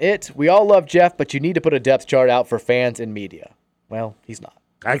take isn't it. We all love Jeff, but you need to put a depth chart out for fans and media. Well, he's not.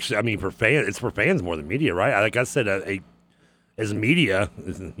 Actually, I mean, for fans, it's for fans more than media, right? Like I said, as media,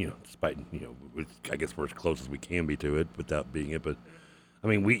 despite, I guess we're as close as we can be to it without being it. But, I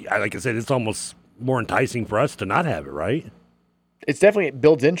mean, like I said, it's almost more enticing for us to not have it, right? It's definitely, it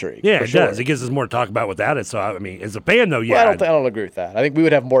builds intrigue. Yeah, it does. It gives us more to talk about without it. So, I mean, as a fan, though, yeah. Well, I don't agree with that. I think we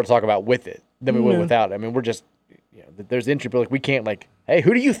would have more to talk about with it than we would without it. I mean, we're just, there's intrigue, but like, we can't, like, hey,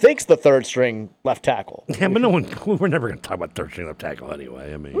 who do you think's the third string left tackle? Yeah, but we're never going to talk about third string left tackle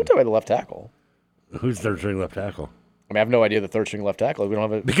anyway. I mean, we're talking about the left tackle. Who's third string left tackle? I mean, I have no idea the third string left tackle. We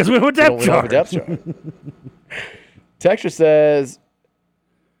don't have a because we don't have a depth chart. We don't have a depth chart. Texture says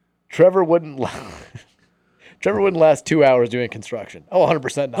Trevor wouldn't last 2 hours doing construction. Oh,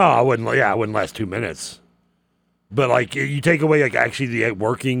 100% not. Oh, I wouldn't last 2 minutes. But like, you take away like actually the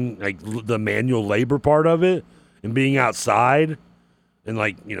working, like the manual labor part of it, and being outside, and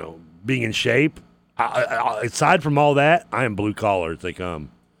like being in shape. Aside from all that, I am blue collar as they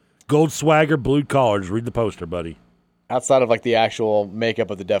come. Gold swagger, blue collars. Read the poster, buddy. Outside of like the actual makeup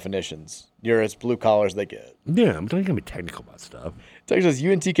of the definitions, you're as blue collar as they get. Yeah, I'm not gonna be technical about stuff. Texas says,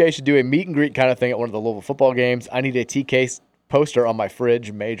 you and TK should do a meet and greet kind of thing at one of the Louisville football games. I need a TK poster on my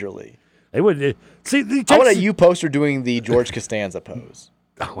fridge majorly. They would see. I want a you poster doing the George Costanza pose.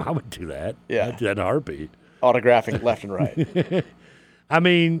 Oh, I would do that. Yeah, I'd do that in a heartbeat. Autographing left and right. I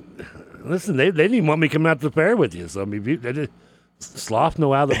mean, listen, they didn't even want me coming out to the fair with you. So I mean, they just sloth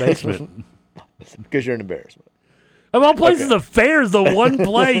no out of the basement because you're an embarrassment. Of all places, the fair is the one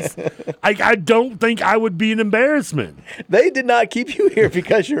place I don't think I would be an embarrassment. They did not keep you here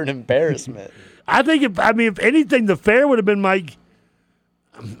because you're an embarrassment. I think if anything, the fair would have been my.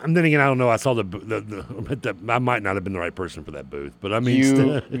 I'm thinking, I don't know. I saw the I might not have been the right person for that booth, but I mean,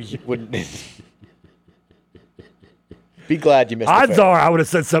 you wouldn't. Be glad you missed. Odds are I would have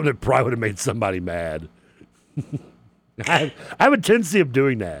said something that probably would have made somebody mad. I have a tendency of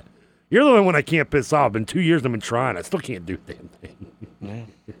doing that. You're the only one I can't piss off. In 2 years I've been trying. I still can't do the damn thing.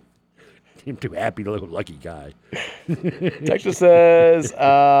 Yeah. I'm too happy to look lucky guy. Texas says,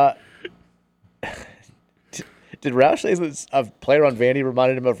 did Roush say a player on Vandy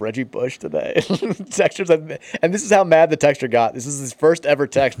reminded him of Reggie Bush today? Texture said, and this is how mad the texture got. This is his first ever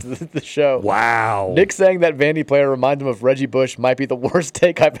text to the show. Wow. Nick saying that Vandy player reminds him of Reggie Bush might be the worst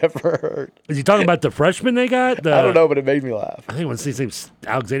take I've ever heard. Is he talking about the freshman they got? I don't know, but it made me laugh. I think when his name's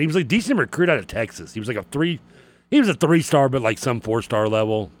Alexander, he was like a decent recruit out of Texas. He was like a 3-star, but like some 4-star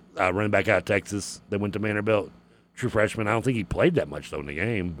level running back out of Texas. They went to Vanderbilt. True freshman. I don't think he played that much though in the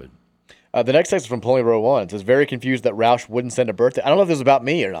game, but. The next text is from Pulling Row 1. It says, very confused that Roush wouldn't send a birthday. I don't know if this is about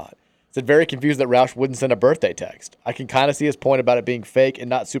me or not. It said, very confused that Roush wouldn't send a birthday text. I can kind of see his point about it being fake and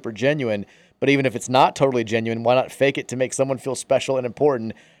not super genuine, but even if it's not totally genuine, why not fake it to make someone feel special and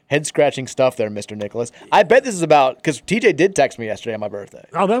important? Head-scratching stuff there, Mr. Nicholas. I bet this is about, because TJ did text me yesterday on my birthday.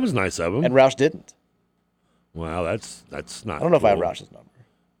 Oh, that was nice of him. And Roush didn't. Wow, that's not I don't know cool. if I have Roush's number.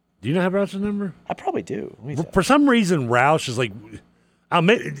 Do you not have Roush's number? I probably do. For some reason, Roush is like,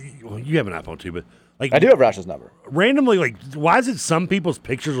 you have an iPhone too, but like I do have Roush's number. Randomly, like, why is it some people's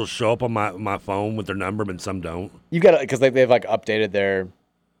pictures will show up on my phone with their number, but some don't? You got it because they've like updated their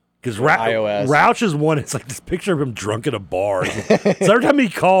iOS. Roush is one. It's like this picture of him drunk at a bar. So every time he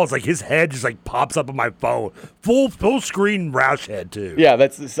calls, like his head just like pops up on my phone, full screen Roush head too. Yeah,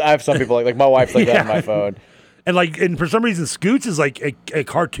 I have some people like my wife's like that on my phone, and for some reason Scoots is like a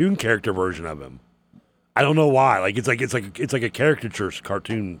cartoon character version of him. I don't know why. Like it's like a caricature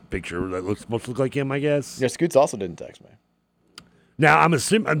cartoon picture that supposed to look like him, I guess. Yeah, Scoots also didn't text me. Now I'm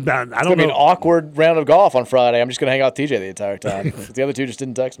assuming I don't know. It's gonna be an awkward round of golf on Friday. I'm just gonna hang out with TJ the entire time. The other two just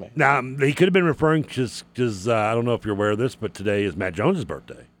didn't text me. Now he could have been referring just because I don't know if you're aware of this, but today is Matt Jones'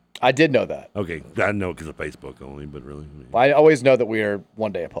 birthday. I did know that. Okay, I know because of Facebook only, but really, I always know that we are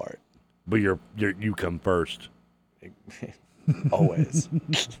one day apart. But you come first. Always.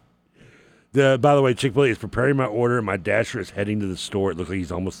 By the way, Chick-fil-A is preparing my order, and my Dasher is heading to the store. It looks like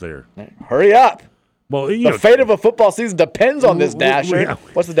he's almost there. Hurry up! Well, the fate of a football season depends on this Dasher.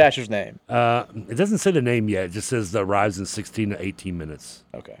 What's the Dasher's name? It doesn't say the name yet. It just says that arrives in 16 to 18 minutes.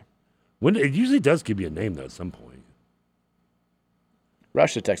 Okay. It usually does give you a name, though, at some point.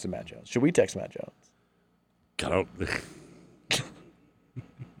 Rush should text Matt Jones. Should we text Matt Jones? I don't.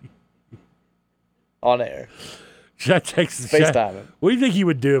 On air. Should I text FaceTime him? What do you think he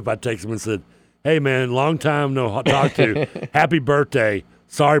would do if I text him and said, hey, man, long time no talk to. Happy birthday.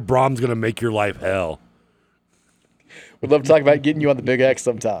 Sorry Brahm's going to make your life hell. We'd love to talk about getting you on the Big X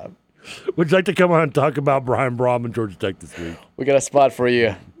sometime. Would you like to come on and talk about Brian Brom and Georgia Tech this week? We got a spot for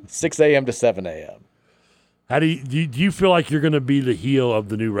you, 6 a.m. to 7 a.m. How do you feel like you're going to be the heel of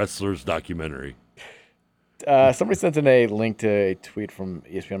the new Wrestlers documentary? Somebody sent in a link to a tweet from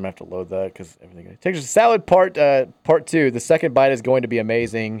ESPN. I'm going to have to load that because everything. Texas Salad Part 2. The second bite is going to be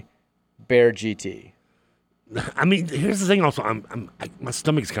amazing. Bear GT. I mean, here's the thing also. My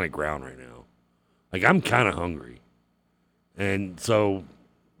stomach's kind of ground right now. Like, I'm kind of hungry. And so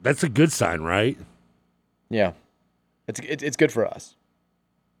that's a good sign, right? Yeah. It's good for us.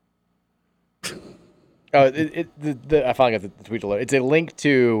 I finally got the tweet to load. It's a link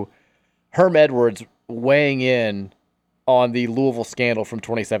to Herm Edwards weighing in on the Louisville scandal from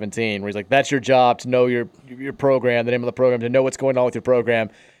 2017, where he's like, that's your job, to know your program, the name of the program, to know what's going on with your program.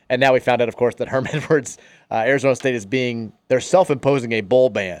 And now we found out, of course, that Herm Edwards, Arizona State they're self-imposing a bowl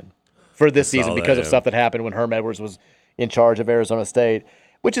ban for this season because of stuff that happened when Herm Edwards was in charge of Arizona State,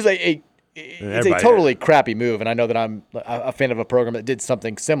 which is a totally crappy move. And I know that I'm a fan of a program that did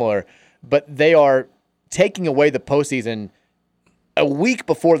something similar, but they are taking away the postseason a week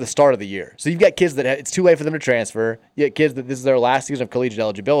before the start of the year. So you've got kids that it's too late for them to transfer. You got kids that this is their last season of collegiate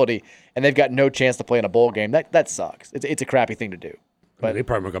eligibility, and they've got no chance to play in a bowl game. That sucks. It's a crappy thing to do. But they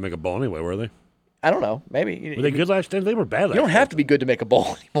probably weren't going to make a bowl anyway, were they? I don't know. Maybe. Were they good last year? They were bad last year. You don't have to be good to make a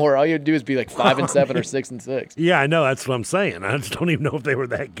bowl anymore. All you have to do is be like 5-7 or 6-6. Yeah, I know. That's what I'm saying. I just don't even know if they were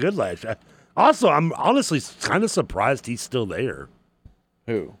that good last year. Also, I'm honestly kind of surprised he's still there.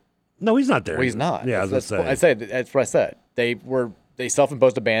 Who? No, he's not there. Well, he's not. Yeah, that's what I said. That's what I said. They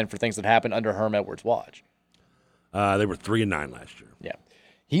self-imposed a ban for things that happened under Herm Edwards' watch. They were 3-9 last year. Yeah,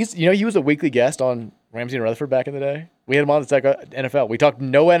 he was a weekly guest on Ramsey and Rutherford back in the day. We had him on the NFL. We talked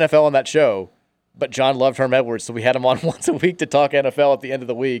no NFL on that show, but John loved Herm Edwards, so we had him on once a week to talk NFL at the end of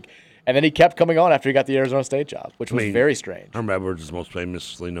the week. And then he kept coming on after he got the Arizona State job, which was very strange. Herm Edwards is most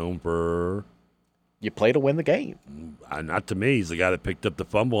famously known for... You play to win the game. Not to me. He's the guy that picked up the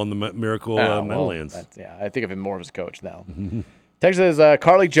fumble on the Miracle Meadowlands. I think of him more as a coach now. Texas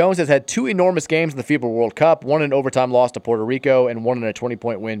Carly Jones has had 2 enormous games in the FIBA World Cup, one in overtime loss to Puerto Rico and one in a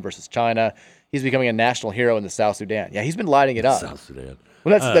 20-point win versus China. He's becoming a national hero in the South Sudan. Yeah, he's been lighting it up. South Sudan.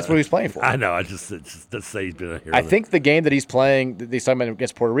 Well, that's what he's playing for. I know. Let's say he's been a hero. I think the game that he's playing, that he's talking about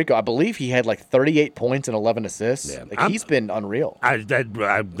against Puerto Rico, I believe he had like 38 points and 11 assists. Yeah. He's been unreal. I'm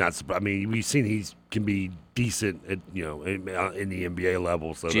not surprised. I mean, we've seen he can be decent at in the NBA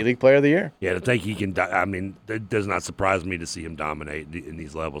level. So G League Player of the Year. Yeah, to think he can. I mean, it does not surprise me to see him dominate in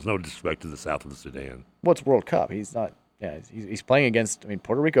these levels. No disrespect to the South of the Sudan. Well, it's World Cup. He's not. Yeah, he's playing against. I mean,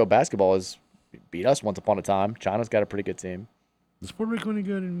 Puerto Rico basketball has beat us once upon a time. China's got a pretty good team. Is Puerto Rico any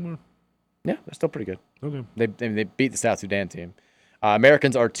good anymore? Yeah, they're still pretty good. Okay. They beat the South Sudan team.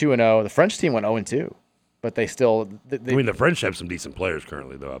 Americans are 2-0. The French team went 0-2, but they still. I mean, the French have some decent players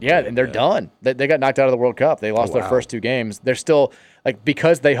currently, though. Yeah, and they're done. They got knocked out of the World Cup. They lost their first 2 games. They're still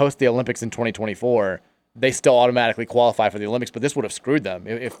because they host the Olympics in 2024. They still automatically qualify for the Olympics, but this would have screwed them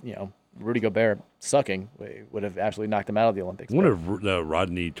if Rudy Gobert sucking would have absolutely knocked them out of the Olympics. I wonder if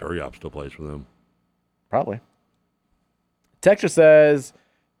Rodney Turiop still plays for them. Probably. Texture says,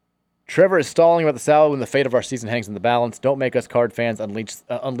 Trevor is stalling about the salad when the fate of our season hangs in the balance. Don't make us Card fans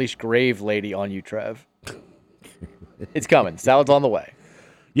unleash Grave Lady on you, Trev. It's coming. Salad's on the way.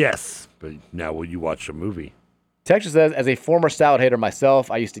 Yes, but now will you watch a movie? Texture says, as a former salad hater myself,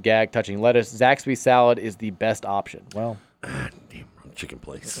 I used to gag touching lettuce. Zaxby's salad is the best option. Well, damn, wrong chicken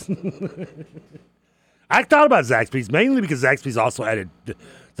place. I thought about Zaxby's mainly because Zaxby's also added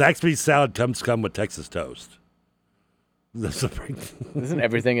Zaxby's salad come with Texas toast. Isn't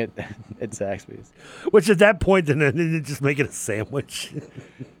everything at Zaxby's? Which at that point, then just make it a sandwich.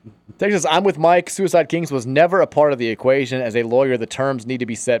 Texas, I'm with Mike. Suicide Kings was never a part of the equation. As a lawyer, the terms need to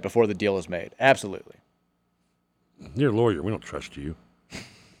be set before the deal is made. Absolutely. You're a lawyer. We don't trust you.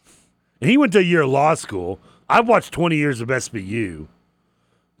 And he went to a year of law school. I've watched 20 years of SBU.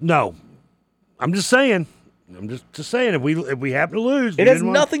 No. I'm just saying. Just saying, if we happen to lose, it has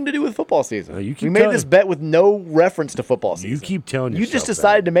nothing to do with football season. We made this bet with no reference to football season. You keep telling yourself you just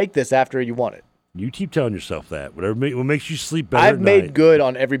decided to make this after you won it. You keep telling yourself that. What makes you sleep better. I've made good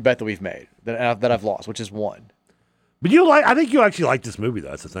on every bet that we've made that I've lost, which is 1. But I think you actually like this movie,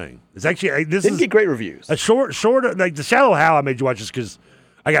 though. That's the thing. It's actually didn't get great reviews. A short like The Shallow Hal. I made you watch this because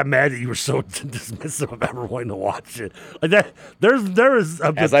I got mad that you were so dismissive of ever wanting to watch it. Like that, there is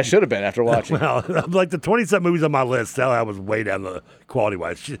as I should have been after watching. Well, like the 20-something movies on my list, Shallow Hal was way down the quality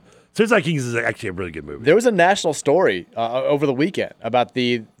wise. Suicide Kings is actually a really good movie. There was a national story over the weekend about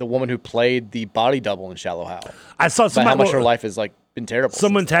the woman who played the body double in Shallow Hal. I saw how much her life has been terrible.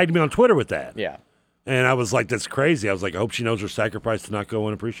 Someone tagged me on Twitter with that. Yeah. And I was like, that's crazy. I was like, I hope she knows her sacrifice to not go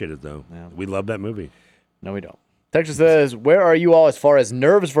unappreciated, though. Yeah. We love that movie. No, we don't. Texas says, where are you all as far as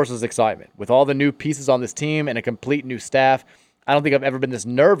nerves versus excitement? With all the new pieces on this team and a complete new staff, I don't think I've ever been this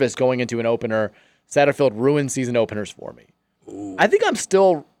nervous going into an opener. Satterfield ruined season openers for me. Ooh. I think I'm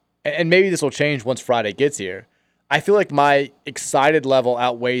still, and maybe this will change once Friday gets here, I feel like my excited level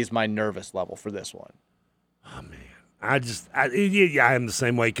outweighs my nervous level for this one. Oh, man. I am the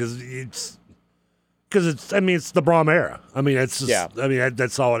same way because it's the Braum era. I mean, it's just, I mean,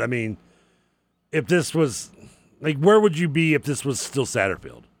 that's all. I mean, if this was, like, where would you be if this was still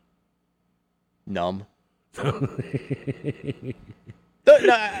Satterfield? Numb. No,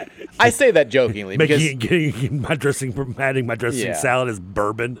 I say that jokingly because adding my dressing salad is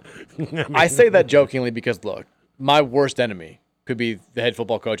bourbon. I say that jokingly because look, my worst enemy could be the head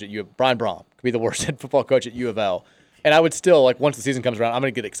football coach at Brian Braum could be the worst head football coach at U of L, and I would still like once the season comes around, I'm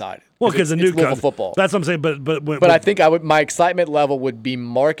going to get excited. Well, because the new Louisville football. That's what I'm saying. But I think my excitement level would be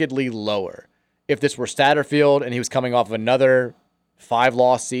markedly lower if this were Satterfield and he was coming off of another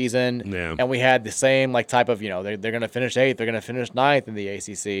 5-loss season, and we had the same like type of they're going to finish 8th, they're going to finish 9th in the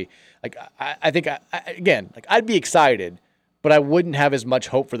ACC. Like I think I'd be excited, but I wouldn't have as much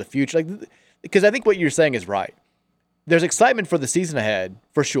hope for the future. Like because I think what you're saying is right. There's excitement for the season ahead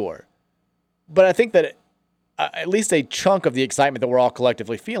for sure, but I think that at least a chunk of the excitement that we're all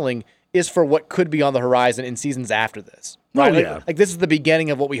collectively feeling is for what could be on the horizon in seasons after this. Right? Oh, yeah. Like this is the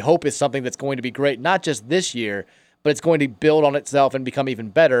beginning of what we hope is something that's going to be great, not just this year, but it's going to build on itself and become even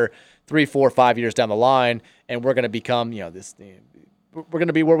better 3, 4, 5 years down the line, and we're going to become, we're going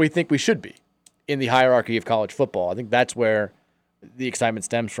to be where we think we should be in the hierarchy of college football. I think that's where the excitement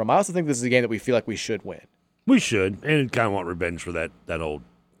stems from. I also think this is a game that we feel like we should win. We should, and kind of want revenge for that old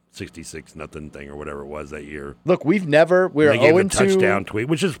 66-0 thing or whatever it was that year. Look, we're 0-2 touchdown tweet,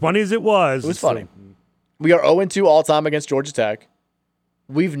 which is funny as it was. It was funny. We are 0-2 all time against Georgia Tech.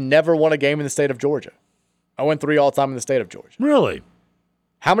 We've never won a game in the state of Georgia. 0-3 all time in the state of Georgia. Really?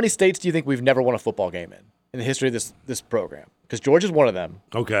 How many states do you think we've never won a football game in the history of this program? Because Georgia's one of them.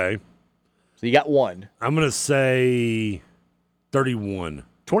 Okay. So you got one. I'm going to say 31.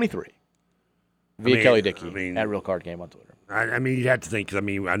 23. Via Kelly Dickey at Real Card Game on Twitter. I mean, you'd have to think, because,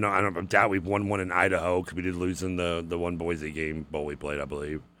 I doubt we've won one in Idaho, because we did lose in the one Boise game bowl we played, I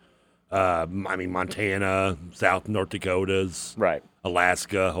believe. Montana, North Dakotas. Right.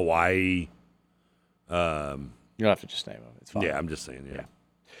 Alaska, Hawaii. You don't have to just name them. It's fine. Yeah, I'm just saying, yeah.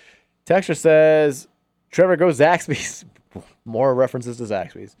 Texture says, Trevor, go Zaxby's. More references to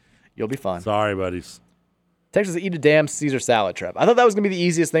Zaxby's. You'll be fine. Sorry, buddies. Texas, eat a damn Caesar salad, Trev. I thought that was going to be the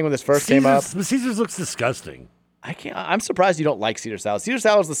easiest thing when this first came up. Caesar's looks disgusting. I'm surprised you don't like Caesar salad. Caesar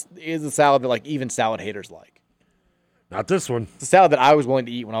salad is the salad that like even salad haters like. Not this one. It's a salad that I was willing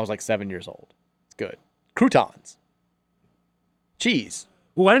to eat when I was like 7 years old. It's good. Croutons. Cheese.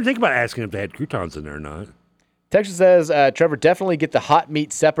 Well, I didn't think about asking if they had croutons in there or not. Texas says, Trevor, definitely get the hot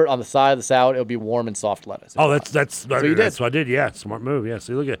meat separate on the side of the salad. It'll be warm and soft lettuce. Oh, that's what I did. Yeah, smart move. Yeah,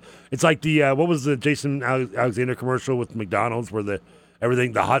 see, look at it. It's like the what was the Jason Alexander commercial with McDonald's where the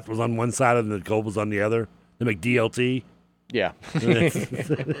hot was on one side and the cold was on the other. The McDLT. Yeah.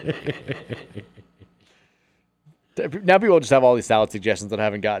 Now people just have all these salad suggestions that I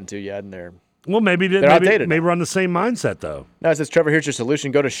haven't gotten to yet, and they're outdated. Maybe we're on the same mindset though. No, it says, Trevor, here's your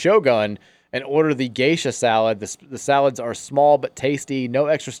solution. Go to Shogun and order the geisha salad. The salads are small but tasty, no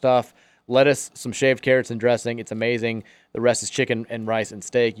extra stuff, lettuce, some shaved carrots and dressing. It's amazing. The rest is chicken and rice and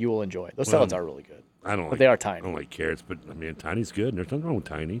steak. You will enjoy it. Those salads are really good. But they are tiny. I don't like carrots, but I mean, tiny's good. There's nothing wrong with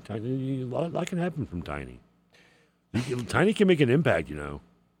tiny. A lot can happen from tiny. Tiny can make an impact,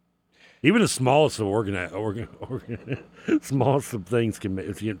 Even the smallest of smallest of things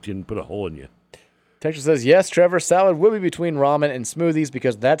can put a hole in you. Texture says, yes, Trevor, salad will be between ramen and smoothies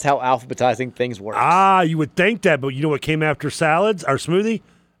because that's how alphabetizing things works. You would think that, but you know what came after salads or smoothie?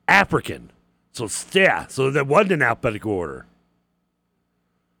 African. So that wasn't in alphabetical order.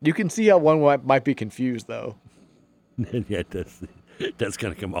 You can see how one might be confused, though. Yeah, that's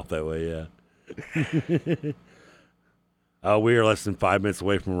going to come off that way, yeah. We are less than 5 minutes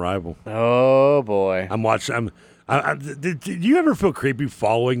away from arrival. Oh, boy. I'm watching. Do you ever feel creepy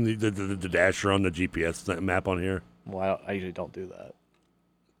following the dasher on the GPS map on here? Well, I usually don't do that.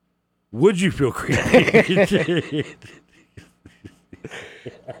 Would you feel creepy?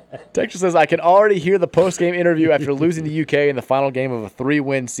 Texture says, I can already hear the post-game interview after losing to UK in the final game of a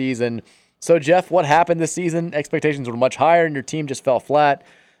 3-win season. So, Jeff, what happened this season? Expectations were much higher and your team just fell flat.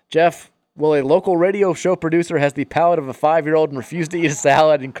 Jeff, well, a local radio show producer has the palate of a 5-year-old and refused to eat a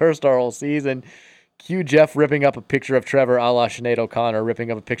salad and cursed our whole season. Cue Jeff ripping up a picture of Trevor a la Sinead O'Connor,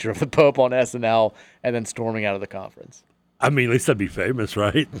 ripping up a picture of the Pope on SNL, and then storming out of the conference. I mean, at least I'd be famous,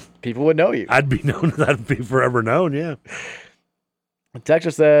 right? People would know you. I'd be known. I'd be forever known, yeah.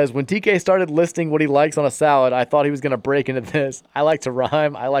 Texture says, when TK started listing what he likes on a salad, I thought he was going to break into this. I like to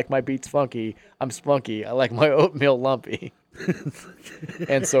rhyme. I like my beats funky. I'm spunky. I like my oatmeal lumpy.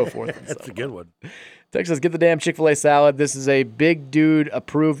 And so forth. And That's a good one. Texture says, get the damn Chick-fil-A salad. This is a big dude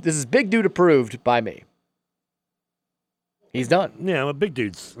approved. This is big dude approved by me. He's done. Yeah, well, big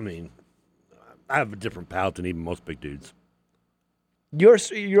dudes. I mean, I have a different palate than even most big dudes. You're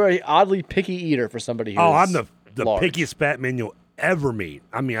an oddly picky eater for somebody who's I'm the large. pickiest fat man you'll ever meet.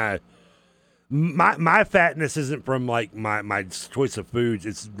 I mean, my fatness isn't from like my choice of foods.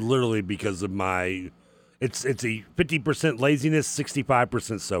 It's literally because of my it's a 50% laziness,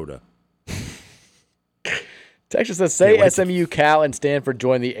 65% soda. Texas says, say SMU, Cal, and Stanford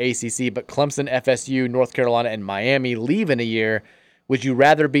join the ACC, but Clemson, FSU, North Carolina, and Miami leave in a year. Would you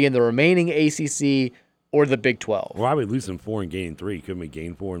rather be in the remaining ACC or the Big 12? Why are we losing 4 and gaining 3? Couldn't we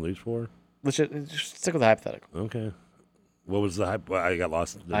gain 4 and lose 4? Let's just stick with the hypothetical. Okay. What was the hype? I got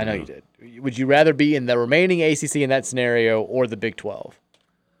lost. I know you did. Would you rather be in the remaining ACC in that scenario or the Big 12?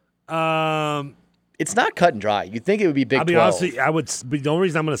 It's not cut and dry. You'd think it would be Big 12. I mean, honestly, I would. The only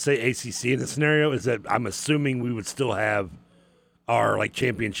reason I'm going to say ACC in this scenario is that I'm assuming we would still have our like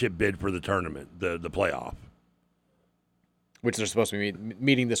championship bid for the tournament, the playoff, which they're supposed to be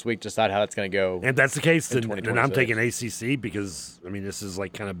meeting this week to decide how that's going to go. And if that's the case, then I'm taking ACC because I mean this is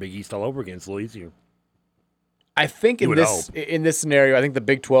like kind of Big East all over again. It's a little easier. I think in this scenario, I think the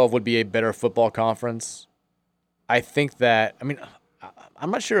Big 12 would be a better football conference. I think that I'm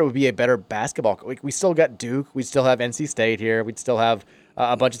not sure it would be a better basketball. We still got Duke. We still have NC State here. We'd still have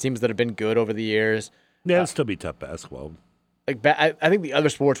a bunch of teams that have been good over the years. Yeah, it'd still be tough basketball. I think the other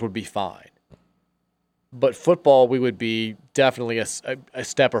sports would be fine. But football, we would be definitely a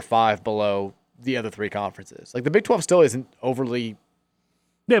step or 5 below the other 3 conferences. Like the Big 12 still isn't overly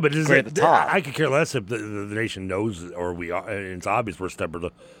but great at the top. I could care less if the nation knows or we are. And it's obvious we're a step or 2.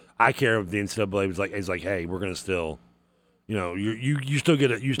 I care if the NCAA is like, hey, we're going to still. You know, you still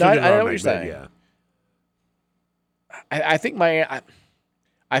get it. You still get it. I know what you're saying. Yeah. I think I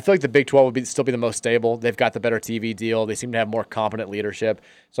feel like the Big 12 would still be the most stable. They've got the better TV deal. They seem to have more competent leadership.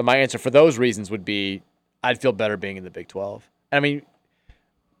 So my answer for those reasons would be I'd feel better being in the Big 12. And I mean,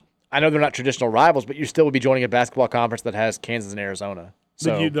 I know they're not traditional rivals, but you still would be joining a basketball conference that has Kansas and Arizona.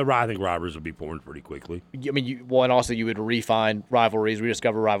 So I think rivalries would be formed pretty quickly. I mean, and also you would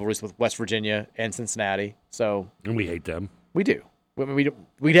rediscover rivalries with West Virginia and Cincinnati. And we hate them. We do.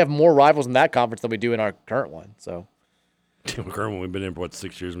 We'd have more rivals in that conference than we do in our current one. So, the current one, we've been in for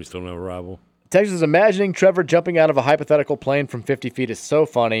 6 years and we still don't have a rival. Texas is imagining Trevor jumping out of a hypothetical plane from 50 feet is so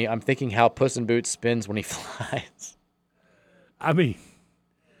funny. I'm thinking how Puss in Boots spins when he flies. I mean,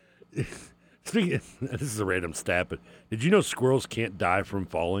 this is a random stat, but did you know squirrels can't die from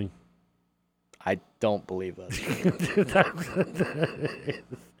falling? I don't believe that.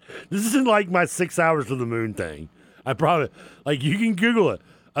 This isn't like my 6 hours to the moon thing. I probably you can Google it.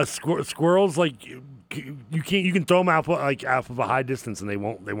 Squirrels you can throw them out of a high distance and they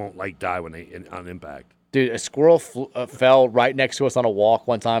won't die when on impact. Dude, a squirrel fell right next to us on a walk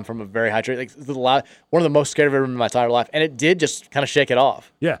one time from a very high tree. One of the most scared I've ever been in my entire life, and it did just kind of shake it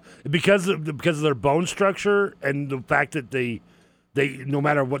off. Yeah, because of their bone structure and the fact that they no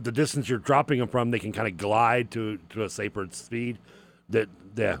matter what the distance you're dropping them from, they can kind of glide to a safer speed. That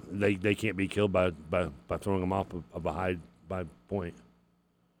they can't be killed by throwing them off of a high point.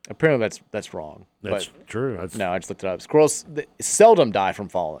 Apparently that's wrong. That's true. No, I just looked it up. Squirrels seldom die from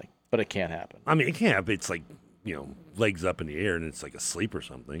falling, but it can happen. I mean, it can happen. It's like legs up in the air and it's like asleep or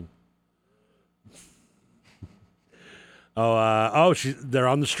something. They're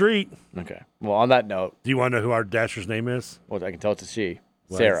on the street. Okay. Well, on that note, do you want to know who our dasher's name is? Well, I can tell it's a she.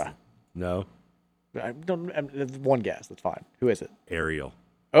 Sarah. No. One guess. That's fine. Who is it? Ariel.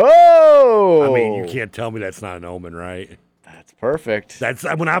 Oh! I mean, you can't tell me that's not an omen, right? That's perfect. That's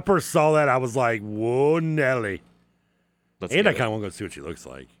when I first saw that, I was like, whoa, Nelly. I kind of want to go see what she looks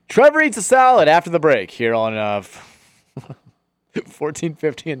like. Trevor eats a salad after the break here on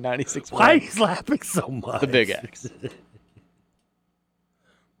 1450 and 96. Why he's laughing so much? The Big X.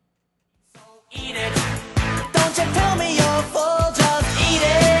 Eat it. Don't you tell me you're full, just eat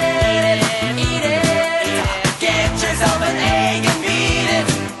it. Eat it. Get yourself an egg and beat it.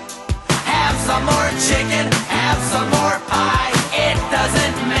 Have some more chicken, have some more pie. It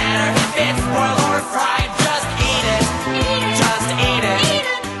doesn't matter if it's boiled or fried. Just eat it. Just eat it.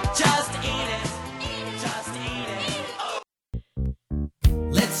 Just eat it. Just eat it.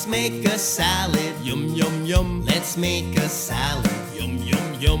 Let's Let's make a salad. Yum, yum, yum. Let's make a salad. Yum,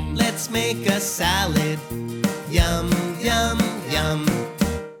 yum, yum. Let's make a salad. Yum, yum, yum.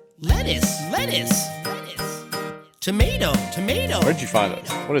 Lettuce, lettuce, lettuce. Tomato, tomato. Where'd you find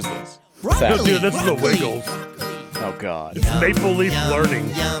this? What is this? Broccoli, Dude, this is the broccoli. Wiggles. Oh, God. It's Maple Leaf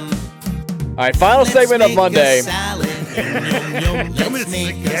Learning. All right, final segment of Monday.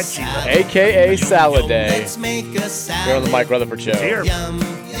 AKA Salad Day. Here on the Mike Rutherford Show. Here.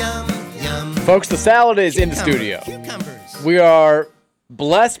 Folks, the salad is in the studio. We are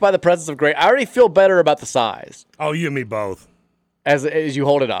blessed by the presence of Gray. I already feel better about the size. Oh, you and me both. As you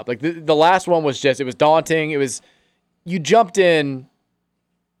hold it up. Like the last one was just, it was daunting. It was, you jumped in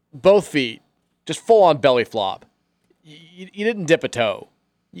both feet, just full on belly flop. You didn't dip a toe.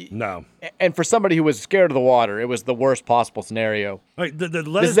 No. And for somebody who was scared of the water, it was the worst possible scenario. Right,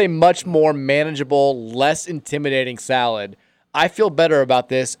 This is a much more manageable, less intimidating salad. I feel better about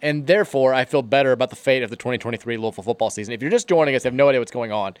this, and therefore I feel better about the fate of the 2023 Louisville football season. If you're just joining us, have no idea what's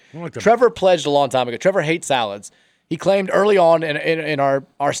going on. Trevor pledged a long time ago. Trevor hates salads. He claimed early on in our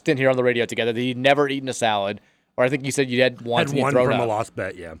stint here on the radio together that he'd never eaten a salad. Or I think you said you had once. Had and one thrown from up. a lost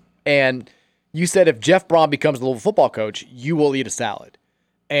bet, yeah. And you said if Jeff Braun becomes the Louisville football coach, you will eat a salad.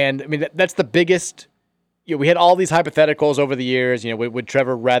 And I mean that's the biggest. You know, we had all these hypotheticals over the years. You know, would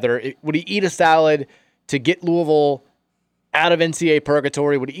Trevor would he eat a salad to get Louisville out of NCAA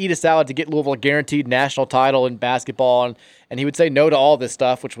purgatory? Would he eat a salad to get Louisville a guaranteed national title in basketball? And he would say no to all this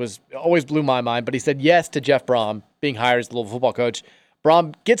stuff, which was always blew my mind. But he said yes to Jeff Braun being hired as the Louisville football coach.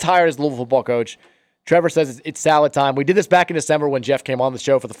 Braun gets hired as the Louisville football coach. Trevor says it's salad time. We did this back in December when Jeff came on the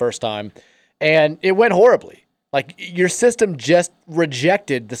show for the first time, and it went horribly. Like, your system just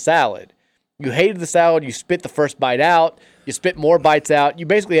rejected the salad. You hated the salad. You spit the first bite out. You spit more bites out. You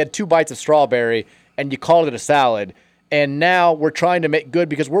basically had 2 bites of strawberry, and you called it a salad. And now we're trying to make good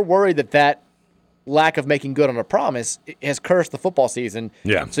because we're worried that lack of making good on a promise has cursed the football season.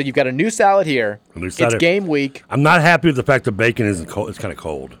 Yeah. So you've got a new salad here. It's game week. I'm not happy with the fact that bacon isn't cold. It's kind of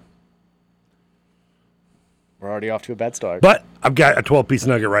cold. We're already off to a bad start. But I've got a 12-piece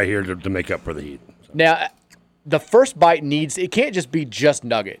nugget right here to make up for the heat. Now, the first bite it can't just be just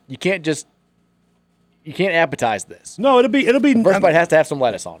nugget. You can't appetize this. No, it'll be. The first bite has to have some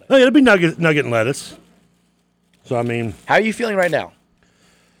lettuce on it. No, it'll be nugget and lettuce. So I mean, how are you feeling right now?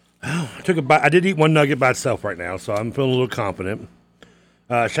 I took a bite. I did eat one nugget by itself right now, so I'm feeling a little confident.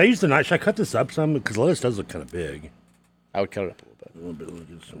 Should I use the knife? Should I cut this up some? Because lettuce does look kind of big. I would cut it up a little bit. A little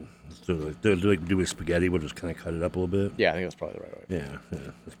bit. Let's do with spaghetti. We'll just kind of cut it up a little bit. Yeah, I think that's probably the right way. Yeah,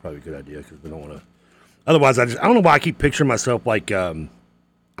 that's probably a good idea because we don't want to. Otherwise, I don't know why I keep picturing myself like when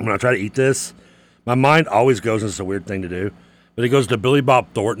I try to eat this, my mind always goes, and it's a weird thing to do, but it goes to Billy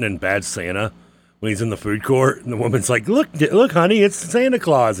Bob Thornton in Bad Santa when he's in the food court, and the woman's like, look, honey, it's Santa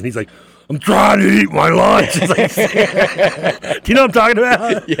Claus. And he's like, I'm trying to eat my lunch. It's like, do you know what I'm talking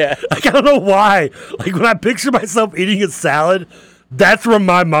about? Yeah. Like, I don't know why. Like, when I picture myself eating a salad, that's where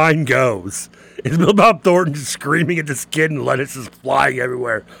my mind goes. It's Billy Bob Thornton just screaming at this kid and lettuce is flying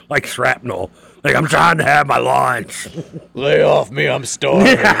everywhere like shrapnel. Like, I'm trying to have my lunch. Lay off me, I'm starving.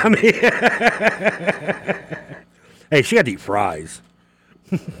 Yeah, I mean, hey, she had to eat fries.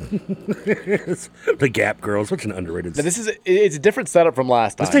 The Gap Girl, such an underrated. Now, it's a different setup from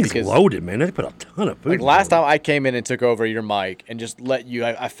last time. This thing's loaded, man. They put a ton of food. Like last time, I came in and took over your mic and just let you.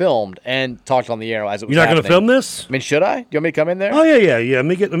 I filmed and talked on the air as it was. You're not going to happening. film this? I mean, should I? Do you want me to come in there? Oh yeah. Let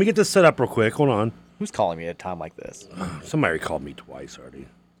me get this set up real quick. Hold on. Who's calling me at a time like this? Somebody called me twice already.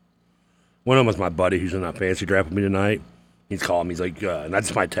 One of them was my buddy who's in that fancy draft with me tonight. He's calling me. He's like, and I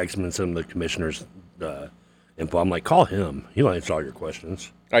just might text him and send him the commissioner's info. I'm like, call him. He'll answer all your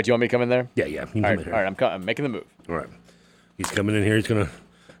questions. All right, do you want me to come in there? Yeah. All right, I'm making the move. All right. He's coming in here. He's going to,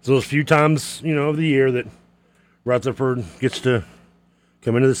 it's those few times, of the year that Rutherford gets to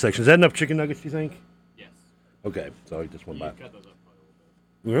come into the section. Is that enough chicken nuggets, do you think? Yes. Okay, so I just one bite. Cut those up quite a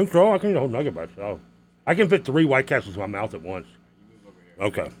little bit. I can eat a whole nugget by itself. I can fit 3 White Castles in my mouth at once. You move over here.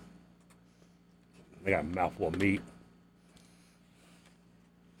 Okay. I got a mouthful of meat.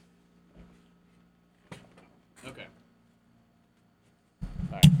 Okay.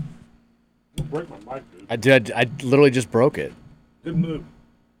 All right. You break my mic, dude. I did. I literally just broke it. Good move.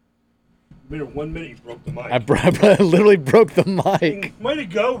 In 1 minute, you broke the mic. I literally broke the mic. Way to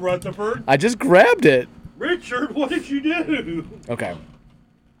go, Rutherford. I just grabbed it. Richard, what did you do? Okay.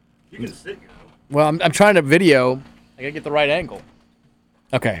 You can sit here. Well, I'm trying to video. I gotta get the right angle.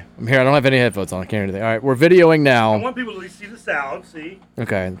 Okay, I'm here. I don't have any headphones on. I can't hear anything. All right, we're videoing now. I want people to at least see the salad. See?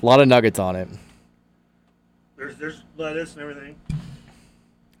 Okay, a lot of nuggets on it. There's lettuce and everything. All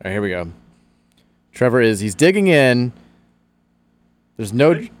right, here we go. Trevor he's digging in. There's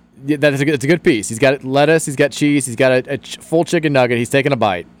no. Yeah, it's a good piece. He's got lettuce. He's got cheese. He's got a full chicken nugget. He's taking a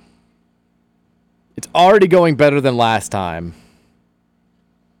bite. It's already going better than last time.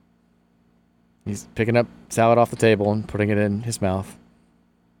 He's picking up salad off the table and putting it in his mouth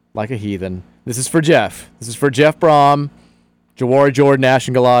like a heathen. This is for Jeff. This is for Jeff Brom, Jawari Jordan,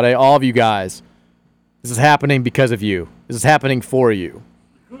 Ashton Galade, all of you guys. This is happening because of you. This is happening for you.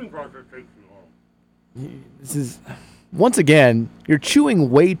 This is, once again, you're chewing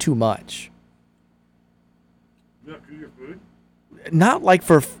way too much. You not chew your food? Not like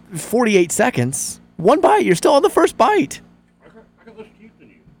for 48 seconds. One bite. You're still on the first bite. I got less teeth than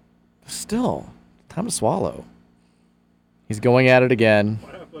you. Still, time to swallow. He's going at it again.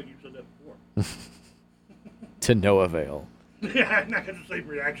 Why do I feel like you said that before? To no avail. Yeah, I'm not going to same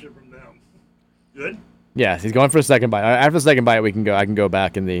reaction from them. Good? Yes, he's going for a second bite. After the second bite, I can go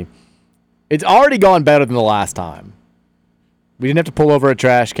back in the... It's already gone better than the last time. We didn't have to pull over a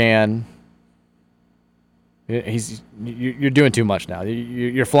trash can. You're doing too much now.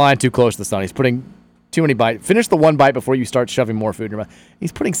 You're flying too close to the sun. He's putting too many bites. Finish the one bite before you start shoving more food in your mouth.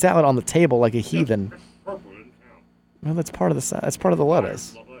 He's putting salad on the table like a heathen. Well, that's part of the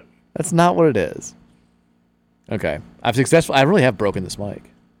lettuce. That's not what it is. Okay, I really have broken this mic.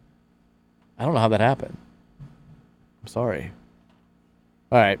 I don't know how that happened. I'm sorry.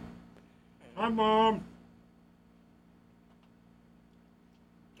 All right. Hi, Mom.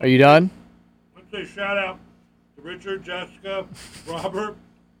 Are you done? Let's say shout out to Richard, Jessica, Robert.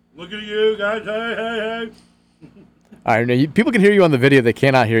 Look at you guys. Hey. All right. Now people can hear you on the video. They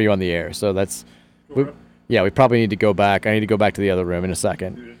cannot hear you on the air. So that's... we probably need to go back. I need to go back to the other room in a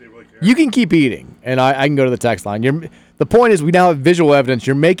second. You can keep eating, and I can go to the text line. The point is we now have visual evidence.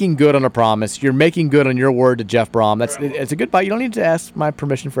 You're making good on a promise. You're making good on your word to Jeff Brom. It's a good bite. You don't need to ask my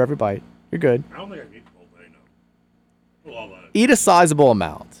permission for every bite. You're good. I don't think I can eat the whole thing, no. All that. Eat a sizable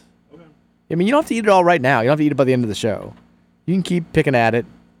amount. Okay. I mean, you don't have to eat it all right now. You don't have to eat it by the end of the show. You can keep picking at it.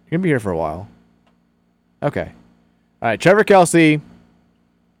 You're going to be here for a while. Okay. All right, Trevor Kelsey,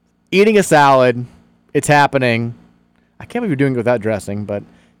 eating a salad. It's happening. I can't believe you're doing it without dressing, but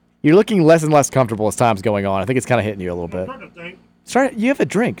you're looking less and less comfortable as time's going on. I think it's kind of hitting you a little bit. I'm starting to think. You have a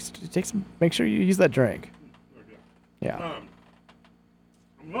drink. Make sure you use that drink. Yeah.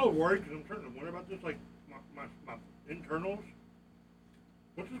 I'm a little worried because I'm starting to wonder about this, like my internals.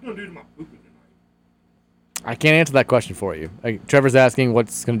 What's this going to do to my pooping tonight? I can't answer that question for you. Trevor's asking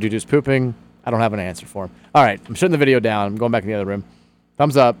what's going to do to his pooping. I don't have an answer for him. All right, I'm shutting the video down. I'm going back in the other room.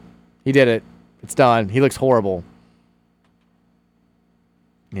 Thumbs up. He did it. It's done. He looks horrible.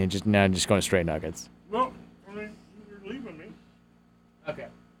 And now I'm just going to straight nuggets. Well, I mean, you're leaving me. Okay.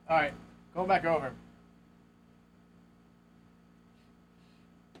 All right. Going back over.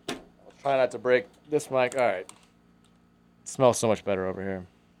 I'll try not to break this mic. All right. It smells so much better over here.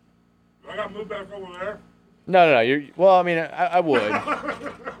 Do I got to move back over there? No. Well, I mean, I would.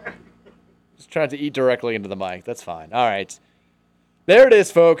 Just trying to eat directly into the mic. That's fine. All right. There it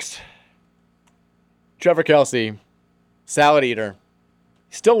is, folks. Trevor Kelsey, salad eater.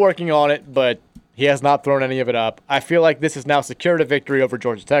 Still working on it, but he has not thrown any of it up. I feel like this has now secured a victory over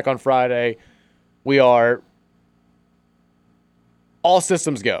Georgia Tech on Friday. We are all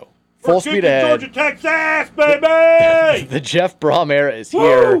systems go. Full speed ahead. Georgia Tech's ass, baby! The Jeff Brom era is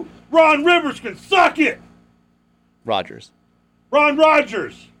here. Woo! Ron Rivers can suck it! Rogers. Ron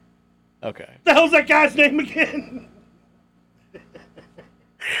Rogers. Okay. The hell's that guy's name again?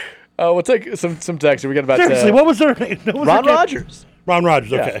 We'll take some text here. We got about seriously. What was their name? Ron Rogers. Ron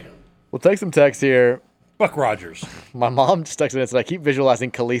Rogers. Okay. Yeah. We'll take some text here. Buck Rogers. My mom just texted and said, I keep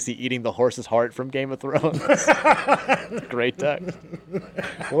visualizing Khaleesi eating the horse's heart from Game of Thrones. Great text.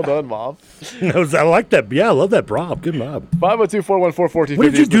 Well done, Mom. I like that. Yeah, I love that, Rob. Good Mom. 502-414-1450.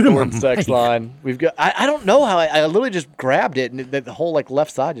 What did you do to my text line? We've got. I don't know how. I literally just grabbed it and the whole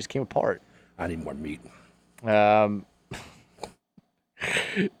left side just came apart. I need more meat.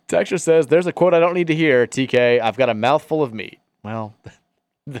 Texture says, there's a quote I don't need to hear, TK. I've got a mouthful of meat. Well,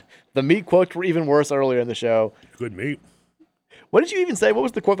 the meat quotes were even worse earlier in the show. Good meat. What did you even say? What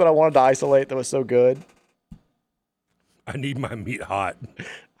was the quote that I wanted to isolate that was so good? I need my meat hot.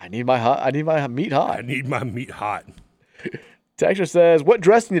 I need my meat hot. I need my meat hot. Texture says, what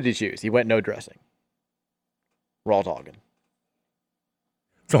dressing did he choose? He went no dressing. Raw dogging.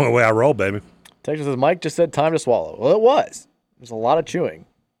 It's the only way I roll, baby. Texture says, Mike just said time to swallow. Well, it was. There's a lot of chewing.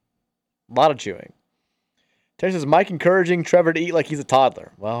 Texas says, Mike encouraging Trevor to eat like he's a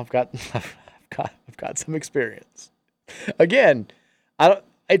toddler. Well, I've got some experience. Again,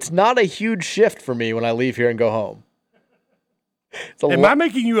 it's not a huge shift for me when I leave here and go home. Am I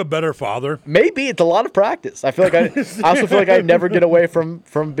making you a better father? Maybe. It's a lot of practice. I feel like I also feel like I never get away from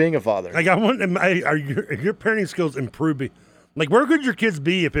being a father. Like are your parenting skills improving? Like, where could your kids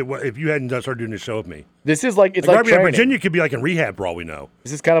be if you hadn't started doing this show with me? This is like, it's like training. Virginia could be like in rehab for all we know.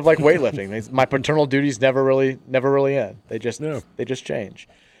 This is kind of like weightlifting. My paternal duties never really end. They just change.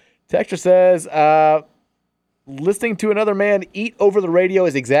 Texture says, listening to another man eat over the radio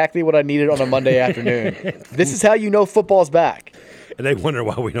is exactly what I needed on a Monday afternoon. This is how you know football's back. And they wonder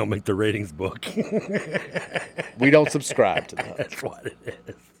why we don't make the ratings book. We don't subscribe to that. That's what it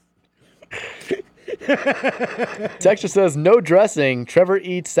is. Texture says, no dressing. Trevor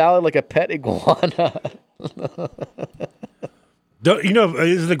eats salad like a pet iguana. Is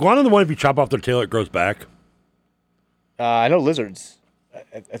the iguana the one if you chop off their tail, it grows back? I know lizards.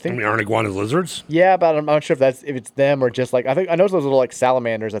 I think aren't iguanas lizards? Yeah, but I'm not sure if it's them or just like I know those little like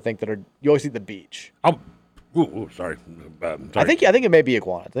salamanders. I think that you always see at the beach. Oh, sorry. Sorry. I think it may be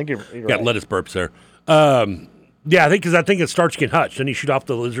iguana. I think you're got right. lettuce burps there. Yeah, I think it starts getting hutch. Then you shoot off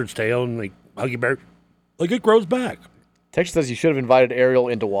the lizard's tail and like huggy bear, like it grows back. Texas says you should have invited Ariel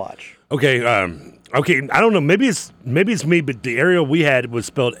in to watch. Okay. Okay. I don't know. Maybe it's me, but the Ariel we had was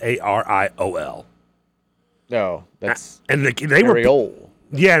spelled Ariol. No, that's and they were Ariel.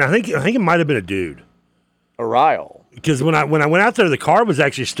 Yeah, and I think it might have been a dude. Ariel. Because when I went out there, the car was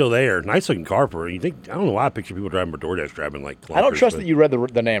actually still there. Nice looking car for it. I don't know why I picture people driving a DoorDash driving like clunkers, I don't trust that you read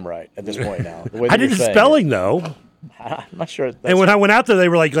the name right at this point now. The way I did the spelling though. I'm not sure. And when I went out there, they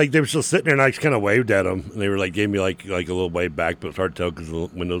were like they were still sitting there, and I just kind of waved at them. And they were like gave me like a little wave back, but it's hard to tell because the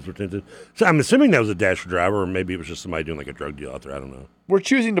windows were tinted. So I'm assuming that was a Dasher driver, or maybe it was just somebody doing like a drug deal out there. I don't know. We're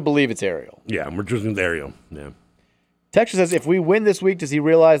choosing to believe it's Ariel. Yeah, we're choosing the Ariel. Yeah. Texas says, if we win this week, does he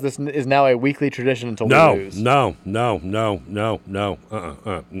realize this is now a weekly tradition until we lose? No.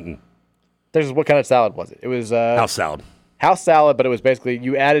 Texas, what kind of salad was it? It was house salad. House salad, but it was basically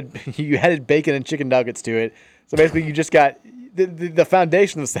you added bacon and chicken nuggets to it. So basically, you just got the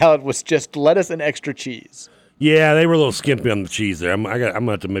foundation of the salad was just lettuce and extra cheese. Yeah, they were a little skimpy on the cheese there. I'm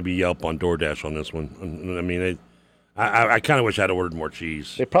gonna have to maybe Yelp on DoorDash on this one. I mean, I kind of wish I'd ordered more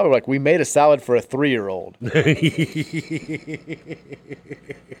cheese. They probably we made a salad for a 3-year-old.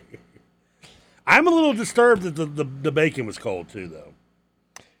 I'm a little disturbed that the bacon was cold too, though.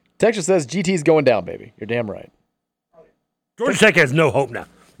 Texas says GT's going down, baby. You're damn right. Georgia Tech has no hope now.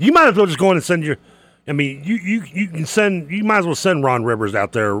 You might as well just go in and send your. I mean, you can send. You might as well send Ron Rivers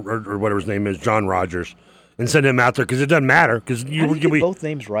out there or whatever his name is, John Rogers, and send him out there because it doesn't matter because you get both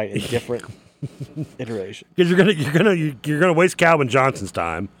names right in different iteration. Because you're gonna waste Calvin Johnson's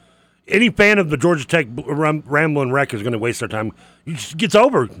time. Any fan of the Georgia Tech Ramblin' Wreck is going to waste their time. It's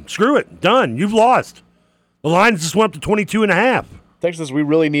over. Screw it. Done. You've lost. The line just went up to 22.5. Texas, we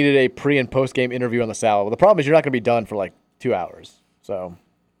really needed a pre- and post-game interview on the salad. Well, the problem is you're not going to be done for like 2 hours. So,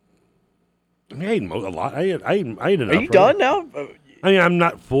 I ate a lot. I ate enough. Are you done now? I mean, I'm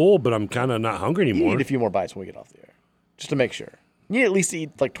not full, but I'm kind of not hungry anymore. You need a few more bites when we get off the air, just to make sure. You need at least to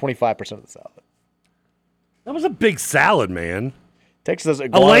eat like 25% of the salad. That was a big salad, man. Texas says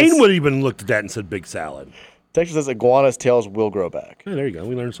Elaine would even looked at that and said big salad. Texas says iguanas' tails will grow back. Hey, there you go.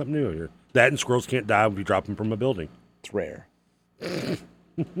 We learned something new here. That and squirrels can't die if you drop them from a building. It's rare.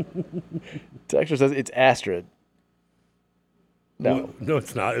 Texas says it's Astrid. No. No,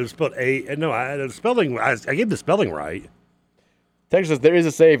 it's not. It was spelled A. No, the spelling. I gave the spelling right. Texas says there is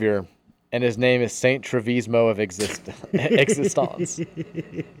a savior, and his name is Saint Trevismo of Existence.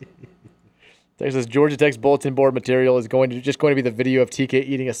 Texas says Georgia Tech's bulletin board material is just going to be the video of TK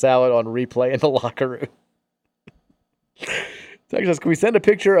eating a salad on replay in the locker room. Texas says, can we send a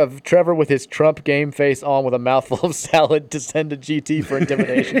picture of Trevor with his Trump game face on with a mouthful of salad to send to GT for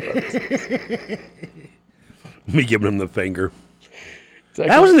intimidation purposes? Me giving him the finger.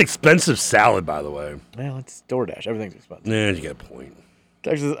 That was an expensive salad, by the way. Well, it's DoorDash. Everything's expensive. Yeah, you got a point.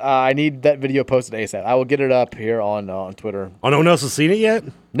 Texas, I need that video posted ASAP. I will get it up here on Twitter. Oh, no one else has seen it yet?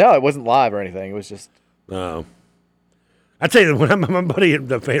 No, it wasn't live or anything. It was just. Oh. I tell you, when my buddy at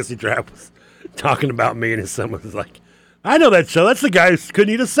the Fantasy Draft was talking about me and his son was like, I know that show. That's the guy who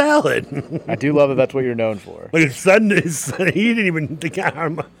couldn't eat a salad. I do love that that's what you're known for. Like his son, he didn't even.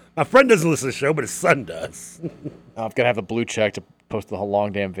 My friend doesn't listen to the show, but his son does. I've got to have the blue check to post the whole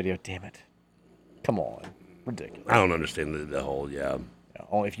long damn video. Damn it. Come on. Ridiculous. I don't understand the whole,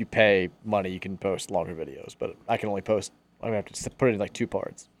 Only if you pay money, you can post longer videos. But I can only post, I'm going to have to put it in like 2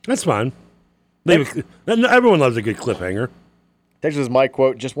 parts. That's fine. Everyone loves a good cliffhanger. Texas, my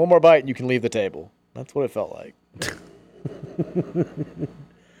quote, just one more bite and you can leave the table. That's what it felt like.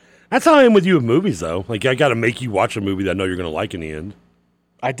 That's how I am with you with movies, though. Like, I got to make you watch a movie that I know you're going to like in the end.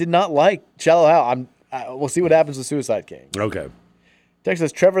 I did not like Shallow Hal. We'll see what happens with Suicide King. Okay. Texas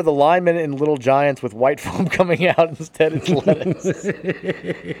says, Trevor, the lineman in Little Giants with white foam coming out instead it's lettuce.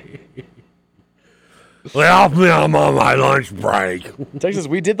 Lay off me, I'm on my lunch break. Texas,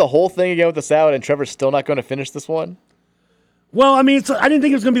 we did the whole thing again with the salad, and Trevor's still not going to finish this one? Well, I mean, I didn't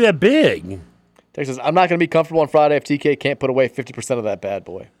think it was going to be that big. Texas, I'm not going to be comfortable on Friday if TK can't put away 50% of that bad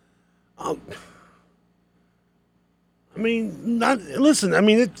boy. I mean, listen, I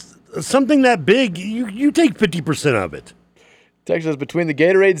mean, it's something that big, you take 50% of it. Texas, between the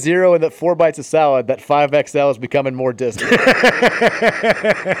Gatorade Zero and that 4 bites of salad, that 5XL is becoming more distant. I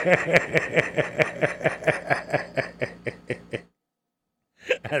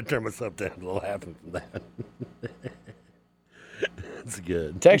had to turn myself down to laughing from that. That's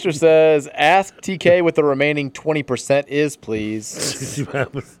good. Texture says, ask TK what the remaining 20% is, please.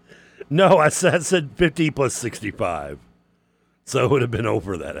 No, I said 50 plus 65. So it would have been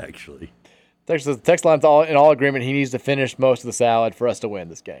over that, actually. Texture says, the text line's in all agreement. He needs to finish most of the salad for us to win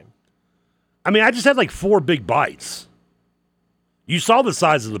this game. I mean, I just had like 4 big bites. You saw the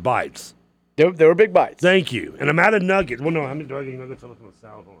size of the bites. They were big bites. Thank you. And I'm out of nuggets. Well, no, how many do I get nuggets on the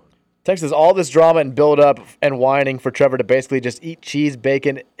salad? Hold on. Text says, all this drama and build-up and whining for Trevor to basically just eat cheese,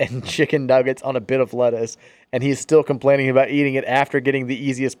 bacon, and chicken nuggets on a bit of lettuce, and he's still complaining about eating it after getting the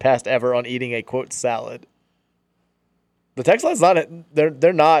easiest pass ever on eating a, quote, salad. The text line's not –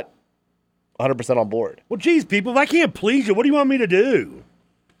 they're not 100% on board. Well, geez, people, if I can't please you, what do you want me to do?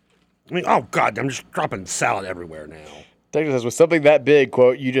 I mean, oh, God, I'm just dropping salad everywhere now. Text says, with something that big,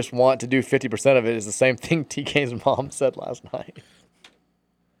 quote, you just want to do 50% of it is the same thing TK's mom said last night.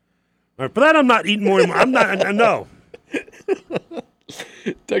 All right, for that, I'm not eating more. I'm not. No.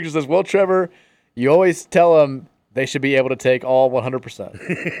 Texture says, well, Trevor, you always tell them they should be able to take all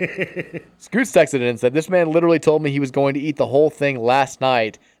 100%. Scoots texted in and said, this man literally told me he was going to eat the whole thing last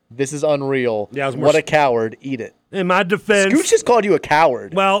night. This is unreal. Yeah, what a coward. Eat it. In my defense. Scoots just called you a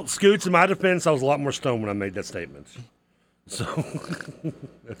coward. Well, Scoots, in my defense, I was a lot more stoned when I made that statement. So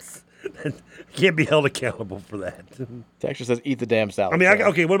I can't be held accountable for that. Texture says, eat the damn salad. I mean,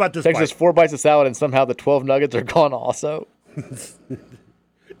 okay, what about this Texture says, 4 bites of salad and somehow the 12 nuggets are gone also.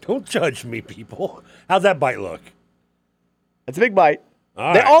 Don't judge me, people. How's that bite look? It's a big bite.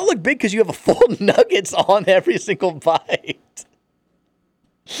 All they right. all look big because you have a full nuggets on every single bite.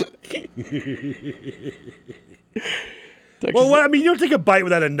 Well, I mean, you don't take a bite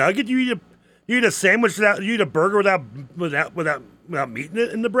without a nugget. You eat a sandwich without. You eat a burger without meat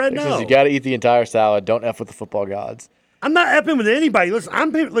in the bread. No, you got to eat the entire salad. Don't f with the football gods. I'm not effing with anybody. Listen,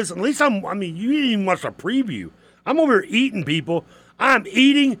 at least I mean, you didn't even watch the preview. I'm over here eating, people. I'm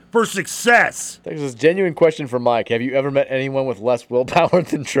eating for success. This is a genuine question for Mike. Have you ever met anyone with less willpower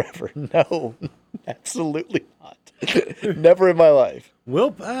than Trevor? No, absolutely not. Never in my life.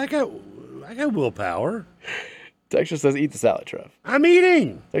 I got willpower. Texture says, eat the salad, Trev. I'm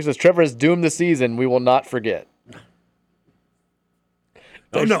eating. Texture says, Trevor is doomed this season. We will not forget.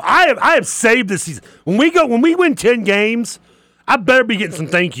 Oh, no, I have saved this season. When we win 10 games, I better be getting some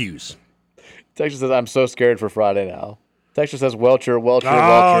thank yous. Texture says, I'm so scared for Friday now. Texture says, Welcher. No.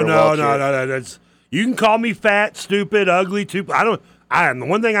 You can call me fat, stupid, ugly, the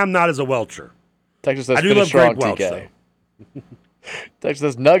one thing I'm not is a Welcher. Texture says, I do love strong, Welch, TK. Texture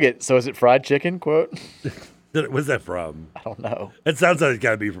says, nugget. So is it fried chicken? Quote. What's that from? I don't know. It sounds like it's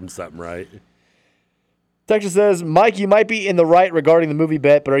got to be from something, right? Texture says, Mike, you might be in the right regarding the movie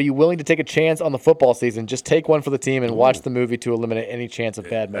bet, but are you willing to take a chance on the football season? Just take one for the team and watch the movie to eliminate any chance of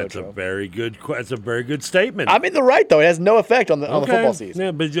bad mojo. That's a very good statement. I'm in the right, though. It has no effect on the football season.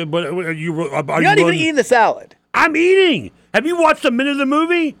 Yeah, but are you not even eating the salad. I'm eating. Have you watched a minute of the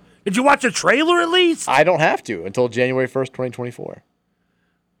movie? Did you watch a trailer at least? I don't have to until January 1st, 2024.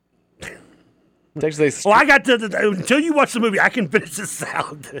 I got to until you watch the movie, I can finish the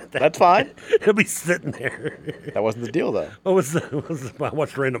salad. That's fine. It'll be sitting there. That wasn't the deal, though. I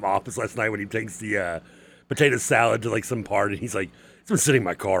watched Random Office last night when he takes the potato salad to like some party. He's like, it's been sitting in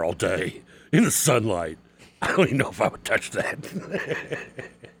my car all day in the sunlight. I don't even know if I would touch that.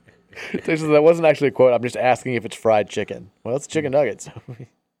 That wasn't actually a quote. I'm just asking if it's fried chicken. Well, it's chicken nuggets. I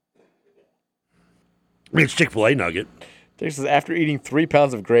mean, it's Chick-fil-A nugget. Texas says, after eating 3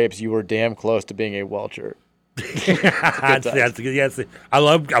 pounds of grapes, you were damn close to being a Welcher. That's good. Yes, I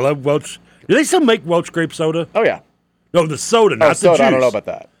love Welch. Do they still make Welch grape soda? Oh yeah. No, the soda, not the soda, juice. I don't know about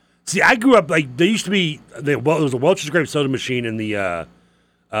that. See, I grew up like there used to be. There was a Welch's grape soda machine in the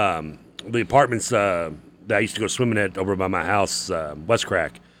apartments that I used to go swimming at over by my house, West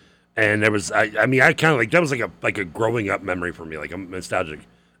Crack, and there was. I kind of like that was like a growing up memory for me, like I'm nostalgic.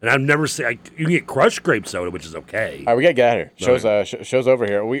 And I've never seen you can get crushed grape soda, which is okay. All right, we got to get out of here. Show's over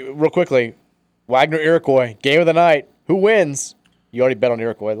here. Real quickly, Wagner Iroquois, game of the night. Who wins? You already bet on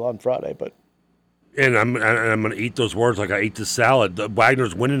Iroquois on Friday, but And I'm going to eat those words like I ate the salad. The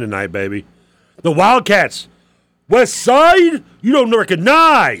Wagner's winning tonight, baby. The Wildcats, West Side, you don't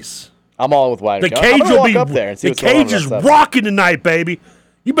recognize. I'm all with Wagner. The cage will be up there and see the what's going on cage with is that stuff. rocking tonight, baby.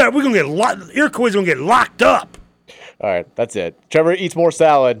 You bet we're gonna get Iroquois is gonna get locked up. All right, that's it. Trevor eats more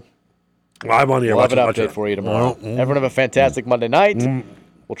salad. Live on the air. We'll have an Watch update it. for you tomorrow. Everyone have a fantastic Monday night.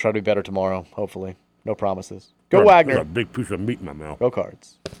 We'll try to be better tomorrow, hopefully. No promises. Go There's Wagner. a big piece of meat in my mouth. Go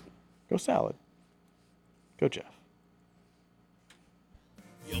Cards. Go Salad. Go Jeff.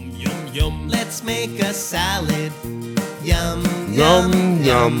 Yum, yum, yum. Let's make a salad. Yum, Yum,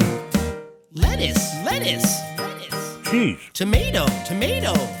 yum. Lettuce, lettuce, lettuce. Cheese. Tomato,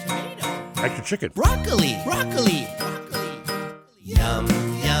 tomato, tomato. Extra chicken. Broccoli, broccoli, broccoli. Yum,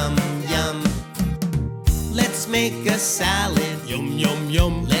 yum, yum. Let's make a salad. Yum, yum,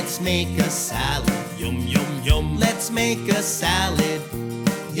 yum. Let's make a salad. Yum, yum, yum. Let's make a salad.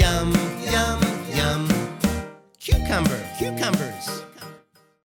 Yum, yum, yum. Cucumbers.